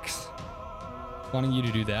rocks, wanting you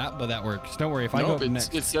to do that, but that works. Don't worry, if I go up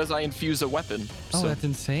next. it says I infuse a weapon. Oh, so, that's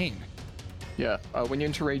insane. yeah. When you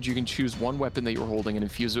enter rage, you can choose one weapon that you're holding and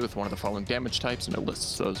infuse it with one of the following damage types, and it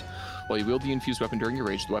lists those. While you wield the infused weapon during your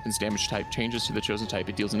rage, the weapon's damage type changes to the chosen type.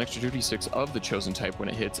 It deals an extra 2d6 of the chosen type when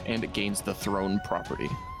it hits, and it gains the thrown property.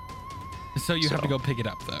 So you have So- to go pick it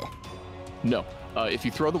up though. No. If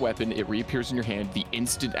you throw the weapon, it reappears in your hand the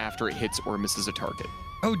instant after it hits or misses a target.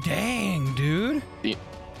 Oh dang, dude. The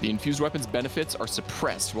infused weapon's benefits are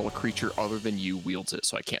suppressed while a creature other than you wields it,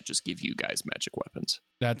 so I can't just give you guys magic weapons.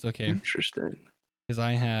 That's okay, Interesting. because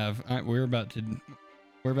I have. We're about to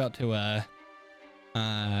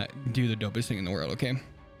do the dopest thing in the world. Okay.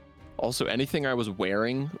 Also, anything I was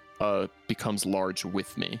wearing becomes large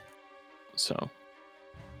with me. So,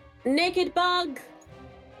 Naked bug.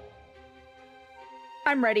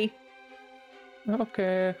 I'm ready.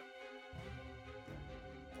 Okay.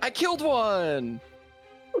 I killed one!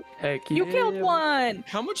 Heck You yeah. killed one!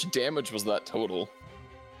 How much damage was that total?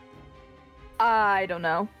 I don't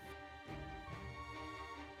know.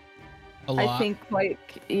 A lot. I think,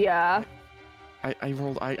 like, yeah. I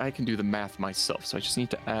rolled, I can do the math myself, so I just need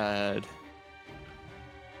to add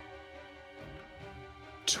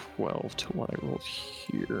 12 to what I rolled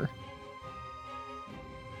here.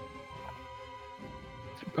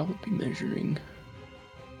 I'd probably be measuring.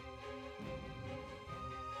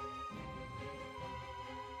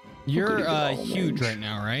 You're Hopefully get all huge range. right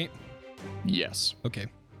now, right? Yes. Okay.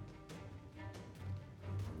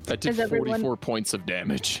 That did Is everyone- 44 points of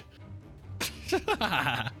damage.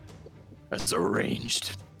 That's a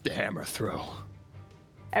ranged hammer throw.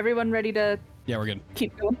 Everyone ready to Yeah, we're good.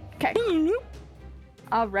 keep going? Okay.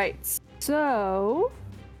 All right. So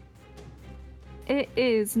it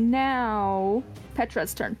is now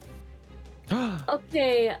Petra's turn.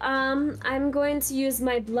 Okay, I'm going to use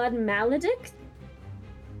my blood maledict.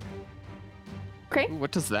 Okay.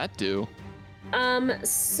 What does that do?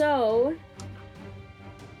 So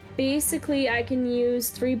basically I can use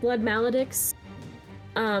 3 blood maledicts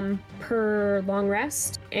per long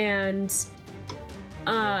rest, and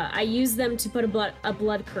I use them to put a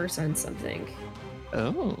blood curse on something.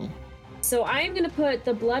 Oh. So I am gonna put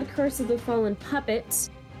the blood curse of the fallen puppet.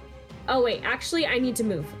 Oh wait, actually I need to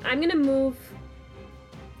move. I'm gonna move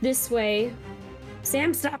this way.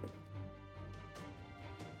 Sam, stop.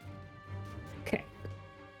 Okay.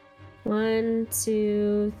 1,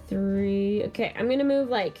 2, 3. Okay, I'm gonna move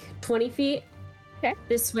like 20 feet. Okay.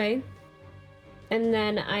 This way. And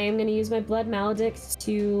then I am gonna use my blood maledict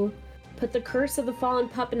to put the curse of the fallen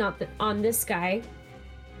puppet on this guy.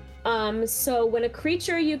 So when a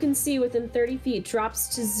creature you can see within 30 feet drops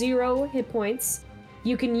to 0 hit points,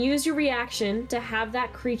 you can use your reaction to have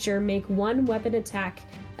that creature make 1 weapon attack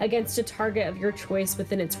against a target of your choice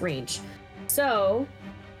within its range. So,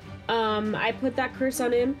 I put that curse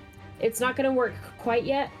on him. It's not gonna work quite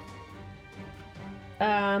yet.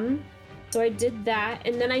 So I did that,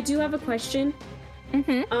 and then I do have a question.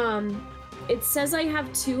 Mm-hmm. It says I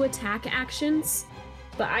have 2 attack actions,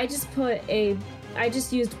 but I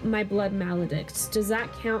just used my blood maledict. Does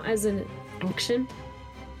that count as an action?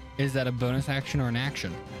 Is that a bonus action or an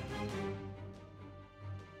action?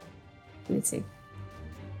 Let me see.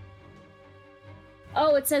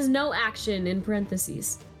 Oh, it says no action in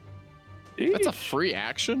parentheses. That's a free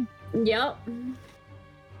action? Yep.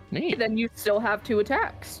 Neat. Then you still have 2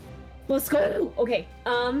 attacks. Let's go. Okay.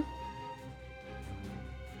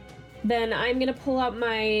 Then I'm gonna pull out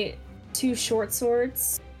my 2 short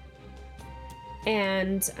swords,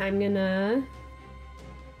 and I'm gonna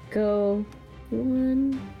go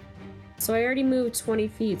 1. So I already moved 20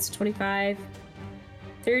 feet. So 25,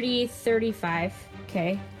 30, 35.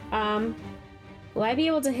 Okay. Will I be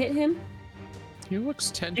able to hit him? He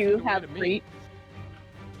looks 10 Do feet you away have to me. reach?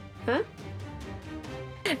 Huh?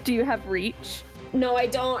 Do you have reach? No, I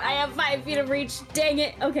don't. I have 5 feet of reach. Dang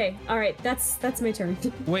it. Okay. All right. That's my turn.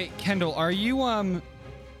 Wait, Kendall, are you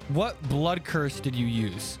what blood curse did you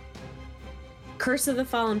use? Curse of the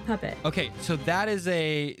Fallen Puppet. Okay, so that is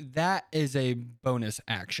a bonus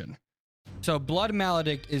action. So blood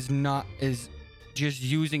maledict is just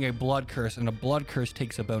using a blood curse, and a blood curse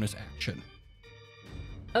takes a bonus action.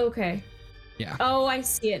 Okay. Yeah. Oh, I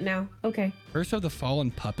see it now. Okay. Curse of the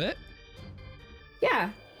Fallen Puppet? Yeah.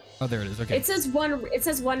 Oh, there it is. Okay. It says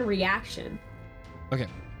one reaction. Okay.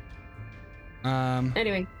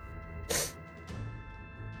 Anyway.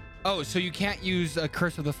 Oh, so you can't use a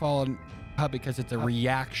Curse of the Fallen Puppet because it's a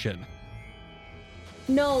reaction.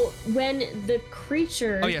 No, when the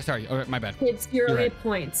creature Oh yeah, sorry. Oh, my bad. hits 0 You're hit right.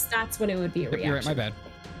 points, that's when it would be a reaction. You're right. My bad.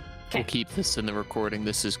 We'll keep this in the recording.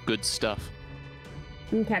 This is good stuff.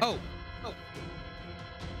 Okay. Oh.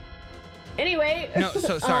 Anyway. No,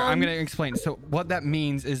 so sorry, I'm gonna explain. So what that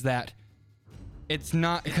means is that it's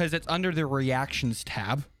not because it's under the reactions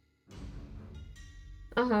tab.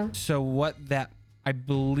 Uh-huh. So I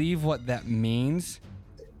believe what that means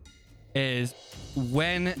is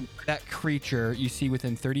when that creature you see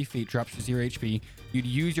within 30 feet drops to 0 HP, you'd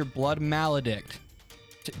use your blood maledict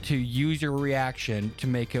to use your reaction to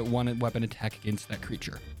make it 1 weapon attack against that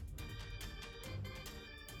creature.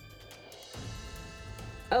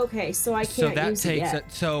 Okay, so I can't So that use takes it yet.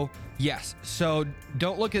 it. So yes. So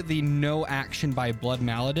don't look at the no action by blood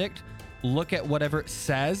maledict. Look at whatever it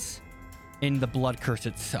says in the blood curse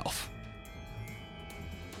itself.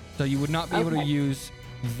 So you would not be able to use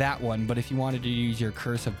that one, but if you wanted to use your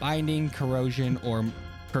curse of binding, corrosion, or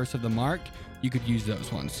curse of the mark, you could use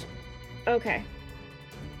those ones. Okay.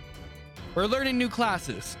 We're learning new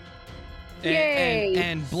classes. Yay!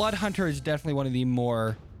 And Blood Hunter is definitely one of the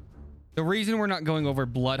more... The reason we're not going over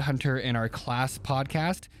Blood Hunter in our class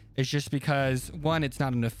podcast is just because, one, it's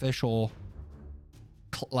not an official,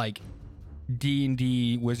 like,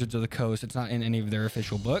 D&D Wizards of the Coast. It's not in any of their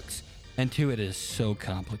official books. And two, it is so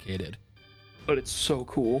complicated. But it's so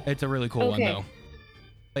cool. It's a really cool one, Okay. though.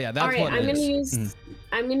 But yeah, that's All right, what it is.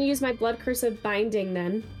 I'm gonna use my blood curse of binding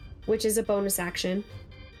then, which is a bonus action.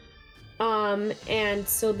 And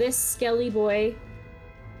so this skelly boy,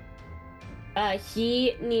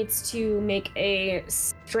 he needs to make a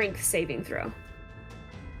strength saving throw.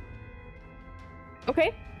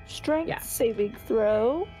 Okay. Strength Yeah. saving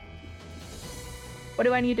throw. What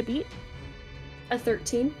do I need to beat? A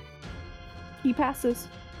 13. He passes.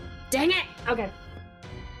 Dang it! Okay.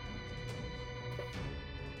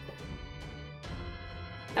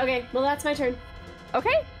 Okay, well that's my turn.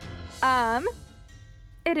 Okay.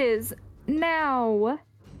 It is now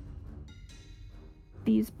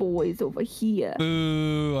these boys over here.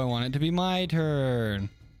 Boo, I want it to be my turn.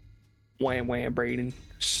 Wham wham, Brayden.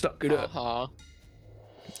 Suck it up. Uh-huh.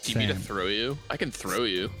 Do you need to Sam. throw you? I can throw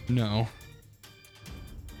you. No.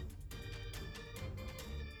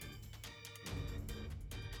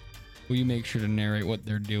 Will you make sure to narrate what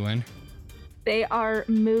they're doing? They are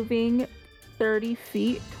moving 30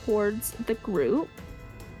 feet towards the group.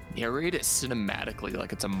 Narrate it cinematically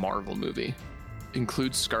like it's a Marvel movie.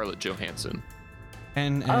 Includes Scarlett Johansson.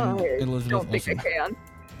 And I Elizabeth don't think Olsen. I can.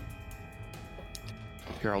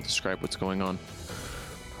 Here, I'll describe what's going on.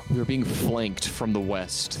 We are being flanked from the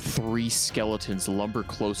west. 3 skeletons lumber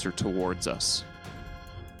closer towards us.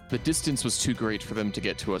 The distance was too great for them to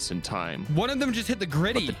get to us in time, One of them just hit the but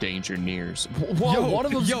gritty. the danger nears. Whoa, Yo, one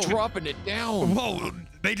of them's yo. dropping it down. Whoa,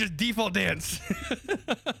 they just default dance.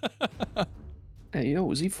 Hey,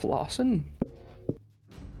 yo, is he flossing?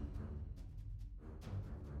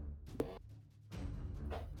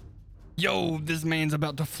 Yo, this man's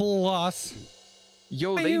about to floss.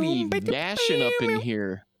 Yo, they be gnashing up in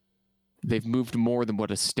here. They've moved more than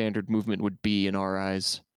what a standard movement would be in our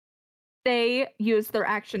eyes. They use their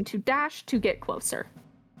action to dash to get closer.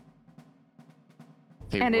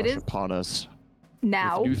 They And rush it is upon us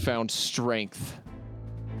Now, with newfound strength.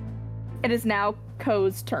 it is now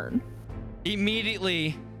Ko's turn.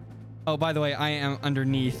 Immediately. Oh, by the way, I am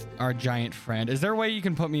underneath our giant friend. Is there a way you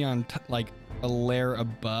can put me on like a layer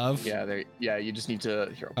above? Yeah, you just need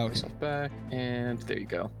to here, I'll put myself back, and there you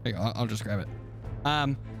go. There you go, I'll just grab it.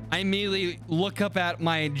 I immediately look up at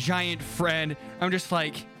my giant friend. I'm just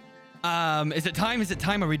like, is it time? Is it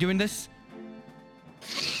time? Are we doing this?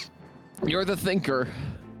 You're the thinker.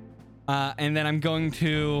 And then I'm going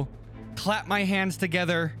to clap my hands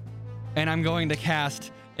together, and I'm going to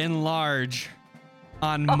cast Enlarge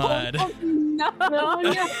on Mud, No. Oh,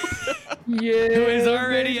 no. Yeah. who is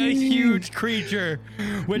already a huge creature,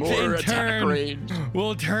 which More in attack turn range.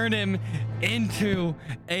 will turn him into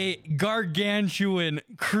a gargantuan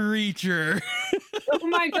creature. Oh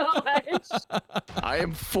my gosh. I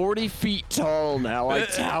am 40 feet tall now. I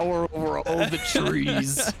tower over all the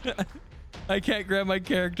trees. I can't grab my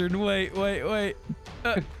character. Wait.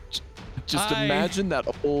 Just I- imagine that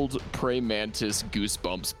old Prey Mantis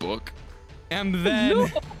Goosebumps book. Am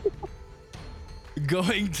then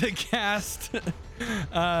going to cast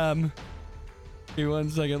here, 1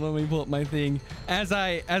 second, let me pull up my thing as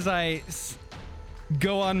I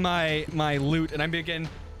go on my lute, and I begin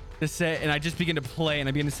to say, and I just begin to play, and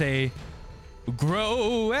I begin to say,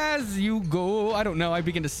 grow as you go. I don't know, I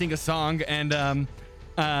begin to sing a song, and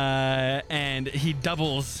he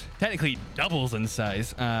technically doubles in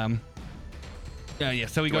size. Yeah,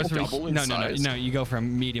 so he Do I goes from double in size? no, you go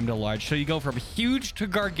from medium to large. So you go from huge to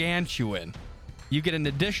gargantuan. You get an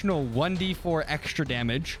additional 1d4 extra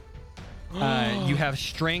damage. You have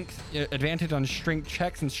strength advantage on strength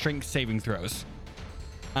checks and strength saving throws.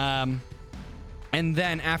 And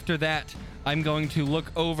then after that, I'm going to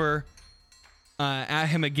look over at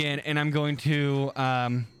him again, and I'm going to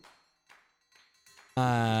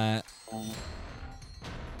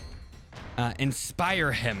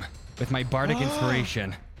inspire him with my bardic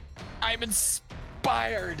inspiration, I'm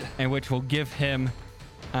inspired. and which will give him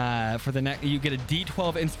for the next, you get a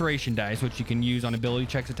d12 inspiration dice, which you can use on ability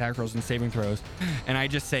checks, attack rolls, and saving throws. And I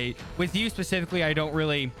just say, with you specifically, I don't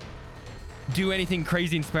really do anything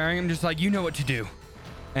crazy inspiring. I'm just like, you know what to do,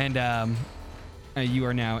 and you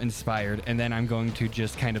are now inspired. And then I'm going to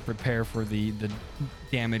just kind of prepare for the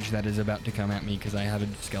damage that is about to come at me, because I have a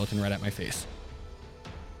skeleton right at my face.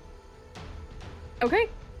 Okay.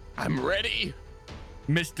 I'm ready.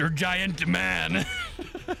 Mr. Giant Man.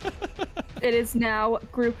 It is now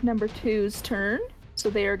group number 2's turn. So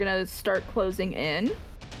they are going to start closing in.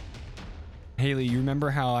 Haley, you remember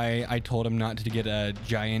how I told him not to get a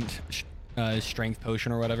giant strength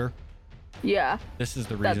potion or whatever? Yeah, This is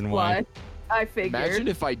the that's reason why. I figured. Imagine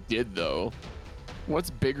if I did, though. What's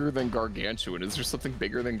bigger than gargantuan? Is there something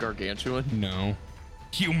bigger than gargantuan? No.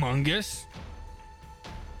 Humongous.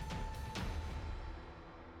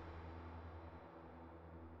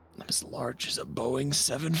 I'm as large as a Boeing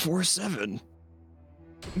 747.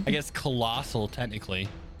 I guess colossal, technically.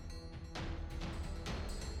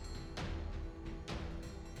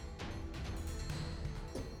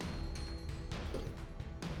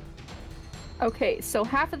 Okay, so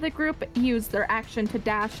half of the group use their action to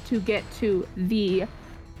dash to get to the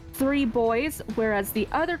 3 boys, whereas the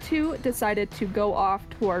other 2 decided to go off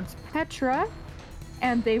towards Petra,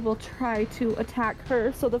 and they will try to attack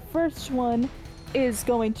her. So the first one is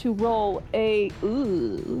going to roll a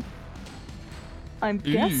I'm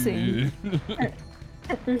guessing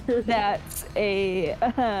that's a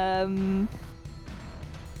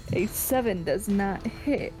 7 does not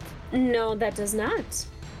hit. No, that does not.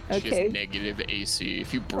 She Okay. has negative AC.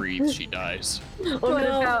 If you breathe, she dies. Oh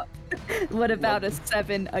no. What about a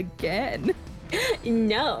 7 again?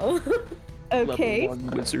 No. Okay. Level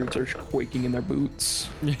 1 wizards are quaking in their boots.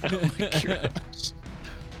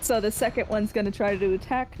 So the second one's gonna try to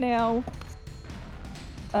attack now.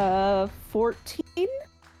 14?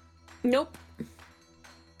 Nope.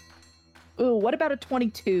 Ooh, what about a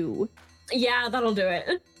 22? Yeah, that'll do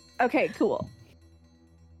it. Okay, cool.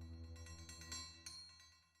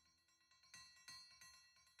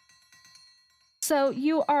 So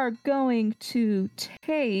you are going to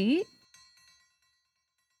take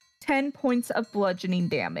 10 points of bludgeoning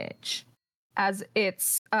damage as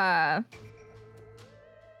its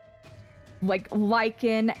like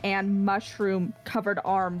lichen and mushroom covered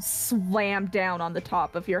arms slam down on the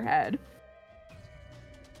top of your head.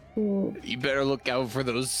 You better look out for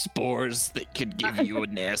those spores that could give you a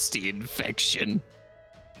nasty infection.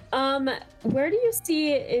 Where do you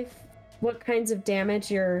see what kinds of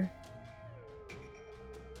damage you're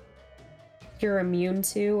immune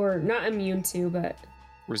to, or not immune to, but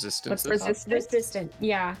Resistance. what's resistant?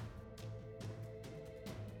 Yeah.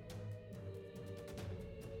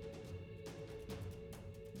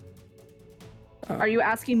 Are you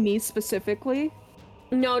asking me specifically?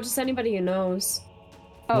 No, just anybody who knows.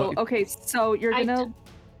 Oh, What- okay. So you're gonna.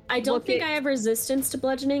 I don't Look think at- I have resistance to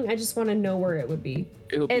bludgeoning. I just want to know where it would be.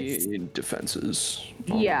 It'll It's- be in defenses.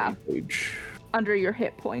 on the Yeah. main page. Under your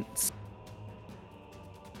hit points.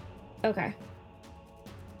 Okay.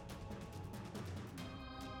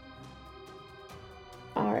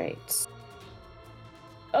 All right.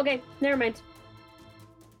 Okay, never mind.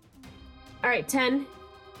 All right, 10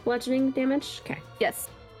 bludgeoning damage. Okay. Yes.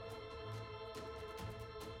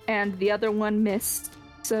 And the other one missed.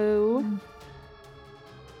 So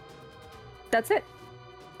that's it.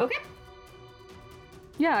 Okay.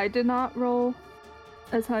 Yeah, I did not roll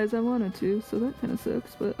as high as I wanted to, so that kind of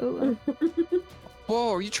sucks, but oh well.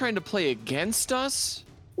 Whoa, are you trying to play against us?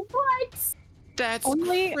 What? That's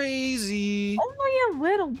Only- crazy. Only a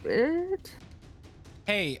little bit.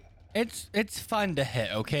 Hey, it's fun to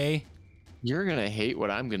hit, okay? You're gonna hate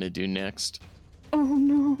what I'm gonna do next. Oh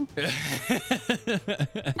no.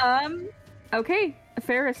 Okay,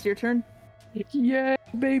 Ferris, your turn. Yeah,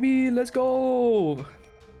 baby, let's go.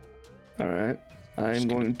 All right, I'm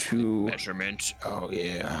going to. Measurement. Oh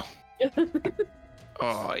yeah.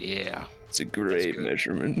 Oh yeah. It's a great good.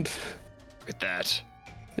 measurement. Look at that.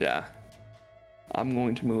 Yeah. I'm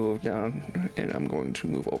going to move down and I'm going to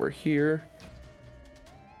move over here,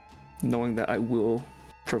 knowing that I will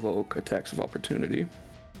provoke attacks of opportunity.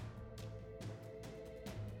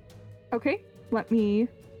 Okay, let me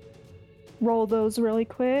roll those really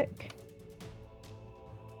quick.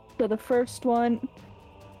 So the first one.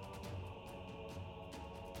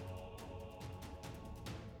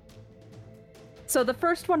 So the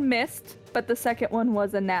first one missed, but the second one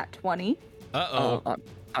was a nat 20. Uh-oh.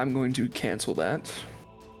 I'm going to cancel that.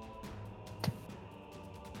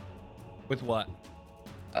 With what?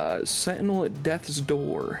 Sentinel at Death's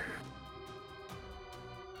Door.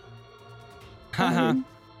 Haha.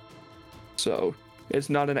 So it's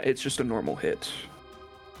not it's just a normal hit.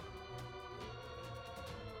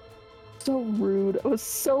 So rude. I was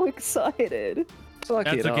so excited. Suck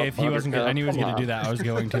That's it okay. up, If he wasn't gonna, I Buttercup, knew he was come gonna do on. that.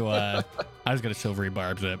 I was going to silvery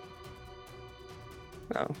barbs it.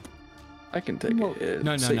 No. I can take Well, a hit.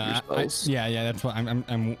 No, Save no. your spells. Yeah. That's what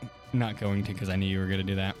I'm not going to because I knew you were gonna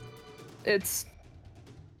do that. It's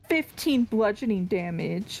 15 bludgeoning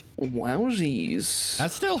damage. Wowsies.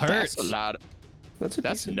 That still hurts. That's a lot. That's a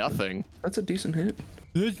That's decent nothing. That's a decent hit.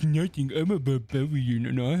 That's nothing. I'm a barbarian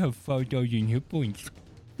and I have 5,000 hit points.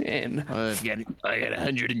 And I got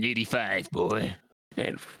 185, boy.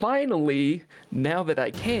 and finally, now that I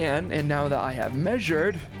can, and now that I have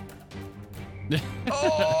measured.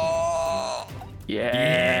 Oh!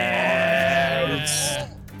 Yes.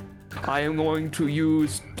 I am going to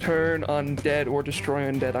use turn undead or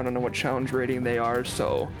destroy undead. I don't know what challenge rating they are,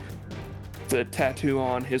 so the tattoo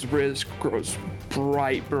on his wrist grows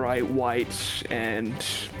bright white, and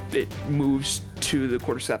it moves to the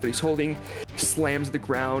quarterstaff that he's holding, slams the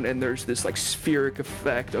ground, and there's this like spheric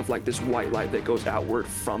effect of like this white light that goes outward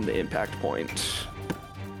from the impact point.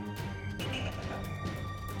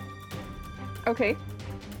 Okay.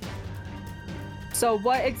 So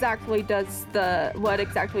what exactly does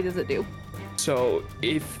it do? So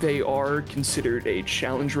if they are considered a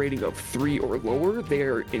challenge rating of 3 or lower, they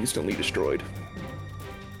are instantly destroyed.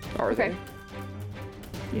 Are Okay.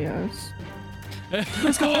 they? Yes.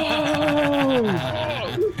 Let's go!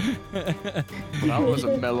 That was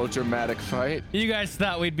a melodramatic fight. You guys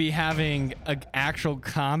thought we'd be having an actual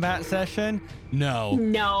combat session? No.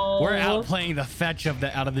 No. We're out playing the fetch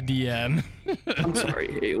out of the DM. I'm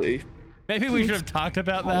sorry, Haley. Maybe we should have talked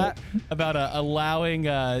about that, about allowing,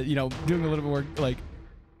 doing a little bit more like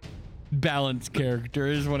balanced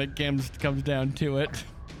characters when it comes down to it.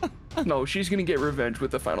 No, she's gonna get revenge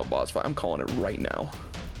with the final boss fight. I'm calling it right now.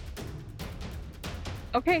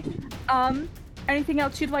 Okay. Anything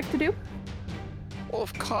else you'd like to do? Well,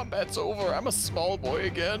 if combat's over, I'm a small boy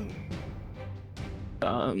again.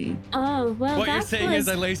 Oh, well, What you're that saying was... is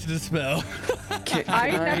I laced a spell.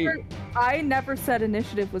 I never said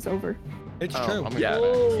initiative was over. It's Oh, true. I'm Yeah.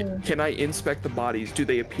 Oh. Can I inspect the bodies? Do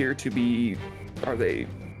they appear to be? Are they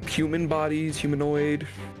human bodies? Humanoid?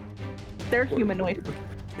 They're humanoid.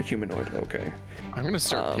 Humanoid. Okay. I'm gonna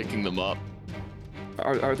start picking them up.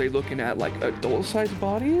 Are they looking at like adult-sized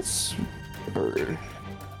bodies or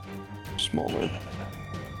smaller?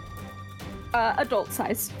 Adult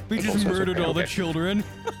size. We just Okay, murdered all the okay. children.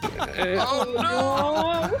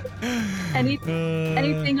 Oh no!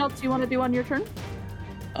 Anything else you want to do on your turn?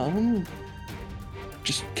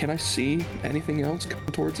 Just can I see anything else come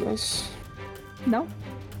towards us? No.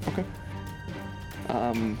 Okay.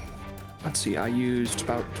 Let's see. I used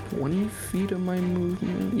about 20 feet of my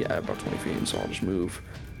movement. Yeah, about 20 feet. So I'll just move.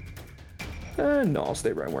 No, I'll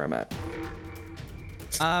stay right where I'm at.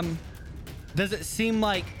 Does it seem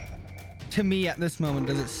like, to me at this moment,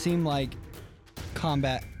 does it seem like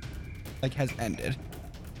combat has ended?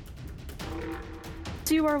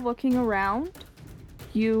 As you are looking around,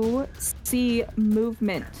 you see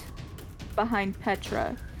movement behind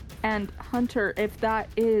Petra. And Hunter, if that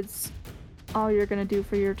is all you're gonna do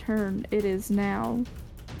for your turn, it is now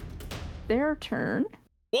their turn.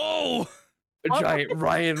 Whoa! A giant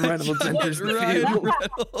Ryan Reynolds enters the Ryan field.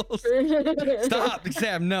 Reynolds. Stop,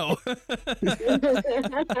 Sam, no.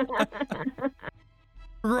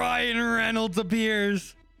 Ryan Reynolds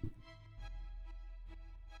appears.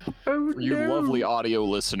 Oh, For you lovely audio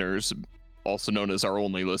listeners, also known as our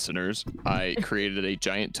only listeners, I created a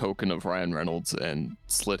giant token of Ryan Reynolds and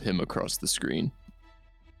slid him across the screen.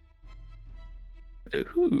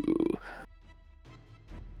 Ooh.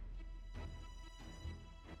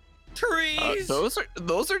 Trees.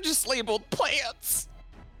 Those are just labeled plants.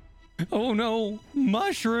 Oh no,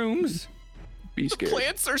 mushrooms. Be The scared.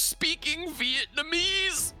 plants are speaking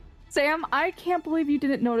Vietnamese. Sam, I can't believe you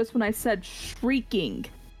didn't notice when I said shrieking.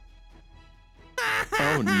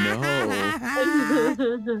 Oh no.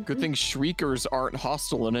 Good thing shriekers aren't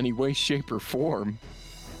hostile in any way, shape, or form.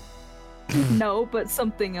 No, but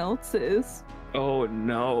something else is. Oh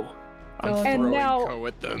no. I'm And throwing now- Co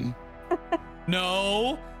at them.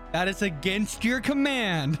 No, that is against your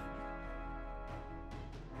command.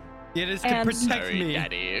 It is to And- protect Sorry, me.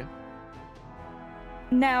 Daddy.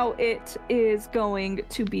 Now it is going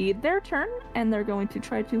to be their turn, and they're going to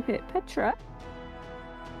try to hit Petra.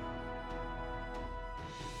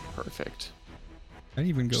 Perfect. I didn't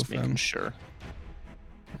even go Just making from. sure.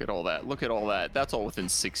 Look at all that. Look at all that. That's all within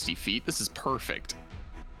 60 feet. This is perfect.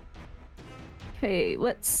 Okay,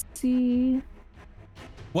 let's see.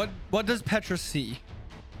 What does Petra see?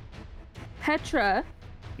 Petra,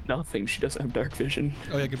 Nothing. She doesn't have dark vision.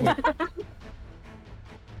 Oh yeah, good point.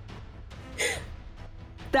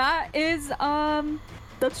 that is,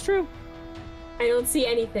 that's true. I don't see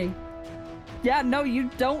anything. Yeah, no, you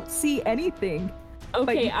don't see anything.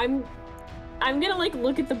 Okay, you- I'm gonna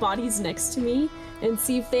look at the bodies next to me and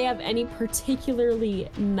see if they have any particularly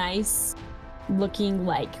nice looking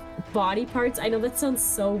body parts. I know that sounds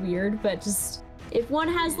so weird, but just if one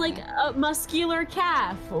has a muscular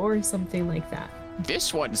calf or something like that.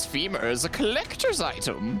 This one's femur is a collector's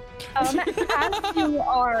item. As you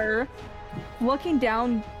are looking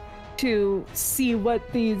down to see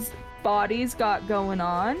what these bodies got going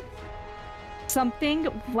on, something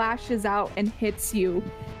flashes out and hits you,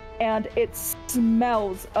 and it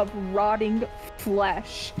smells of rotting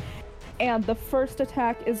flesh. And the first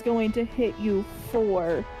attack is going to hit you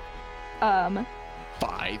for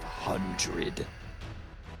 500.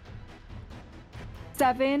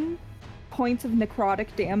 7 points of necrotic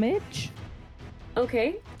damage.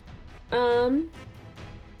 Okay. Oh,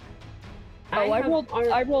 I have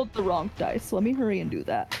I rolled the wrong dice. Let me hurry and do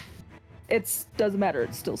that. Doesn't matter,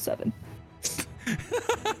 it's still 7.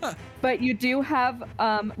 But you do have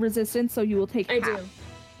resistance, so you will take I half.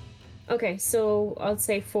 do. Okay, so I'll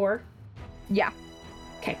say 4. Yeah.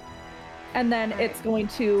 Okay. And then it's going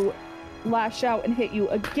to lash out and hit you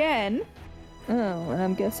again. Oh, and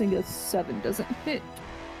I'm guessing a 7 doesn't hit.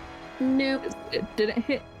 Nope. It didn't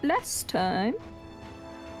hit last time.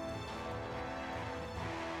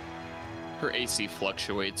 Her AC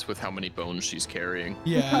fluctuates with how many bones she's carrying.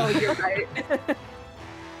 Yeah. Oh, you're right.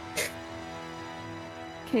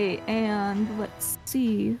 Okay, and let's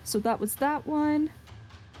see. So that was that one.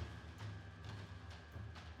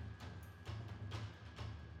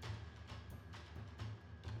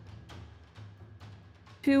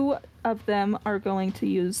 Two of them are going to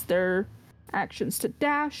use their actions to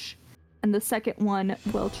dash, and the second one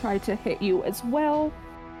will try to hit you as well.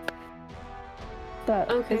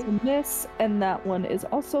 That Okay. is a miss, and that one is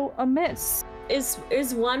also a miss. Is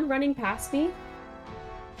one running past me?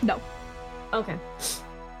 No. Okay.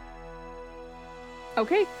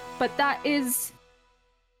 Okay, but that is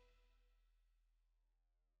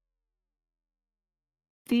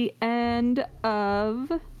the end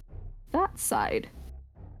of that side.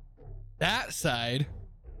 That side.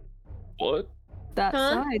 What? That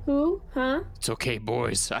Huh? side. Who? Huh? It's okay,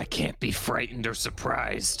 boys. I can't be frightened or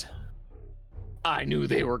surprised. I knew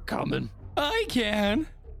they were coming. I can.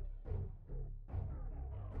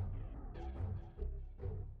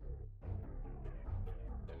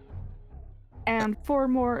 And 4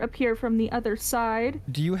 more appear from the other side.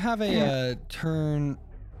 Do you have a turn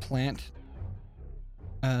plant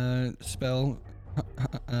spell,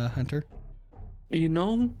 Hunter? You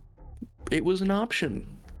know, it was an option.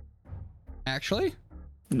 Actually?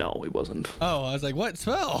 No, it wasn't. Oh, I was like, what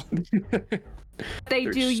spell? They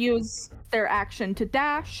do There's- use their action to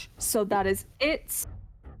dash, so that is it.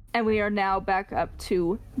 And we are now back up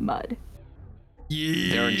to Mud.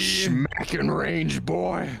 Yeah. They're in smacking range,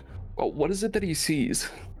 boy. Well, what is it that he sees?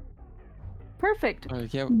 Perfect.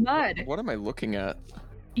 Yeah. Mud. What am I looking at?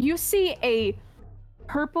 You see a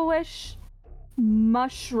purplish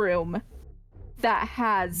mushroom that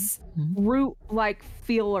has root-like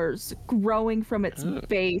feelers growing from its Ugh.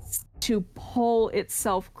 base to pull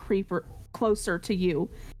itself closer to you.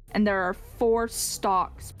 And there are 4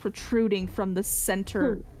 stalks protruding from the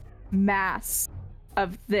center mass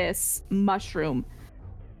of this mushroom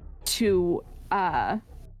to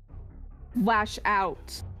lash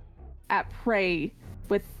out at prey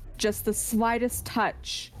with just the slightest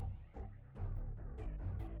touch.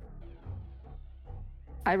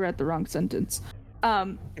 I read the wrong sentence.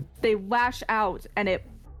 They lash out and it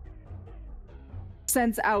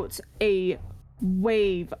sends out a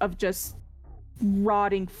wave of just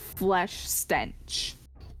rotting flesh stench.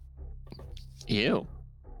 Ew.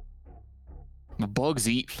 The bugs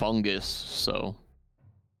eat fungus, so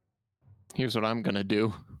here's what I'm gonna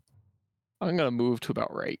do. I'm gonna move to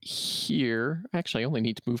about right here. Actually, I only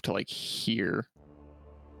need to move to like here.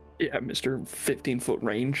 Yeah, Mr. 15-foot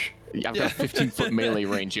range. Yeah, I've got 15-foot melee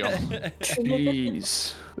range, yo.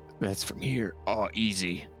 Jeez. That's from here. Oh,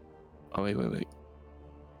 easy. Oh, wait.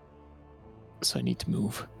 So I need to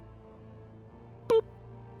move. Boop.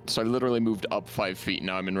 So I literally moved up 5 feet.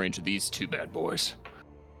 Now I'm in range of these 2 bad boys.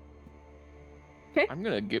 Okay. I'm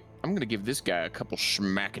gonna give this guy a couple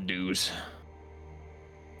schmackadoos.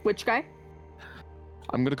 Which guy?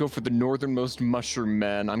 I'm gonna go for the northernmost mushroom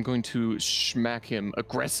man. I'm going to smack him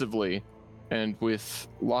aggressively and with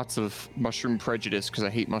lots of mushroom prejudice because I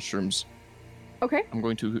hate mushrooms. Okay. I'm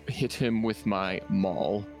going to hit him with my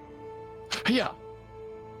maul. Yeah.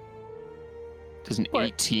 Does an What?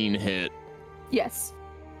 18 hit? Yes.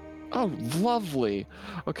 Oh, lovely.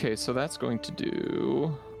 Okay, so that's going to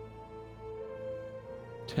do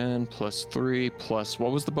 10 plus 3 plus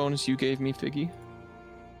what was the bonus you gave me, Figgy?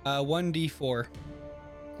 1d4.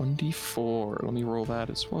 1d4. Let me roll that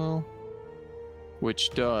as well. Which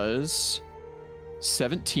does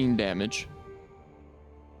 17 damage.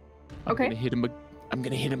 Okay. I'm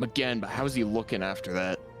gonna hit him again, but how's he looking after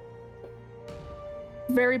that?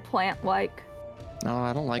 Very plant-like. No,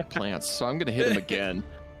 I don't like plants, so I'm gonna hit him again.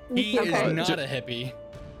 He Okay. is not a hippie.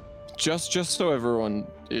 Just so everyone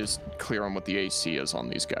is clear on what the AC is on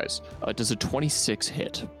these guys. Does a 26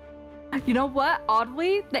 hit? You know what?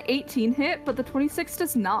 Oddly, the 18 hit, but the 26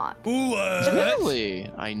 does not. Ooh, what?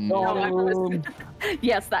 Really? I know.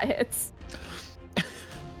 Yes, that hits.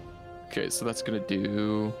 Okay, so that's gonna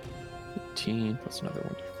do 18 plus another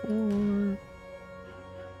 1d4.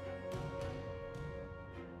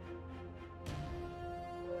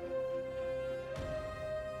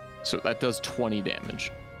 So that does 20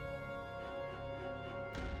 damage.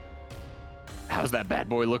 How's that bad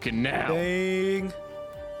boy looking now? Dang.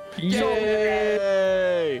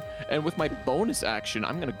 Yay! And with my bonus action,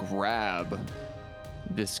 I'm gonna grab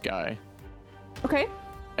this guy, Okay.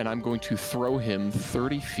 and I'm going to throw him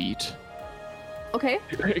 30 feet. Okay.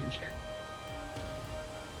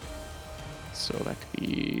 So that could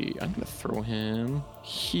be, I'm gonna throw him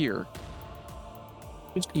here.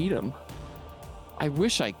 Just eat him. I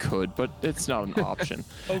wish I could, but it's not an option.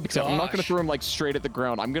 Oh, Except I'm not gonna gosh. throw him like straight at the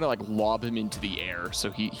ground. I'm gonna like lob him into the air,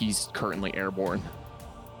 so he's currently airborne.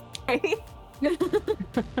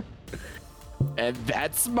 And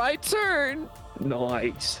that's my turn.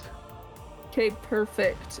 Nice. Okay,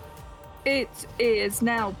 perfect. It is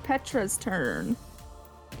now Petra's turn.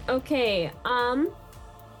 Okay,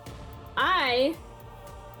 I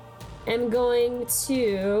am going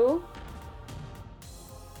to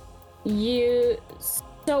use.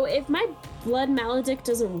 So if my blood maledict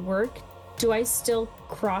doesn't work, do I still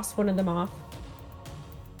cross one of them off?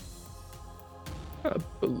 I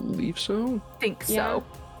believe so. Think Yeah. so.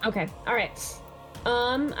 Okay, alright.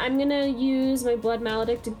 I'm gonna use my blood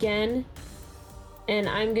maledict again, and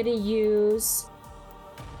I'm gonna use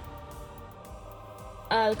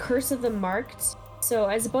Curse of the Marked. So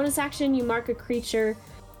as a bonus action, you mark a creature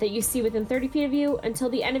that you see within 30 feet of you until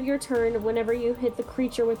the end of your turn. Whenever you hit the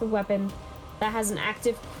creature with a weapon that has an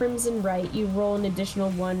active Crimson Rite, you roll an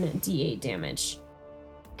additional 1d8 damage.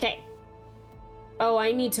 Okay. Oh,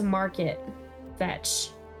 I need to mark it. Fetch.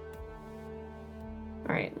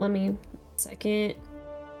 Alright, let me... second.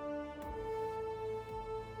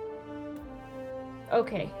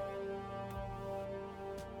 Okay.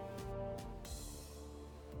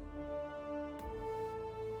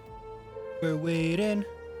 We're waiting.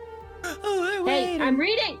 Oh, we're Hey, waiting. I'm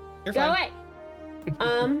reading! You're Go fine.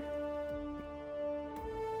 away!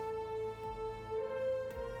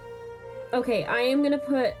 Okay, I am gonna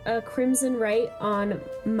put a Crimson Rite on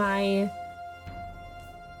my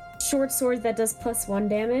short sword that does +1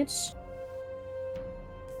 damage.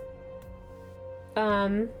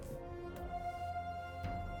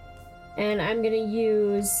 And I'm gonna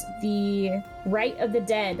use the Rite of the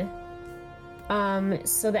Dead.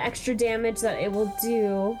 So the extra damage that it will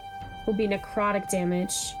do will be necrotic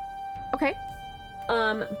damage. Okay.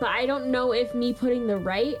 But I don't know if me putting the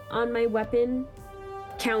Rite on my weapon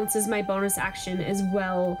counts as my bonus action as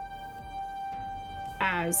well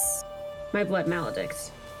as my blood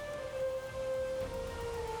maledict.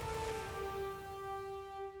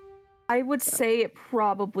 I would say it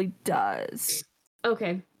probably does.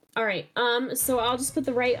 Okay. All right. So I'll just put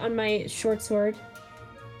the Rite on my short sword,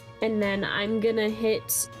 and then I'm gonna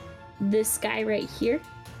hit this guy right here.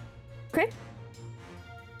 Okay.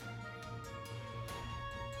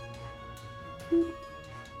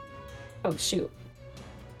 Oh shoot!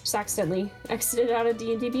 Just accidentally exited out of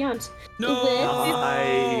D&D Beyond. No.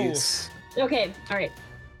 Nice. Okay. All right.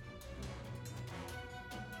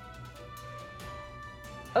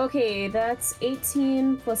 Okay, that's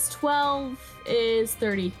 18 plus 12 is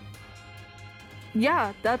 30.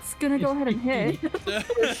 Yeah, that's gonna go ahead and hit.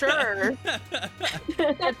 For sure.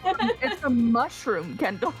 It's a mushroom,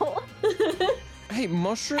 Kendall. Hey,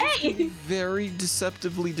 mushrooms can be very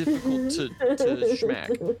deceptively difficult to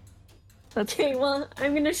schmack. That's Okay, well,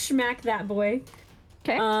 I'm gonna schmack that boy.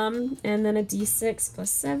 okay. And then a d6 plus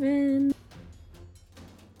 7.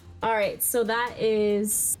 Alright, so that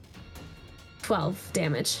is 12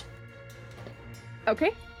 damage.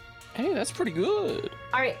 Okay. Hey, that's pretty good.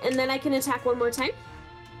 Alright, and then I can attack one more time.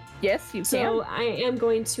 Yes, you So can. I am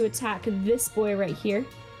going to attack this boy right here.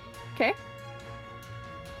 Okay.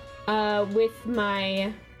 With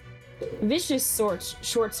my vicious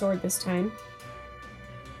short sword this time.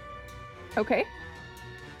 Okay.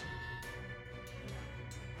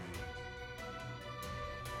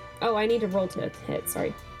 Oh, I need to roll to hit,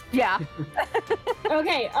 sorry. Yeah.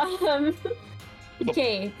 Okay,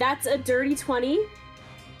 okay, that's a dirty 20,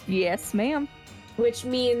 Yes, ma'am. which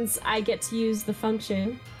means I get to use the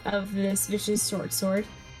function of this vicious short sword.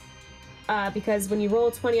 Because when you roll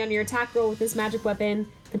a 20 on your attack roll with this magic weapon,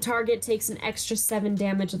 the target takes an extra 7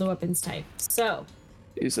 damage of the weapon's type. So,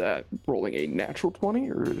 Is that rolling a natural 20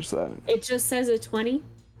 or is that? it just says a 20.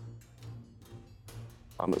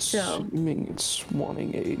 I'm assuming it's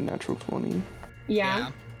wanting a natural 20.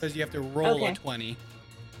 Yeah. Because you have to roll Okay. a 20.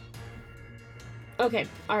 Okay,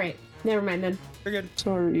 alright. Never mind then. You're good.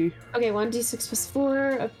 Sorry. Okay, 1d6 plus 4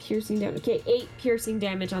 of piercing damage. Okay, 8 piercing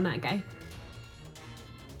damage on that guy.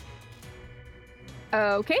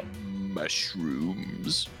 Okay.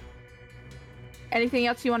 Mushrooms. Anything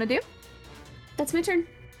else you want to do? That's my turn.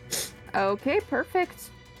 Okay, perfect.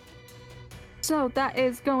 So that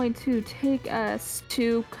is going to take us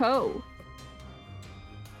to Ko.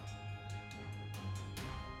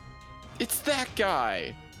 It's that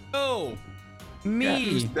guy. Oh. Me.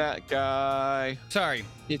 Who's that guy? Sorry.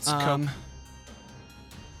 It's I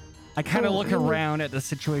kind of look around at the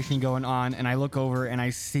situation going on, and I look over and I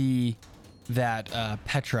see that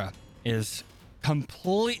Petra is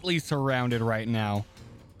completely surrounded right now.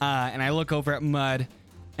 And I look over at Mud,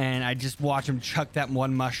 and I just watch him chuck that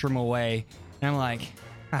one mushroom away. And I'm like,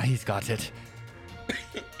 he's got it.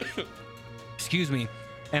 Excuse me.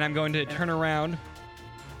 And I'm going to turn around,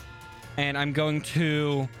 and I'm going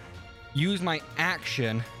to use my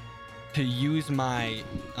action to use my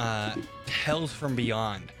Tales from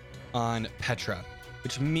Beyond on Petra,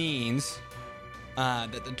 which means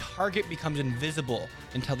that the target becomes invisible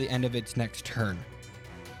until the end of its next turn.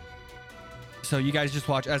 So you guys just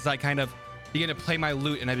watch as I kind of begin to play my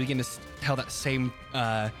lute, and I begin to tell that same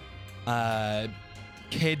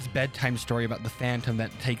kid's bedtime story about the phantom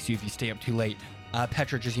that takes you if you stay up too late.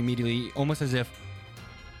 Petra just immediately, almost as if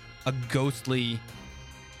a ghostly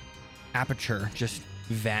aperture, just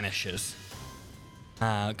vanishes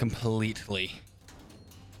completely.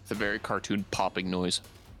 It's a very cartoon popping noise.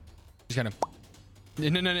 Just kind of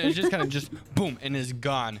no, it's just kind of just boom and is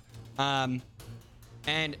gone.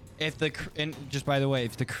 And if the just by the way,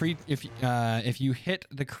 if the if you hit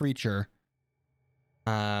the creature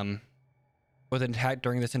with an attack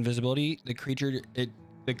during this invisibility, the creature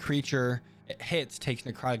it hits takes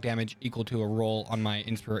necrotic damage equal to a roll on my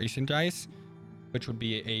inspiration dice, which would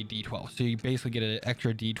be a d12. So you basically get an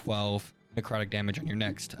extra d12 necrotic damage on your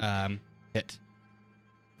next hit.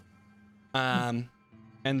 And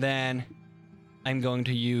then I'm going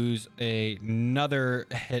to use another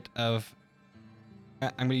hit of.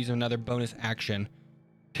 I'm going to use another bonus action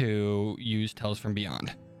to use Tales from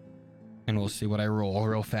Beyond, and we'll see what I roll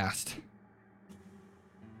real fast.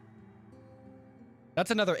 That's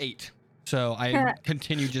another 8. So I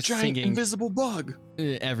continue just Giant singing. invisible bug.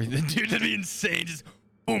 Everything, dude, that'd be insane. Just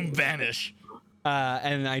boom, vanish.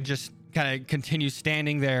 And I just kind of continue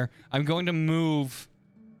standing there. I'm going to move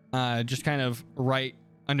just kind of right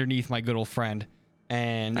underneath my good old friend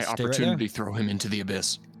and I stay opportunity right throw him into the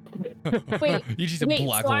abyss. Wait, there. You just a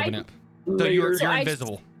black so hole I- of an app. So you're So I-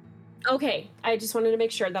 invisible. Okay, I just wanted to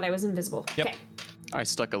make sure that I was invisible. Yep. Okay. I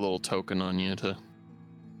stuck a little token on you to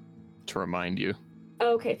remind you.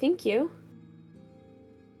 Okay, thank you.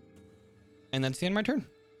 And that's the end of my turn.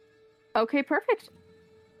 Okay, perfect.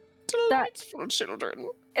 That For children.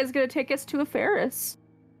 is going to take us to a Ferris.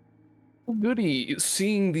 Goody,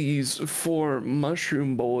 seeing these 4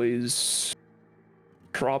 mushroom boys,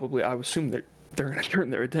 probably, I would assume they're gonna turn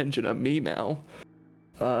their attention on me now.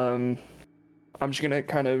 I'm just gonna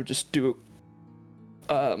kind of just do,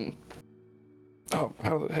 oh,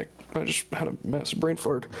 how the heck, I just had a massive brain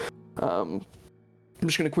fart. I'm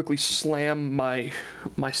just gonna quickly slam my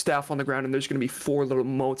staff on the ground, and there's gonna be 4 little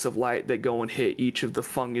motes of light that go and hit each of the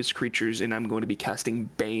fungus creatures, and I'm going to be casting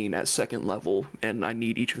Bane at 2nd level, and I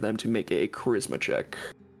need each of them to make a charisma check,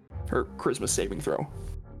 or charisma saving throw.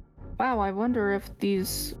 Wow, I wonder if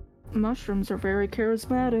these mushrooms are very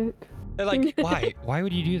charismatic. They're like, why? Why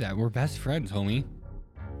would you do that? We're best friends, homie.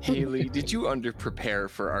 Haley, did you underprepare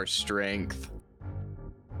for our strength?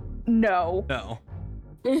 No. No,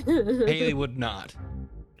 Haley would not.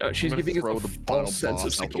 She's I'm gonna giving us throw a the false sense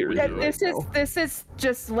boss of out the security. window. right This is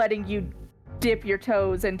just letting you dip your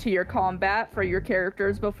toes into your combat for your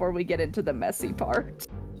characters before we get into the messy part.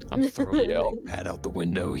 I'm throwing the pad out the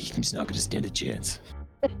window. He's not going to stand a chance.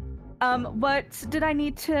 What did I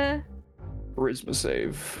need to? Charisma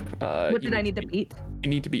save. What did I need to beat? You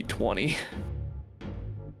need to beat 20.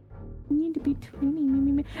 I need to beat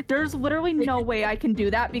 20. There's literally no way I can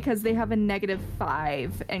do that because they have a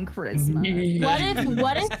 -5 in charisma.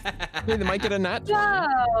 What if Hey, they might get a nat.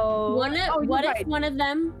 No. what if Oh, you're what right. if one of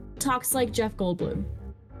them talks like Jeff Goldblum?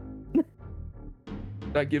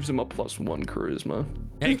 That gives him a +1 charisma.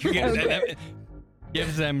 Hey, that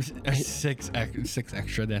gives them a 6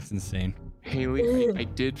 extra. That's insane. Haley, I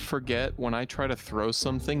did forget when I try to throw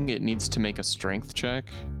something, it needs to make a strength check.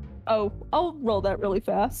 Oh, I'll roll that really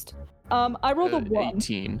fast. I rolled a 1.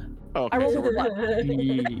 18. I Okay, rolled so a we're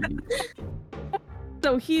 1.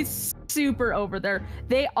 So he's super over there.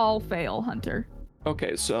 They all fail, Hunter.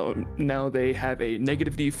 Okay, so now they have a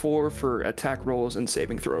 -D4 for attack rolls and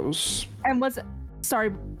saving throws. And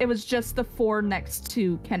it was just the 4 next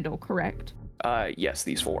to Kendall, correct? Yes,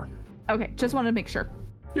 these 4. Okay, just wanted to make sure.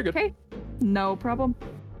 You're good. Okay, no problem.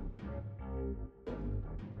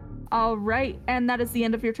 All right, and that is the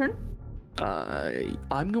end of your turn?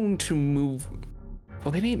 I'm going to move.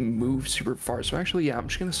 Well, they didn't move super far, so actually, yeah, I'm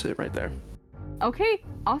just gonna sit right there. Okay,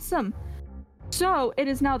 awesome. So it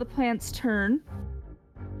is now the plant's turn.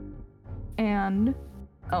 And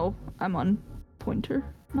oh, I'm on pointer,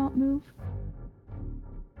 not move.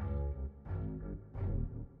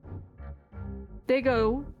 They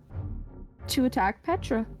go to attack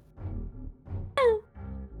Petra.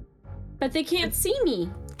 But they can't see me.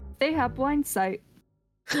 They have blind sight.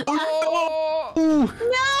 No!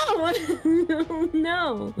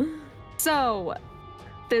 No! So,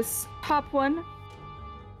 this top one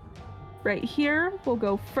right here will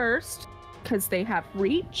go first because they have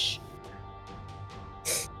reach.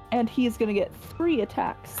 And he's going to get 3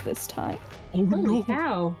 attacks this time. Oh Holy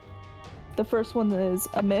cow. The first one is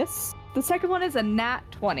a miss. The second one is a nat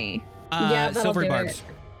 20. Yeah, that'll Silver do barbs.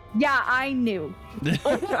 Yeah, I knew.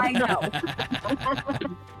 I know.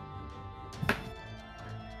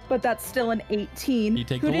 But that's still an 18. You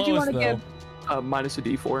take Who the did you lowest, want to though. give Minus a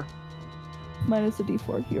D4. minus a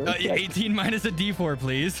d4 here? Yeah, 18 minus a d4,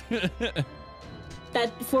 please.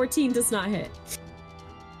 That 14 does not hit.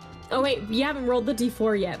 Oh wait, you haven't rolled the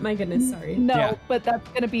d4 yet. My goodness, sorry. No, Yeah. but that's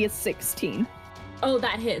going to be a 16. Oh,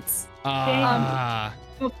 that hits.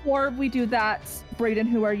 Before we do that, Brayden,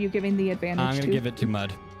 who are you giving the advantage I'm going to? to give it to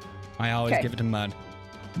Mud. I always Okay. give it to Mud.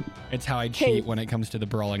 It's how I Okay. cheat when it comes to the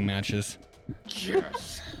brawling matches.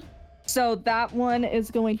 Yes. So that one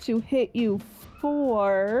is going to hit you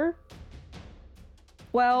for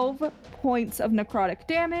 12 points of necrotic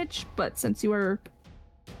damage, but since you are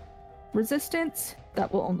resistant,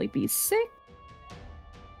 that will only be 6.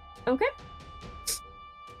 Okay.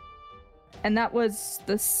 And that was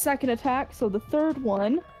the second attack, so the third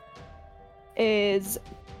one is...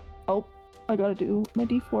 Oh, I gotta do my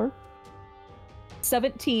d4.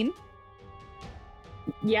 17,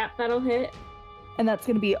 Yeah, that'll hit. and that's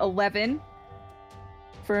gonna be 11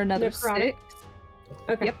 for another Necrotic. 6.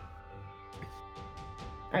 Okay. Yep.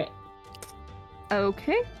 Alright.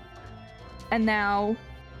 Okay. And now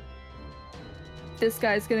this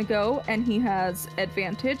guy's gonna go, and he has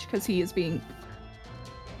advantage because he is being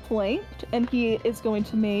flanked, and he is going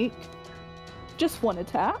to make just 1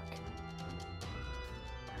 attack.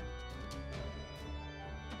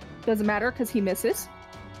 Doesn't matter because he misses.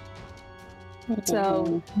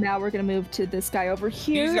 So now we're gonna move to this guy over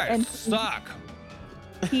here, These guys and suck.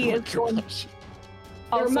 he Oh is going gosh.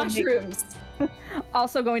 They're also mushrooms.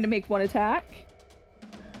 also going to make 1 attack,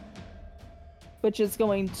 which is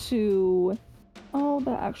going to... Oh,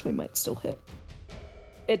 that actually might still hit.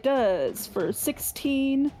 It does for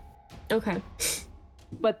 16, Okay.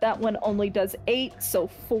 but that one only does 8, so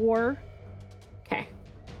 4. Okay.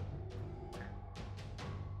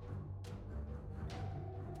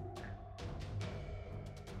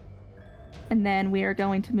 And then we are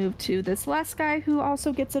going to move to this last guy who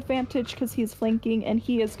also gets advantage because he's flanking, and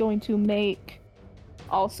he is going to make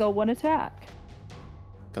also 1 attack.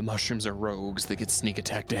 The mushrooms are rogues. They get sneak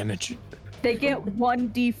attack damage. They get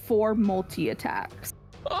 1d4 multi-attacks.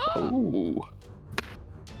 Oh.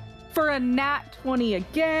 For a nat 20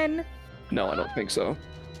 again. No, I don't think so.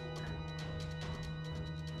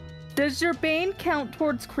 Does your Bane count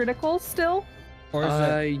towards critical still? Or is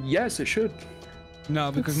it? Yes, it should.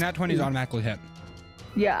 No, because nat 20 is automatically hit.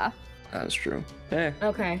 Yeah. That's true.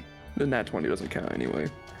 Okay. The nat 20 doesn't count anyway.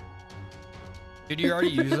 Did you already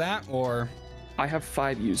use that, or I have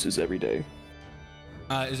 5 uses every day.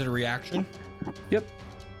 is it a reaction? Yep.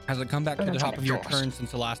 Has it come back to the Oh top my of your gosh. turn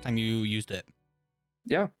since the last time you used it?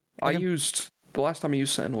 Yeah. I Okay. used... The last time I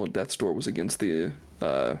used Sentinel at Death's Door was against the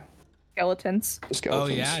Skeletons. Oh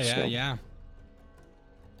skeletons. yeah, so, yeah.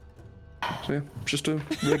 So yeah, just a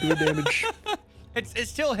regular damage. It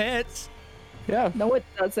still hits. Yeah. No, it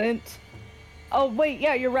doesn't. Oh, wait,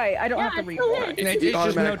 yeah, you're right. I don't Yeah, have to it read still more. hits. It's just no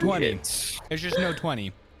Automatically 20. hits. It's just no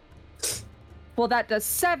 20. Well, that does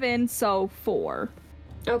 7, so 4.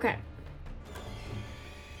 Okay.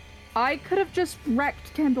 I could have just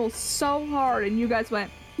wrecked Kendall so hard, and you guys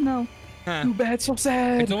went, no. Huh. Too bad, so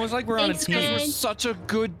sad. It's almost like we're on a Thanks, team. guys. We're such a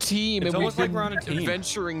good team, It's and almost we've like been we're on a team.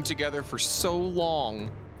 adventuring together for so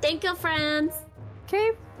long. Thank you, friends.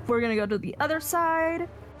 Okay, we're gonna go to the other side,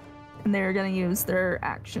 and they're gonna use their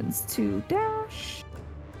actions to dash.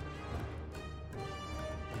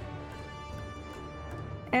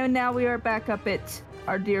 And now we are back up at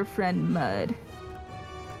our dear friend Mud.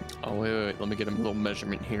 Oh wait. Let me get a little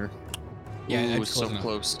measurement here. Yeah, Ooh, it's so close enough.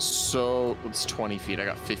 close. So it's 20 feet. I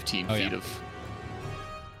got 15 Oh, feet yeah. of.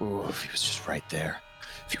 Ooh, if he was just right there.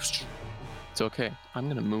 If he was. It's okay. I'm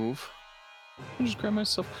gonna move. I'll just grab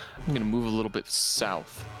myself. I'm gonna move a little bit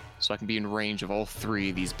south, so I can be in range of all 3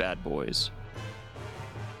 of these bad boys.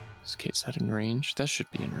 Okay, is that in range? That should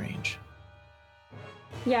be in range.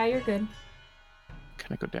 Yeah, you're good.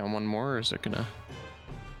 Can I go down one more, or is it gonna?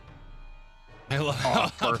 I love Oh, how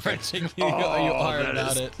perfect. perfect you are that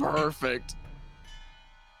about is it. perfect.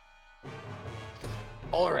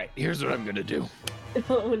 All right, here's what I'm gonna do.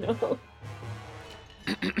 Oh no.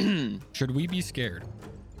 Should we be scared?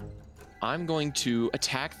 I'm going to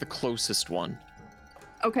attack the closest one.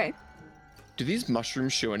 Okay. Do these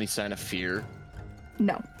mushrooms show any sign of fear?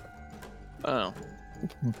 No. Oh.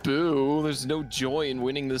 Boo, there's no joy in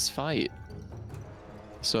winning this fight.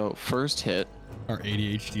 So, first hit. Our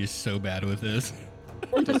ADHD is so bad with this.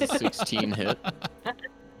 Does a 16 hit?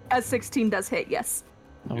 A 16 does hit, yes.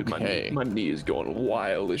 Dude, Okay. my knee is going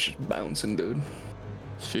wild. It's just bouncing, dude.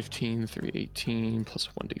 15, 3, 18, plus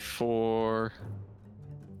 1d4.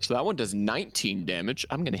 So that one does 19 damage.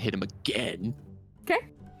 I'm going to hit him again. Okay.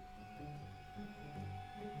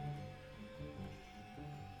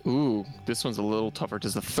 Ooh, this one's a little tougher.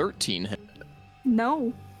 Does a 13 hit?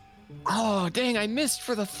 No. Oh, dang, I missed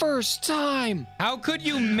for the first time. How could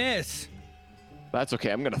you miss? That's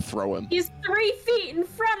okay. I'm going to throw him. He's 3 feet in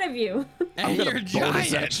front of you. And I'm you're going to bonus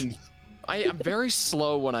giant. action. I'm very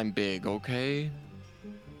slow when I'm big, okay?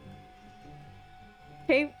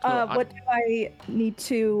 Okay, I'm- what do I need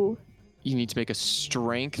to... You need to make a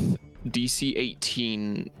strength DC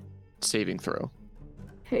 18 saving throw.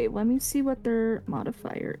 Okay, let me see what their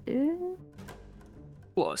modifier is.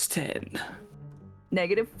 Plus 10.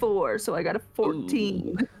 -4, so I got a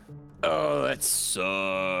 14. Oh, that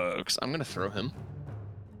sucks. I'm gonna throw him.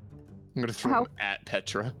 I'm gonna throw How- him at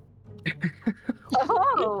Petra.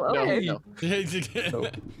 Oh, No, okay. no.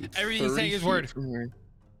 Everything's saying his 30 word. feet from here.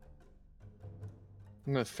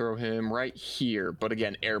 I'm gonna throw him right here, but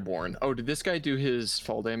again, airborne. Oh, did this guy do his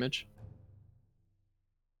fall damage?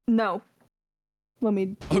 No. Let me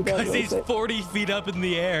do Oh, that because real he's quick. 40 feet up in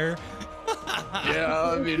the air.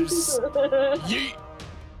 Yeah, I mean, yeet.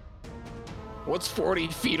 What's 40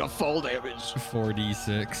 feet of fall damage?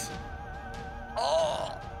 4d6.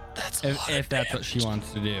 Oh, that's a lot If of that's what she damage.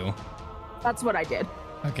 wants to do. That's what I did.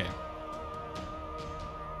 Okay.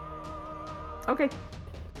 Okay.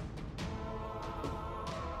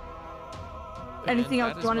 Anything And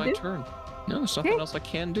else that you wanna is my do? Turn. No, there's nothing Okay. else I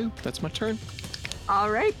can do. That's my turn. All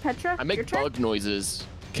right, Petra. I your make turn. bug noises.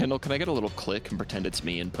 Kendall, can I get a little click and pretend it's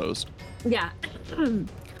me in post? Yeah.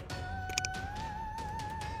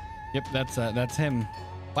 Yep, that's him.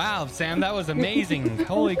 Wow, Sam, that was amazing.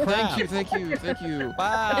 Holy crap. Thank you.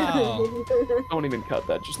 Wow. Don't even cut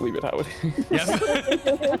that. Just leave it how it is.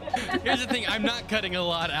 Yep. Here's the thing, I'm not cutting a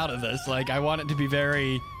lot out of this. Like, I want it to be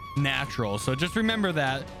very natural. So just remember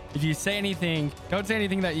that if you say anything, don't say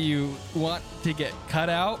anything that you want to get cut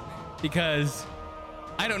out, because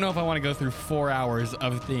I don't know if I want to go through 4 hours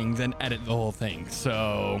of things and edit the whole thing.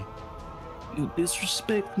 So You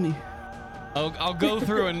disrespect me. I'll go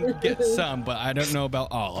through and get some, but I don't know about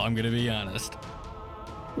all. I'm going to be honest.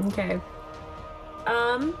 Okay.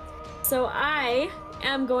 So I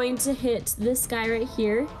am going to hit this guy right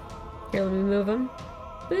here. Here, let me move him.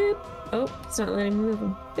 Boop. Oh, it's not letting me move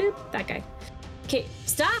him. Boop. That guy. Okay,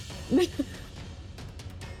 stop.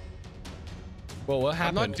 Well, what I'm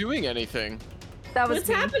happened? not doing anything. That was What's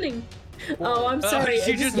me. happening? Oh, I'm sorry. I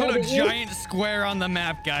She just put yelled a at you. giant square on the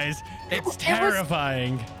map, guys. It's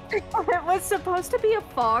terrifying. It was supposed to be a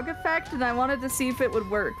fog effect, and I wanted to see if it would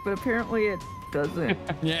work, but apparently it doesn't.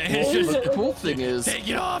 Yeah, it's Well, just the cool thing is, take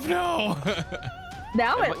it off. No.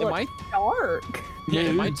 Now am, it am looks I dark. yeah,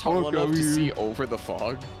 am I it's tall dark enough over to here. see over the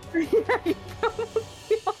fog?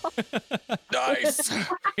 Nice.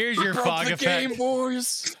 Here's your Broke fog the effect. game,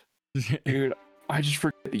 boys. Dude, I just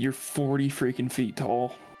forget that you're 40 freaking feet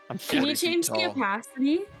tall. I'm Can 40 you feet change the tall.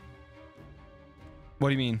 opacity? What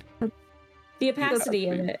do you mean? The opacity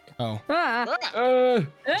of it. Oh, Ah, Uh,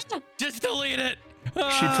 Ah! just delete it.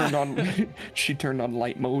 she turned on she turned on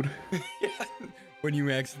light mode. When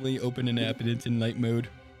you accidentally open an app and it's in night mode.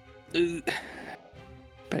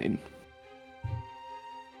 Pain.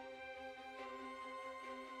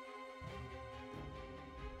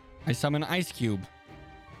 I summon Ice Cube.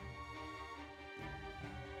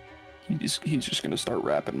 He's just gonna start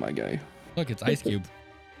rapping, my guy. Look, it's Ice Cube.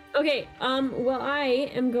 Okay, well, I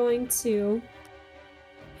am going to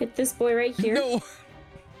hit this boy right here. No.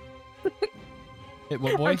 Hit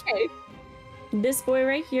what boy? okay. This boy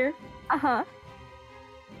right here. Uh-huh.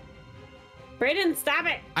 Brayden, stop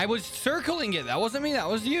it! I was circling it. That wasn't me. That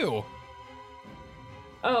was you.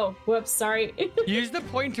 Oh, whoops, sorry. Use the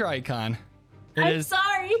pointer icon. It I'm is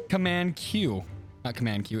sorry. Command Q. Not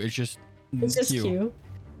Command Q. It's just It's just Q.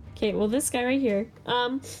 Okay, well, this guy right here.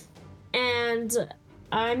 And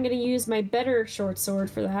I'm gonna use my better short sword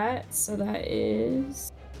for that. So that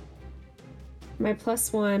is my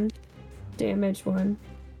 +1 damage one.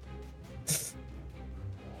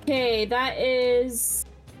 Okay, that is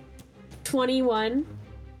 21.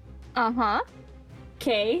 Uh-huh.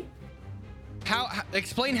 Okay. How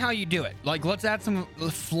explain how you do it. Like, let's add some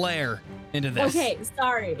flair into this. Okay,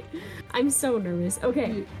 sorry. I'm so nervous.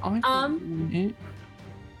 Okay.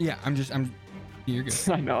 Yeah, you're good.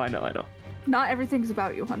 I know. Not everything's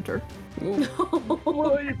about you, Hunter.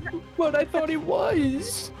 But I thought it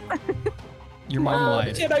was. Your mom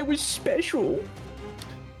lied. Said I was special.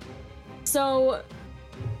 So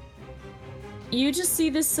you just see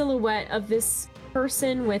this silhouette of this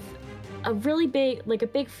person with a really big, like a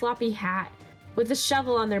big floppy hat with a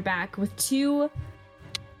shovel on their back with two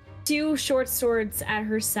short swords at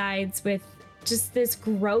her sides with just this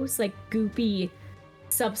gross, like goopy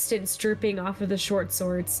substance dripping off of the short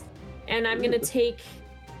swords. And I'm gonna take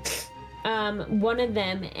one of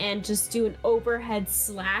them and just do an overhead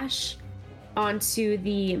slash onto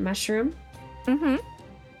the mushroom. Mm-hmm.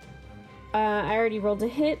 I already rolled a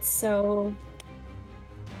hit, so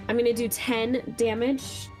I'm gonna do 10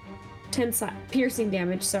 damage. 10 piercing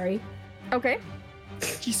damage, sorry. Okay.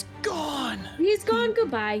 He's gone. He's gone,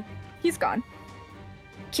 goodbye. He's gone.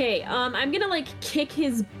 Okay, I'm gonna like kick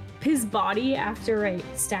his body after I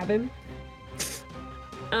stab him.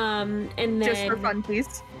 And then Just for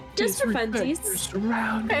funsies. Just for funsies.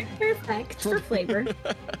 Surrounding. Perfect for flavor.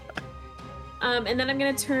 And then I'm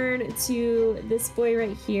gonna turn to this boy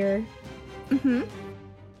right here. Mm-hmm.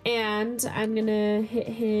 And I'm gonna hit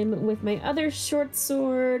him with my other short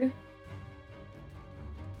sword,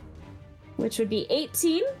 which would be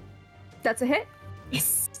 18. That's a hit.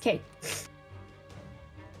 Yes. Okay.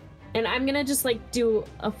 And I'm gonna just like do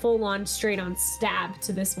a full-on straight-on stab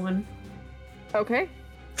to this one, Okay.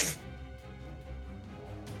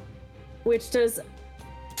 which does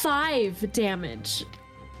 5 damage.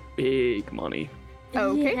 Big money.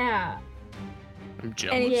 Okay. Yeah. I'm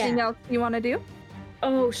jealous. Anything Yeah. else you want to do?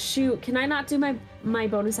 Oh shoot! Can I not do my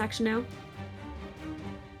bonus action now?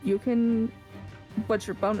 You can. What's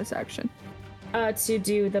your bonus action? To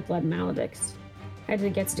do the blood maledict. I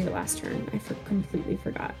didn't get to do it last turn. I completely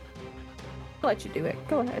forgot. I'll let you do it.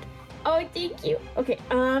 Go ahead. Oh, thank you. Okay.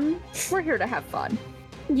 We're here to have fun.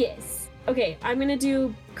 Yes. Okay. I'm gonna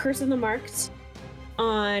do Curse of the Marked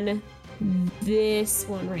on this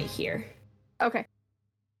one right here. Okay.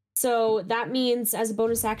 So that means as a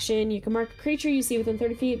bonus action, you can mark a creature you see within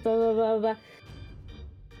 30 feet, blah, blah, blah, blah.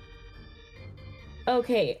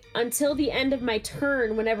 Okay, until the end of my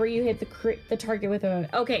turn, whenever you hit the target with a...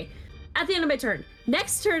 Okay, at the end of my turn.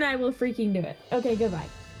 Next turn, I will freaking do it. Okay, goodbye.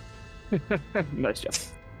 Nice job.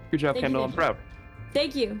 Good job, Thank Kendall. you. I'm proud.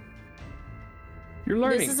 Thank you. You're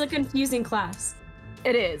learning. This is a confusing class.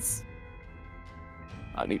 It is.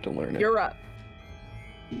 I need to learn it. You're up.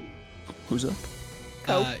 Who's up?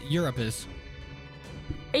 Europe is.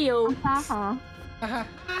 Ayo. Haha.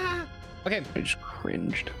 Okay. I just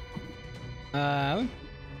cringed.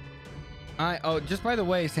 Just by the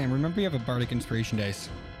way, Sam, remember you have a bardic inspiration dice.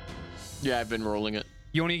 Yeah, I've been rolling it.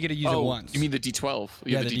 You only get to use it once. You mean the D12?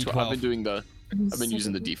 Yeah, the D12. I've been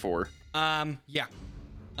using the D4. Yeah.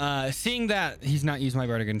 Seeing that he's not used my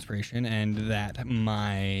bardic inspiration and that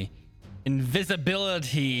my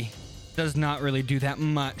invisibility does not really do that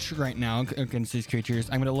much right now against these creatures,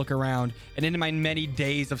 I'm gonna look around, and in my many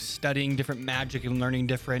days of studying different magic and learning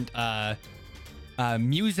different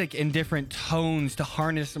music and different tones to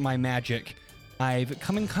harness my magic, I've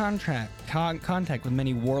come in contact with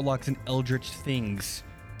many warlocks and eldritch things.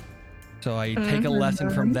 So I take a lesson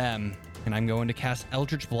from them, and I'm going to cast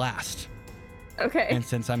Eldritch Blast. Okay. And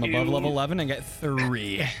since I'm above level 11, I get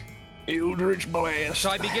 3. Eldritch Blast. So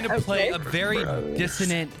I begin to play a very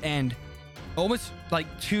dissonant and almost like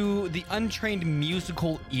to the untrained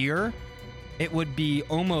musical ear, it would be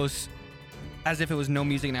almost as if it was no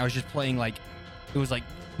music and I was just playing like, it was like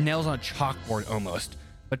nails on a chalkboard almost.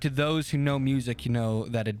 But to those who know music, you know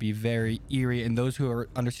that it'd be very eerie, and those who are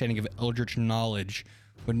understanding of eldritch knowledge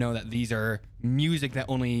would know that these are music that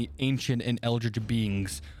only ancient and eldritch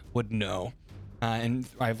beings would know. And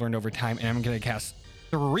I've learned over time, and I'm going to cast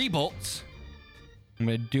 3 bolts. I'm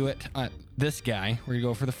going to do it at this guy. We're going to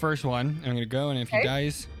go for the first one. I'm going to go, and if he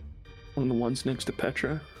dies... One of the ones next to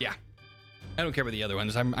Petra? Yeah. I don't care about the other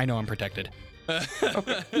ones. I know I'm protected.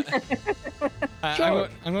 Okay.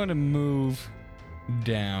 I'm going to move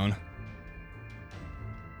down.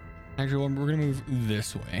 Actually, we're going to move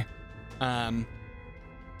this way. I'm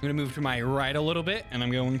going to move to my right a little bit, and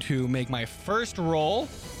I'm going to make my first roll.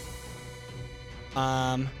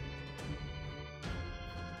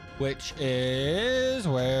 Which is,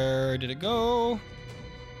 where did it go?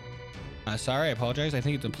 Sorry, I apologize. I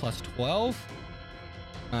think it's a plus 12.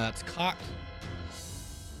 That's cocked.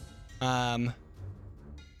 Yeah.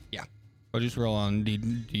 I'll just roll on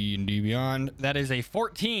D&D Beyond. That is a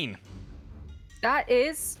 14. That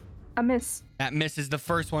is A miss. That misses. The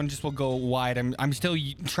first one just will go wide. I'm still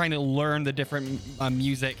trying to learn the different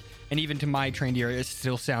music, and even to my trained ear, it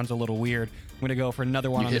still sounds a little weird. I'm gonna go for another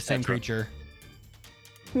one on the same creature.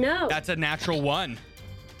 No. That's a natural 1.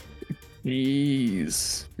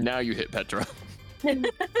 Jeez. Now you hit Petra.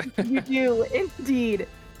 You do indeed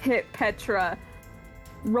hit Petra.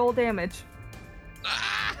 Roll damage.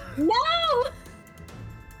 No!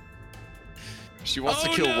 She wants to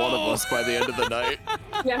kill one of us by the end of the night.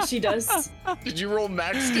 Yeah, she does. Did you roll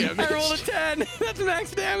max damage? I rolled a 10. That's max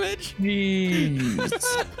damage. Jeez.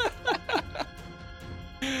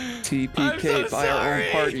 TPK so by our sorry.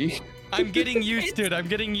 own party. I'm getting used to it. I'm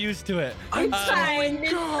getting used to it. It's fine.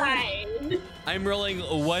 It's fine. I'm rolling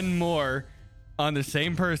one more on the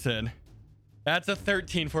same person. That's a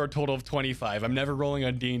 13 for a total of 25. I'm never rolling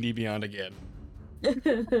on D&D Beyond again.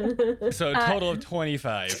 So a total of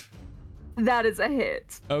 25. That is a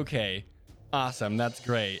hit. Okay. Awesome. That's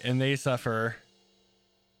great. And they suffer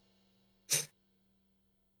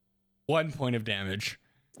 1 point of damage.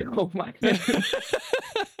 Oh my god.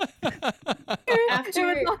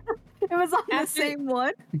 After- it was on the after- same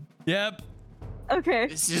one. Yep. Okay.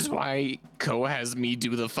 This is why Ko has me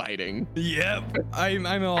do the fighting. Yep.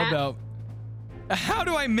 I'm all about. How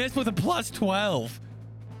do I miss with a plus 12?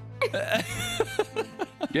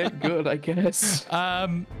 Get good, I guess.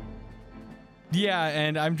 Yeah,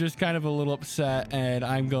 and I'm just kind of a little upset, and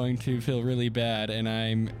I'm going to feel really bad, and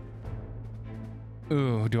I'm...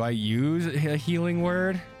 Ooh, do I use a healing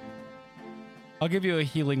word? I'll give you a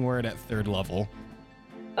healing word at 3rd level.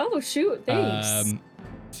 Oh, shoot. Thanks.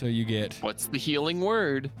 So you get... What's the healing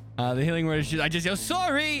word? the healing word is just, I just go,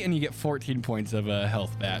 sorry! And you get 14 points of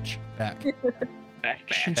health back. I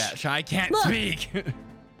can't Look. speak!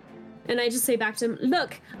 And I just say back to him,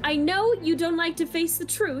 look, I know you don't like to face the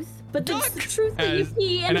truth, but that's the Duck! truth that you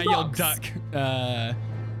see in and a I yell box. duck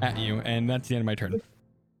at you, and that's the end of my turn.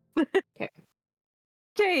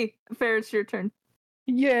 Okay, Ferris, your turn.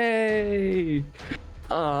 Yay!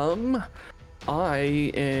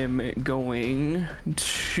 I am going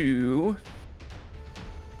to.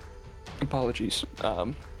 Apologies.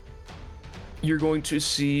 You're going to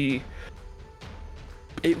see.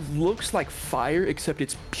 It looks like fire, except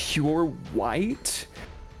it's pure white.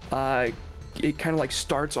 It kind of like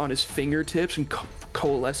starts on his fingertips and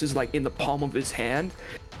coalesces like in the palm of his hand,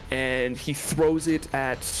 and he throws it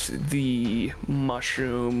at the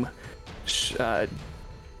mushroom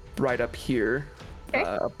right up here. Okay.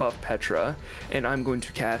 Above Petra, and I'm going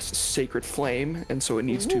to cast Sacred Flame, and so it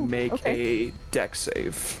needs to make a dex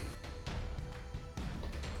save.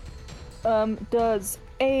 Does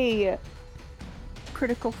a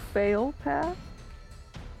critical fail pass?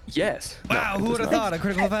 Yes. Wow, No, who it would have does thought a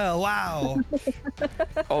critical fail? Wow. not.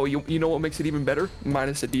 Oh, you know what makes it even better?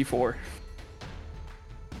 Minus a D4.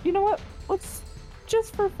 You know what? Let's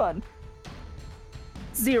just for fun.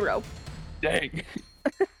 0. Dang.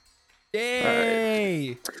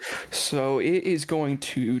 Yay! So it is going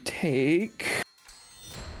to take.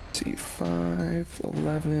 Let's see, 5,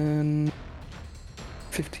 11,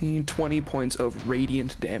 15, 20 points of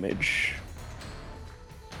radiant damage.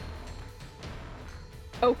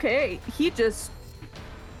 Okay, he just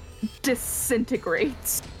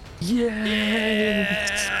disintegrates.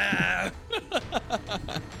 Yeah.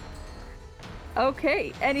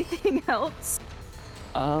 Okay, anything else?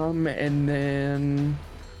 And then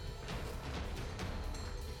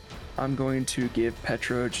I'm going to give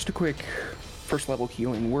Petra just a quick 1st level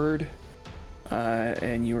healing word.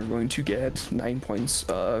 And you are going to get 9 points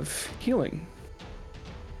of healing.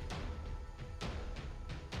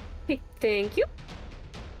 Thank you.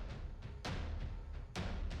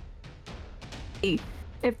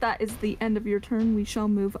 If that is the end of your turn, we shall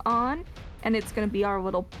move on. And it's gonna be our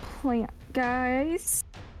little plant guys.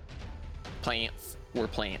 Plants. We're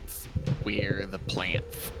plants. We're the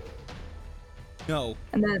plants. No.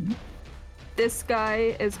 And then this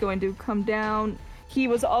guy is going to come down. He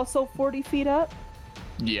was also 40 feet up.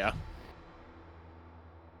 Yeah.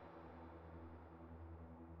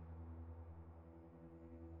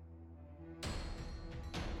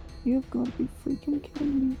 You've got to be freaking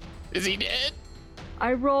kidding me. Is he dead?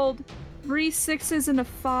 I rolled 3 6s and a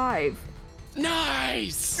 5.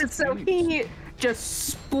 Nice! So he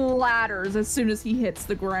just splatters as soon as he hits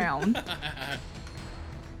the ground.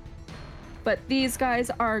 But these guys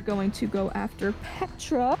are going to go after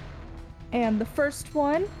Petra. And the first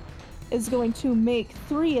one is going to make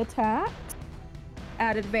 3 attacks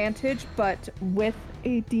at advantage, but with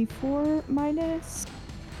a d4 minus.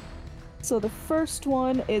 So the first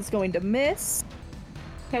one is going to miss.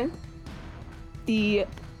 Okay. The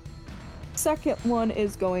second one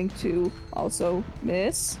is going to also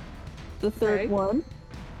miss. The third Okay. one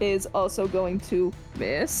is also going to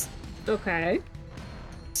miss. Okay.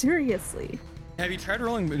 Seriously. Have you tried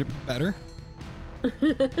rolling better? I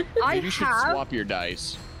Maybe you should have. swap your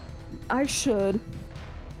dice. I should.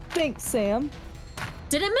 Thanks, Sam.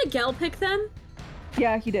 Didn't Miguel pick them?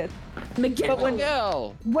 Yeah, he did. Miguel. But when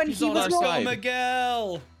Miguel! he on was our rolling, side.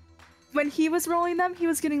 Miguel. when he was rolling them, he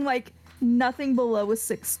was getting like nothing below a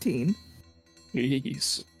 16.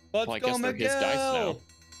 Jeez. Let's Well, I go, guess they're his dice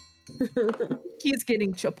Miguel. He's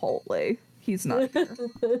getting Chipotle. He's not here.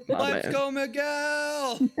 My Let's bad. go,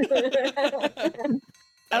 Miguel.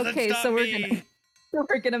 Doesn't Okay, stop so me.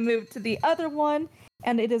 we're gonna move to the other one,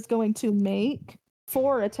 and it is going to make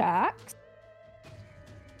 4 attacks.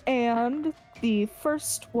 And the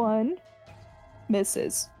first one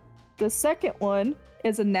misses. The second one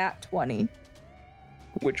is a nat 20.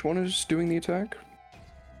 Which one is doing the attack?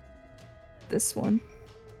 This one.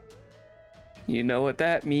 You know what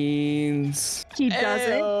that means. He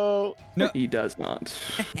doesn't. Ayo. He does not.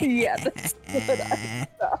 Yeah, that's what I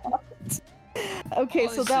thought. Okay,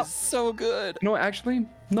 so this that is so good. No, actually,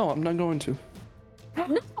 no, I'm not going to. No,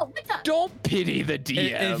 what the? Don't pity the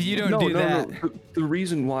DM. If you don't do that, The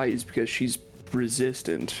reason why is because she's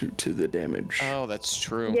resistant to the damage. Oh, that's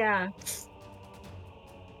true. Yeah.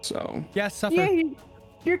 So yeah, suffer. yeah,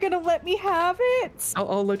 you're gonna let me have it.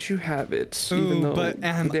 I'll let you have it. even Ooh, though but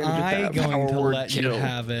am the damage I of that going to power word let you kill.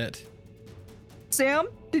 have it? Sam,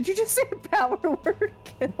 did you just say power word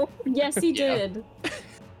kill? Yes, he Yeah. did.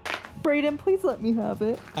 Brayden, please let me have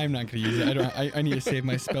it. I'm not going to use it. I need to save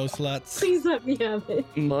my spell slots. Please let me have it.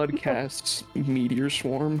 Mud casts Meteor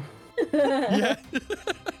Swarm. Yeah.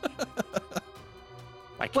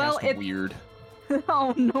 I cast Well, it- weird.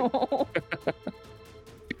 Oh no.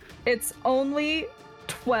 It's only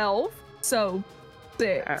 12, so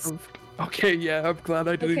 6. Okay, yeah, I'm glad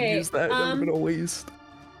I didn't Okay, use that. That would have been a waste.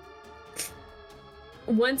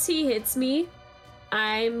 Once he hits me,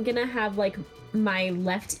 I'm gonna have like my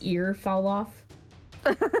left ear fall off.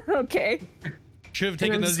 Okay. Should have And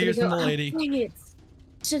taken I'm those just ears gonna from the go, lady. "Oh, dang it.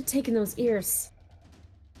 Should have taken those ears.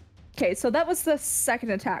 Okay, so that was the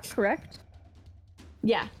second attack, correct?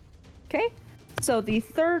 Yeah. Okay. So the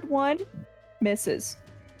third one misses.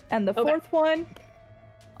 And the Okay. fourth one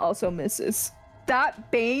also misses.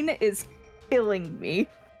 That Bane is killing me.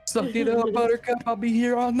 Suck it up, Buttercup. I'll be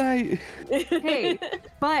here all night. Hey,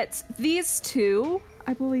 but these two,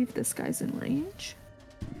 I believe this guy's in range.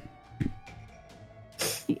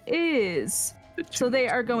 He is. So they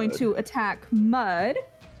are going to attack Mud.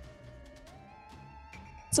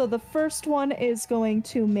 So the first one is going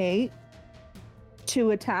to make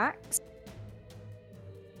 2 attacks.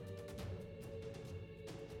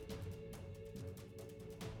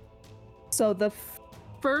 So the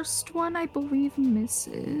first one, I believe,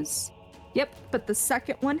 misses. Yep, but the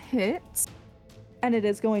second one hits. And it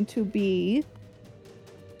is going to be...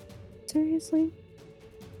 Seriously?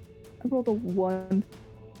 I rolled a 1.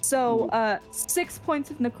 So, 6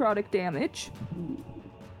 points of necrotic damage.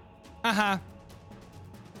 Uh-huh.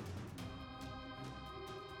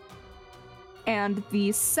 And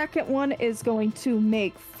the second one is going to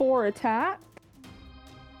make 4 attacks.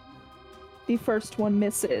 The first one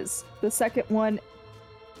misses. The second one,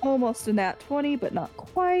 almost a nat 20, but not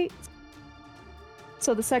quite.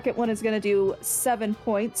 So the second one is going to do 7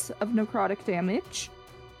 points of necrotic damage.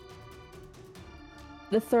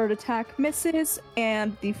 The third attack misses,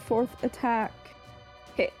 and the fourth attack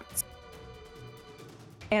hits.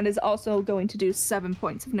 And is also going to do 7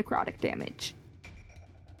 points of necrotic damage.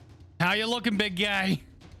 How you looking, big guy?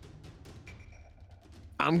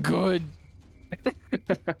 I'm good.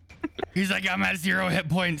 He's like, I'm at 0 hit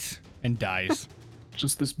points. And dies.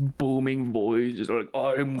 Just this booming voice, just like,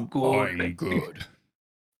 I'm good. good.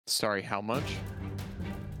 Sorry, how much?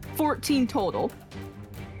 14 total.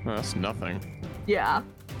 Oh, that's nothing. Yeah.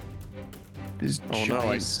 This Oh no, I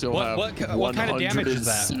giant- still What- have what kind of damage is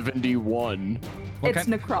that? 171. What It's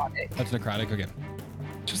kind? necrotic. That's necrotic. Okay.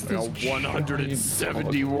 just I this got giant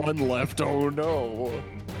 171 left. Oh no.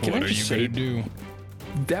 Can What I are you just gonna say- do?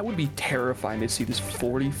 That would be terrifying to see this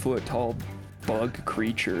 40-foot tall bug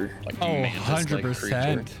creature. Like Oh, mantis-like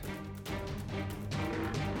 100%. creature.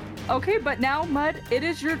 Okay, but now, Mud, it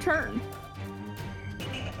is your turn.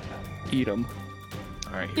 Eat them.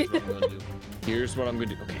 All right, here's what I'm gonna do. Here's what I'm gonna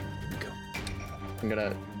do. Okay, here we go. I'm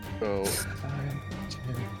gonna go 5, 10.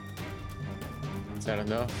 Is that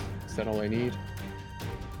enough? Is that all I need?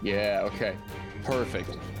 Yeah, okay. Perfect.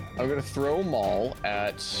 I'm gonna throw them all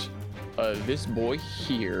at this boy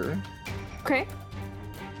here. Okay.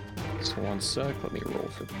 So 1 sec, let me roll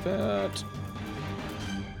for that.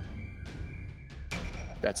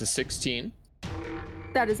 That's a 16.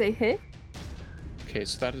 That is a hit. Okay,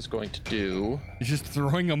 so that is going to do. He's just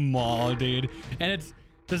throwing a maul, dude. And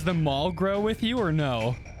does the maul grow with you or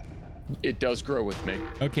no? It does grow with me.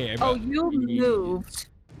 Okay. Oh, you moved.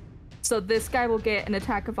 So this guy will get an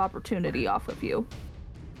attack of opportunity off of you.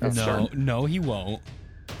 No, he won't.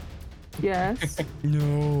 Yes.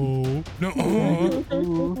 No. No.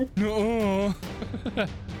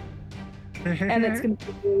 And it's going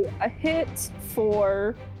to be a hit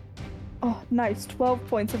for, oh, nice, 12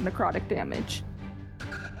 points of necrotic damage.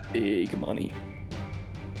 Big money.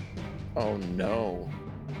 Oh no.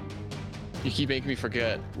 You keep making me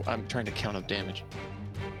forget. I'm trying to count up damage.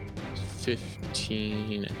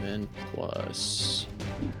 15 and then plus.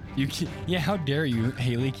 Yeah, how dare you,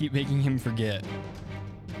 Haley, keep making him forget.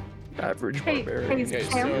 Average Hey, barbarian. hey, Okay,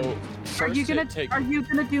 Sam, so Are first you gonna it take. Are you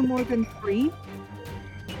gonna do more than 3?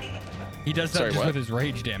 He does that Sorry, just what? with his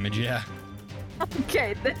rage damage, yeah.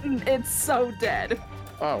 Okay, then it's so dead.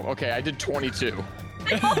 Oh, okay. I did 22.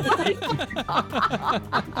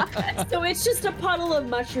 So it's just a puddle of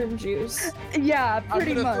mushroom juice. Yeah, I'm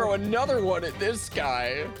pretty gonna much. throw another one at this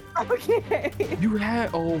guy. Okay. You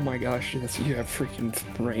have, oh my gosh, yes, you have freaking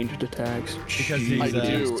ranged attacks. Because I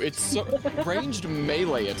he's, do. It's ranged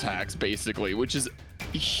melee attacks, basically, which is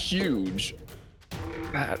huge.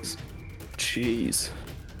 That's, jeez.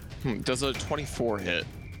 Does a 24 hit?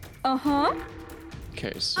 Uh-huh.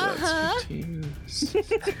 Okay, so that's 15,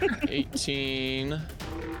 18,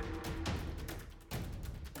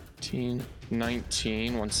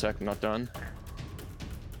 19. 1 sec, I'm not done.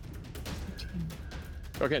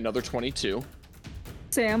 Okay, another 22.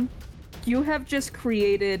 Sam, you have just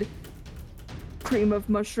created cream of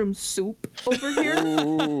mushroom soup over here.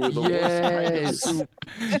 Ooh, the worst kind of Yes. soup.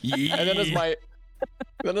 yeah. And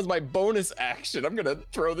then as my bonus action, I'm gonna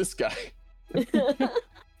throw this guy.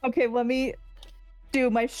 Okay, let me do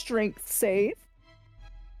my strength save.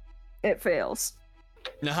 It fails.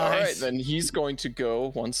 Nice. All right, then he's going to go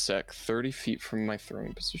 1 sec, 30 feet from my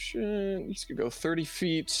throwing position. He's gonna go 30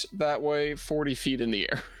 feet that way, 40 feet in the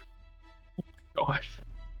air. Gosh.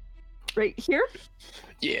 Right here?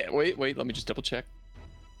 Yeah, wait, let me just double check.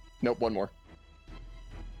 Nope, one more.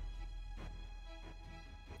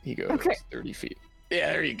 He goes Okay. 30 feet.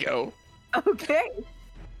 Yeah, there you go. Okay.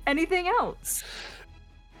 Anything else?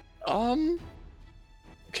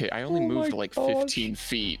 Okay, I only Oh my moved like gosh. 15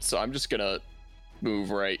 feet, so I'm just gonna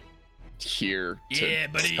move right here to Yeah,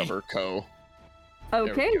 buddy. cover Co. There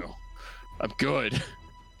we Okay. go. I'm good.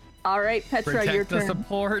 All right, Petra, your Protect the turn.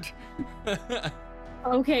 support.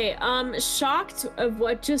 Okay, shocked of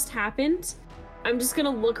what just happened. I'm just gonna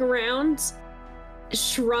look around,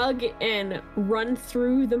 shrug, and run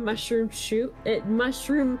through the mushroom shoot.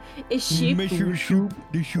 Mushroom is sheep. Mushroom soup.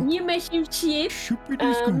 The soup. You mushroom sheep.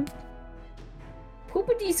 Shoopity scoop.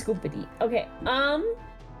 Poopity scoopity. Okay, and I'm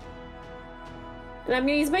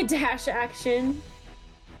gonna use my dash action.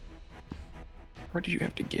 Where did you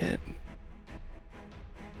have to get?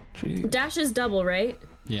 Jeez. Dash is double, right?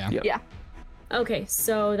 Yeah. Yeah. Yeah. Okay,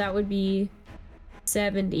 so that would be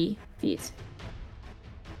 70 feet.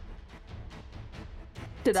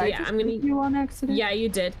 Did So I yeah, just I'm gonna- click you on accident? Yeah, you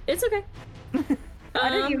did. It's okay. I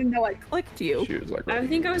didn't even know I clicked you. She was like I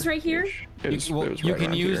think I was right here. It was, Well, it was you right can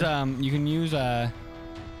around use here.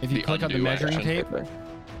 if you The click on the undo measuring action. tape,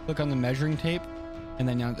 click on the measuring tape, and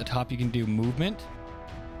then at the top you can do movement,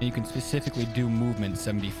 and you can specifically do movement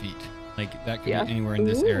 70 feet. Like that could Yeah. be anywhere in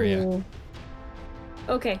this area. Ooh.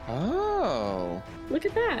 Okay, Oh, look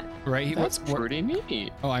at that. Right here. that's pretty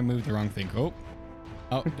neat. Oh, I moved the wrong thing. Oh,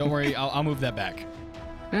 don't worry. I'll move that back.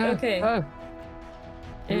 Okay. And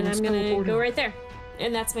Everyone's I'm gonna teleporting. go right there.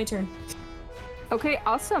 And that's my turn. Okay,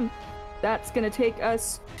 awesome. That's gonna take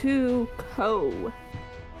us to Co.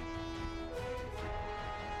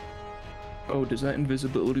 Oh, does that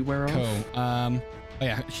invisibility wear off? Co. Oh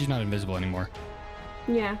yeah, she's not invisible anymore.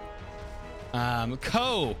 Yeah.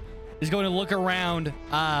 Co is going to look around,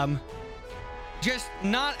 just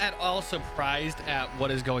not at all surprised at what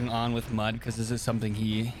is going on with Mud, because this is something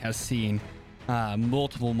he has seen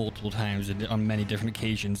multiple times and on many different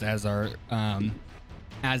occasions, as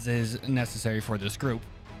is necessary for this group.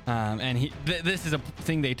 And this is a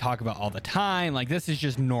thing they talk about all the time. Like, this is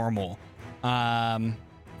just normal for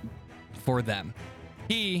them.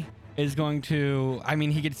 He is going to, I mean,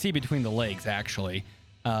 he could see between the legs actually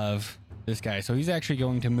of this guy, so he's actually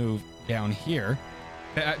going to move down here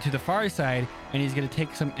to the far side, and he's going to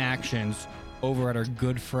take some actions over at our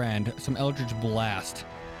good friend, some Eldritch Blast.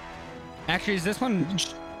 Actually, is this one?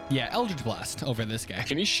 Yeah, Eldritch Blast over this guy.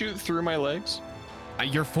 Can he shoot through my legs?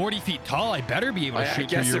 You're 40 feet tall. I better be able to shoot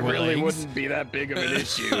guess through it your really legs. wouldn't be that big of an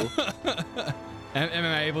issue. Am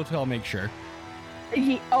I able to? I'll make sure.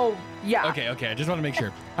 Oh, yeah. Okay, I just want to make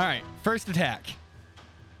sure. All right, first attack.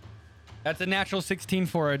 That's a natural 16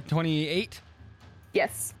 for a 28.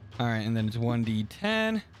 Yes. All right, and then it's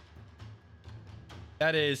 1d10.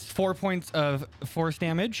 That is 4 points of force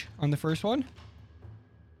damage on the first one.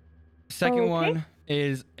 Second one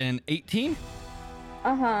is an 18.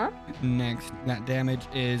 Uh-huh. Next, that damage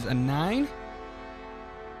is a 9.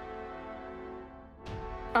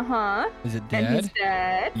 Uh-huh. Is it dead? And he's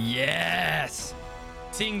dead. Yes.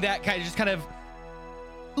 Seeing that kind of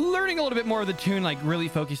learning a little bit more of the tune, like really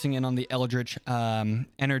focusing in on the eldritch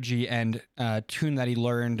energy and tune that he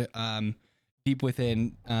learned deep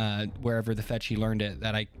within wherever the fetch he learned it,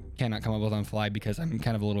 that I cannot come up with on fly because I'm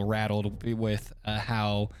kind of a little rattled with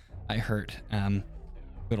how I hurt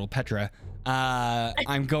little Petra.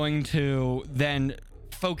 I'm going to then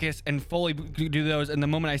focus and fully do those, and the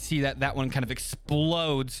moment I see that one kind of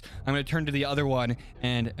explodes, I'm going to turn to the other one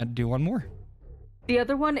and do one more. The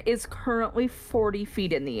other one is currently 40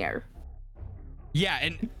 feet in the air. Yeah,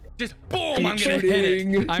 and just boom, I'm gonna hit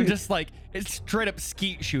it. I'm just like, it's straight up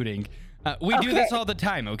skeet shooting. We do this all the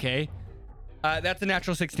time, okay? That's a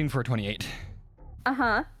natural 16 for a 28.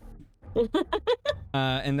 Uh-huh.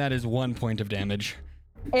 And that is 1 point of damage.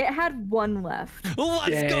 It had one left.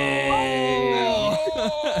 Let's go!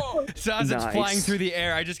 So as it's flying through the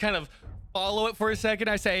air, I just kind of follow it for a second.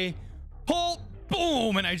 I say, pull,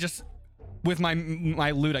 boom, and I just, with my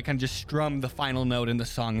lute, I kind of just strum the final note in the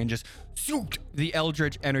song and just shoot the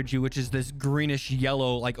eldritch energy, which is this greenish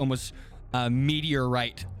yellow, like almost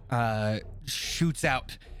meteorite, shoots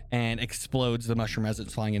out and explodes the mushroom as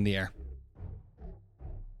it's flying in the air.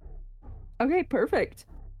 Okay, perfect.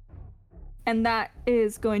 And that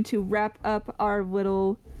is going to wrap up our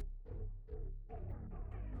little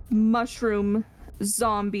mushroom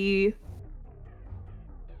zombie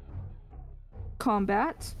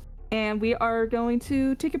combat. And we are going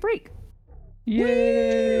to take a break.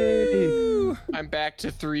 Yay! I'm back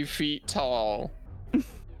to 3 feet tall.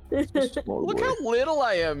 Look how little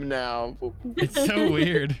I am now. It's so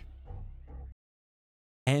weird.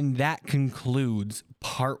 And that concludes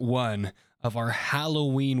part 1 of our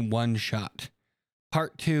Halloween one-shot.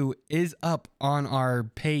 Part 2 is up on our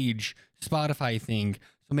page, Spotify thing,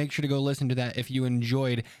 so make sure to go listen to that if you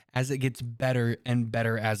enjoyed, as it gets better and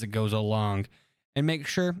better as it goes along. And make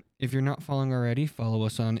sure, if you're not following already, follow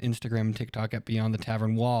us on Instagram and TikTok at Beyond the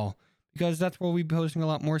Tavern Wall, because that's where we'll be posting a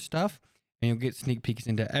lot more stuff, and you'll get sneak peeks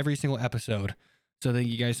into every single episode. So thank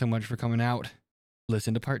you guys so much for coming out.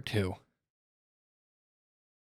 Listen to part 2.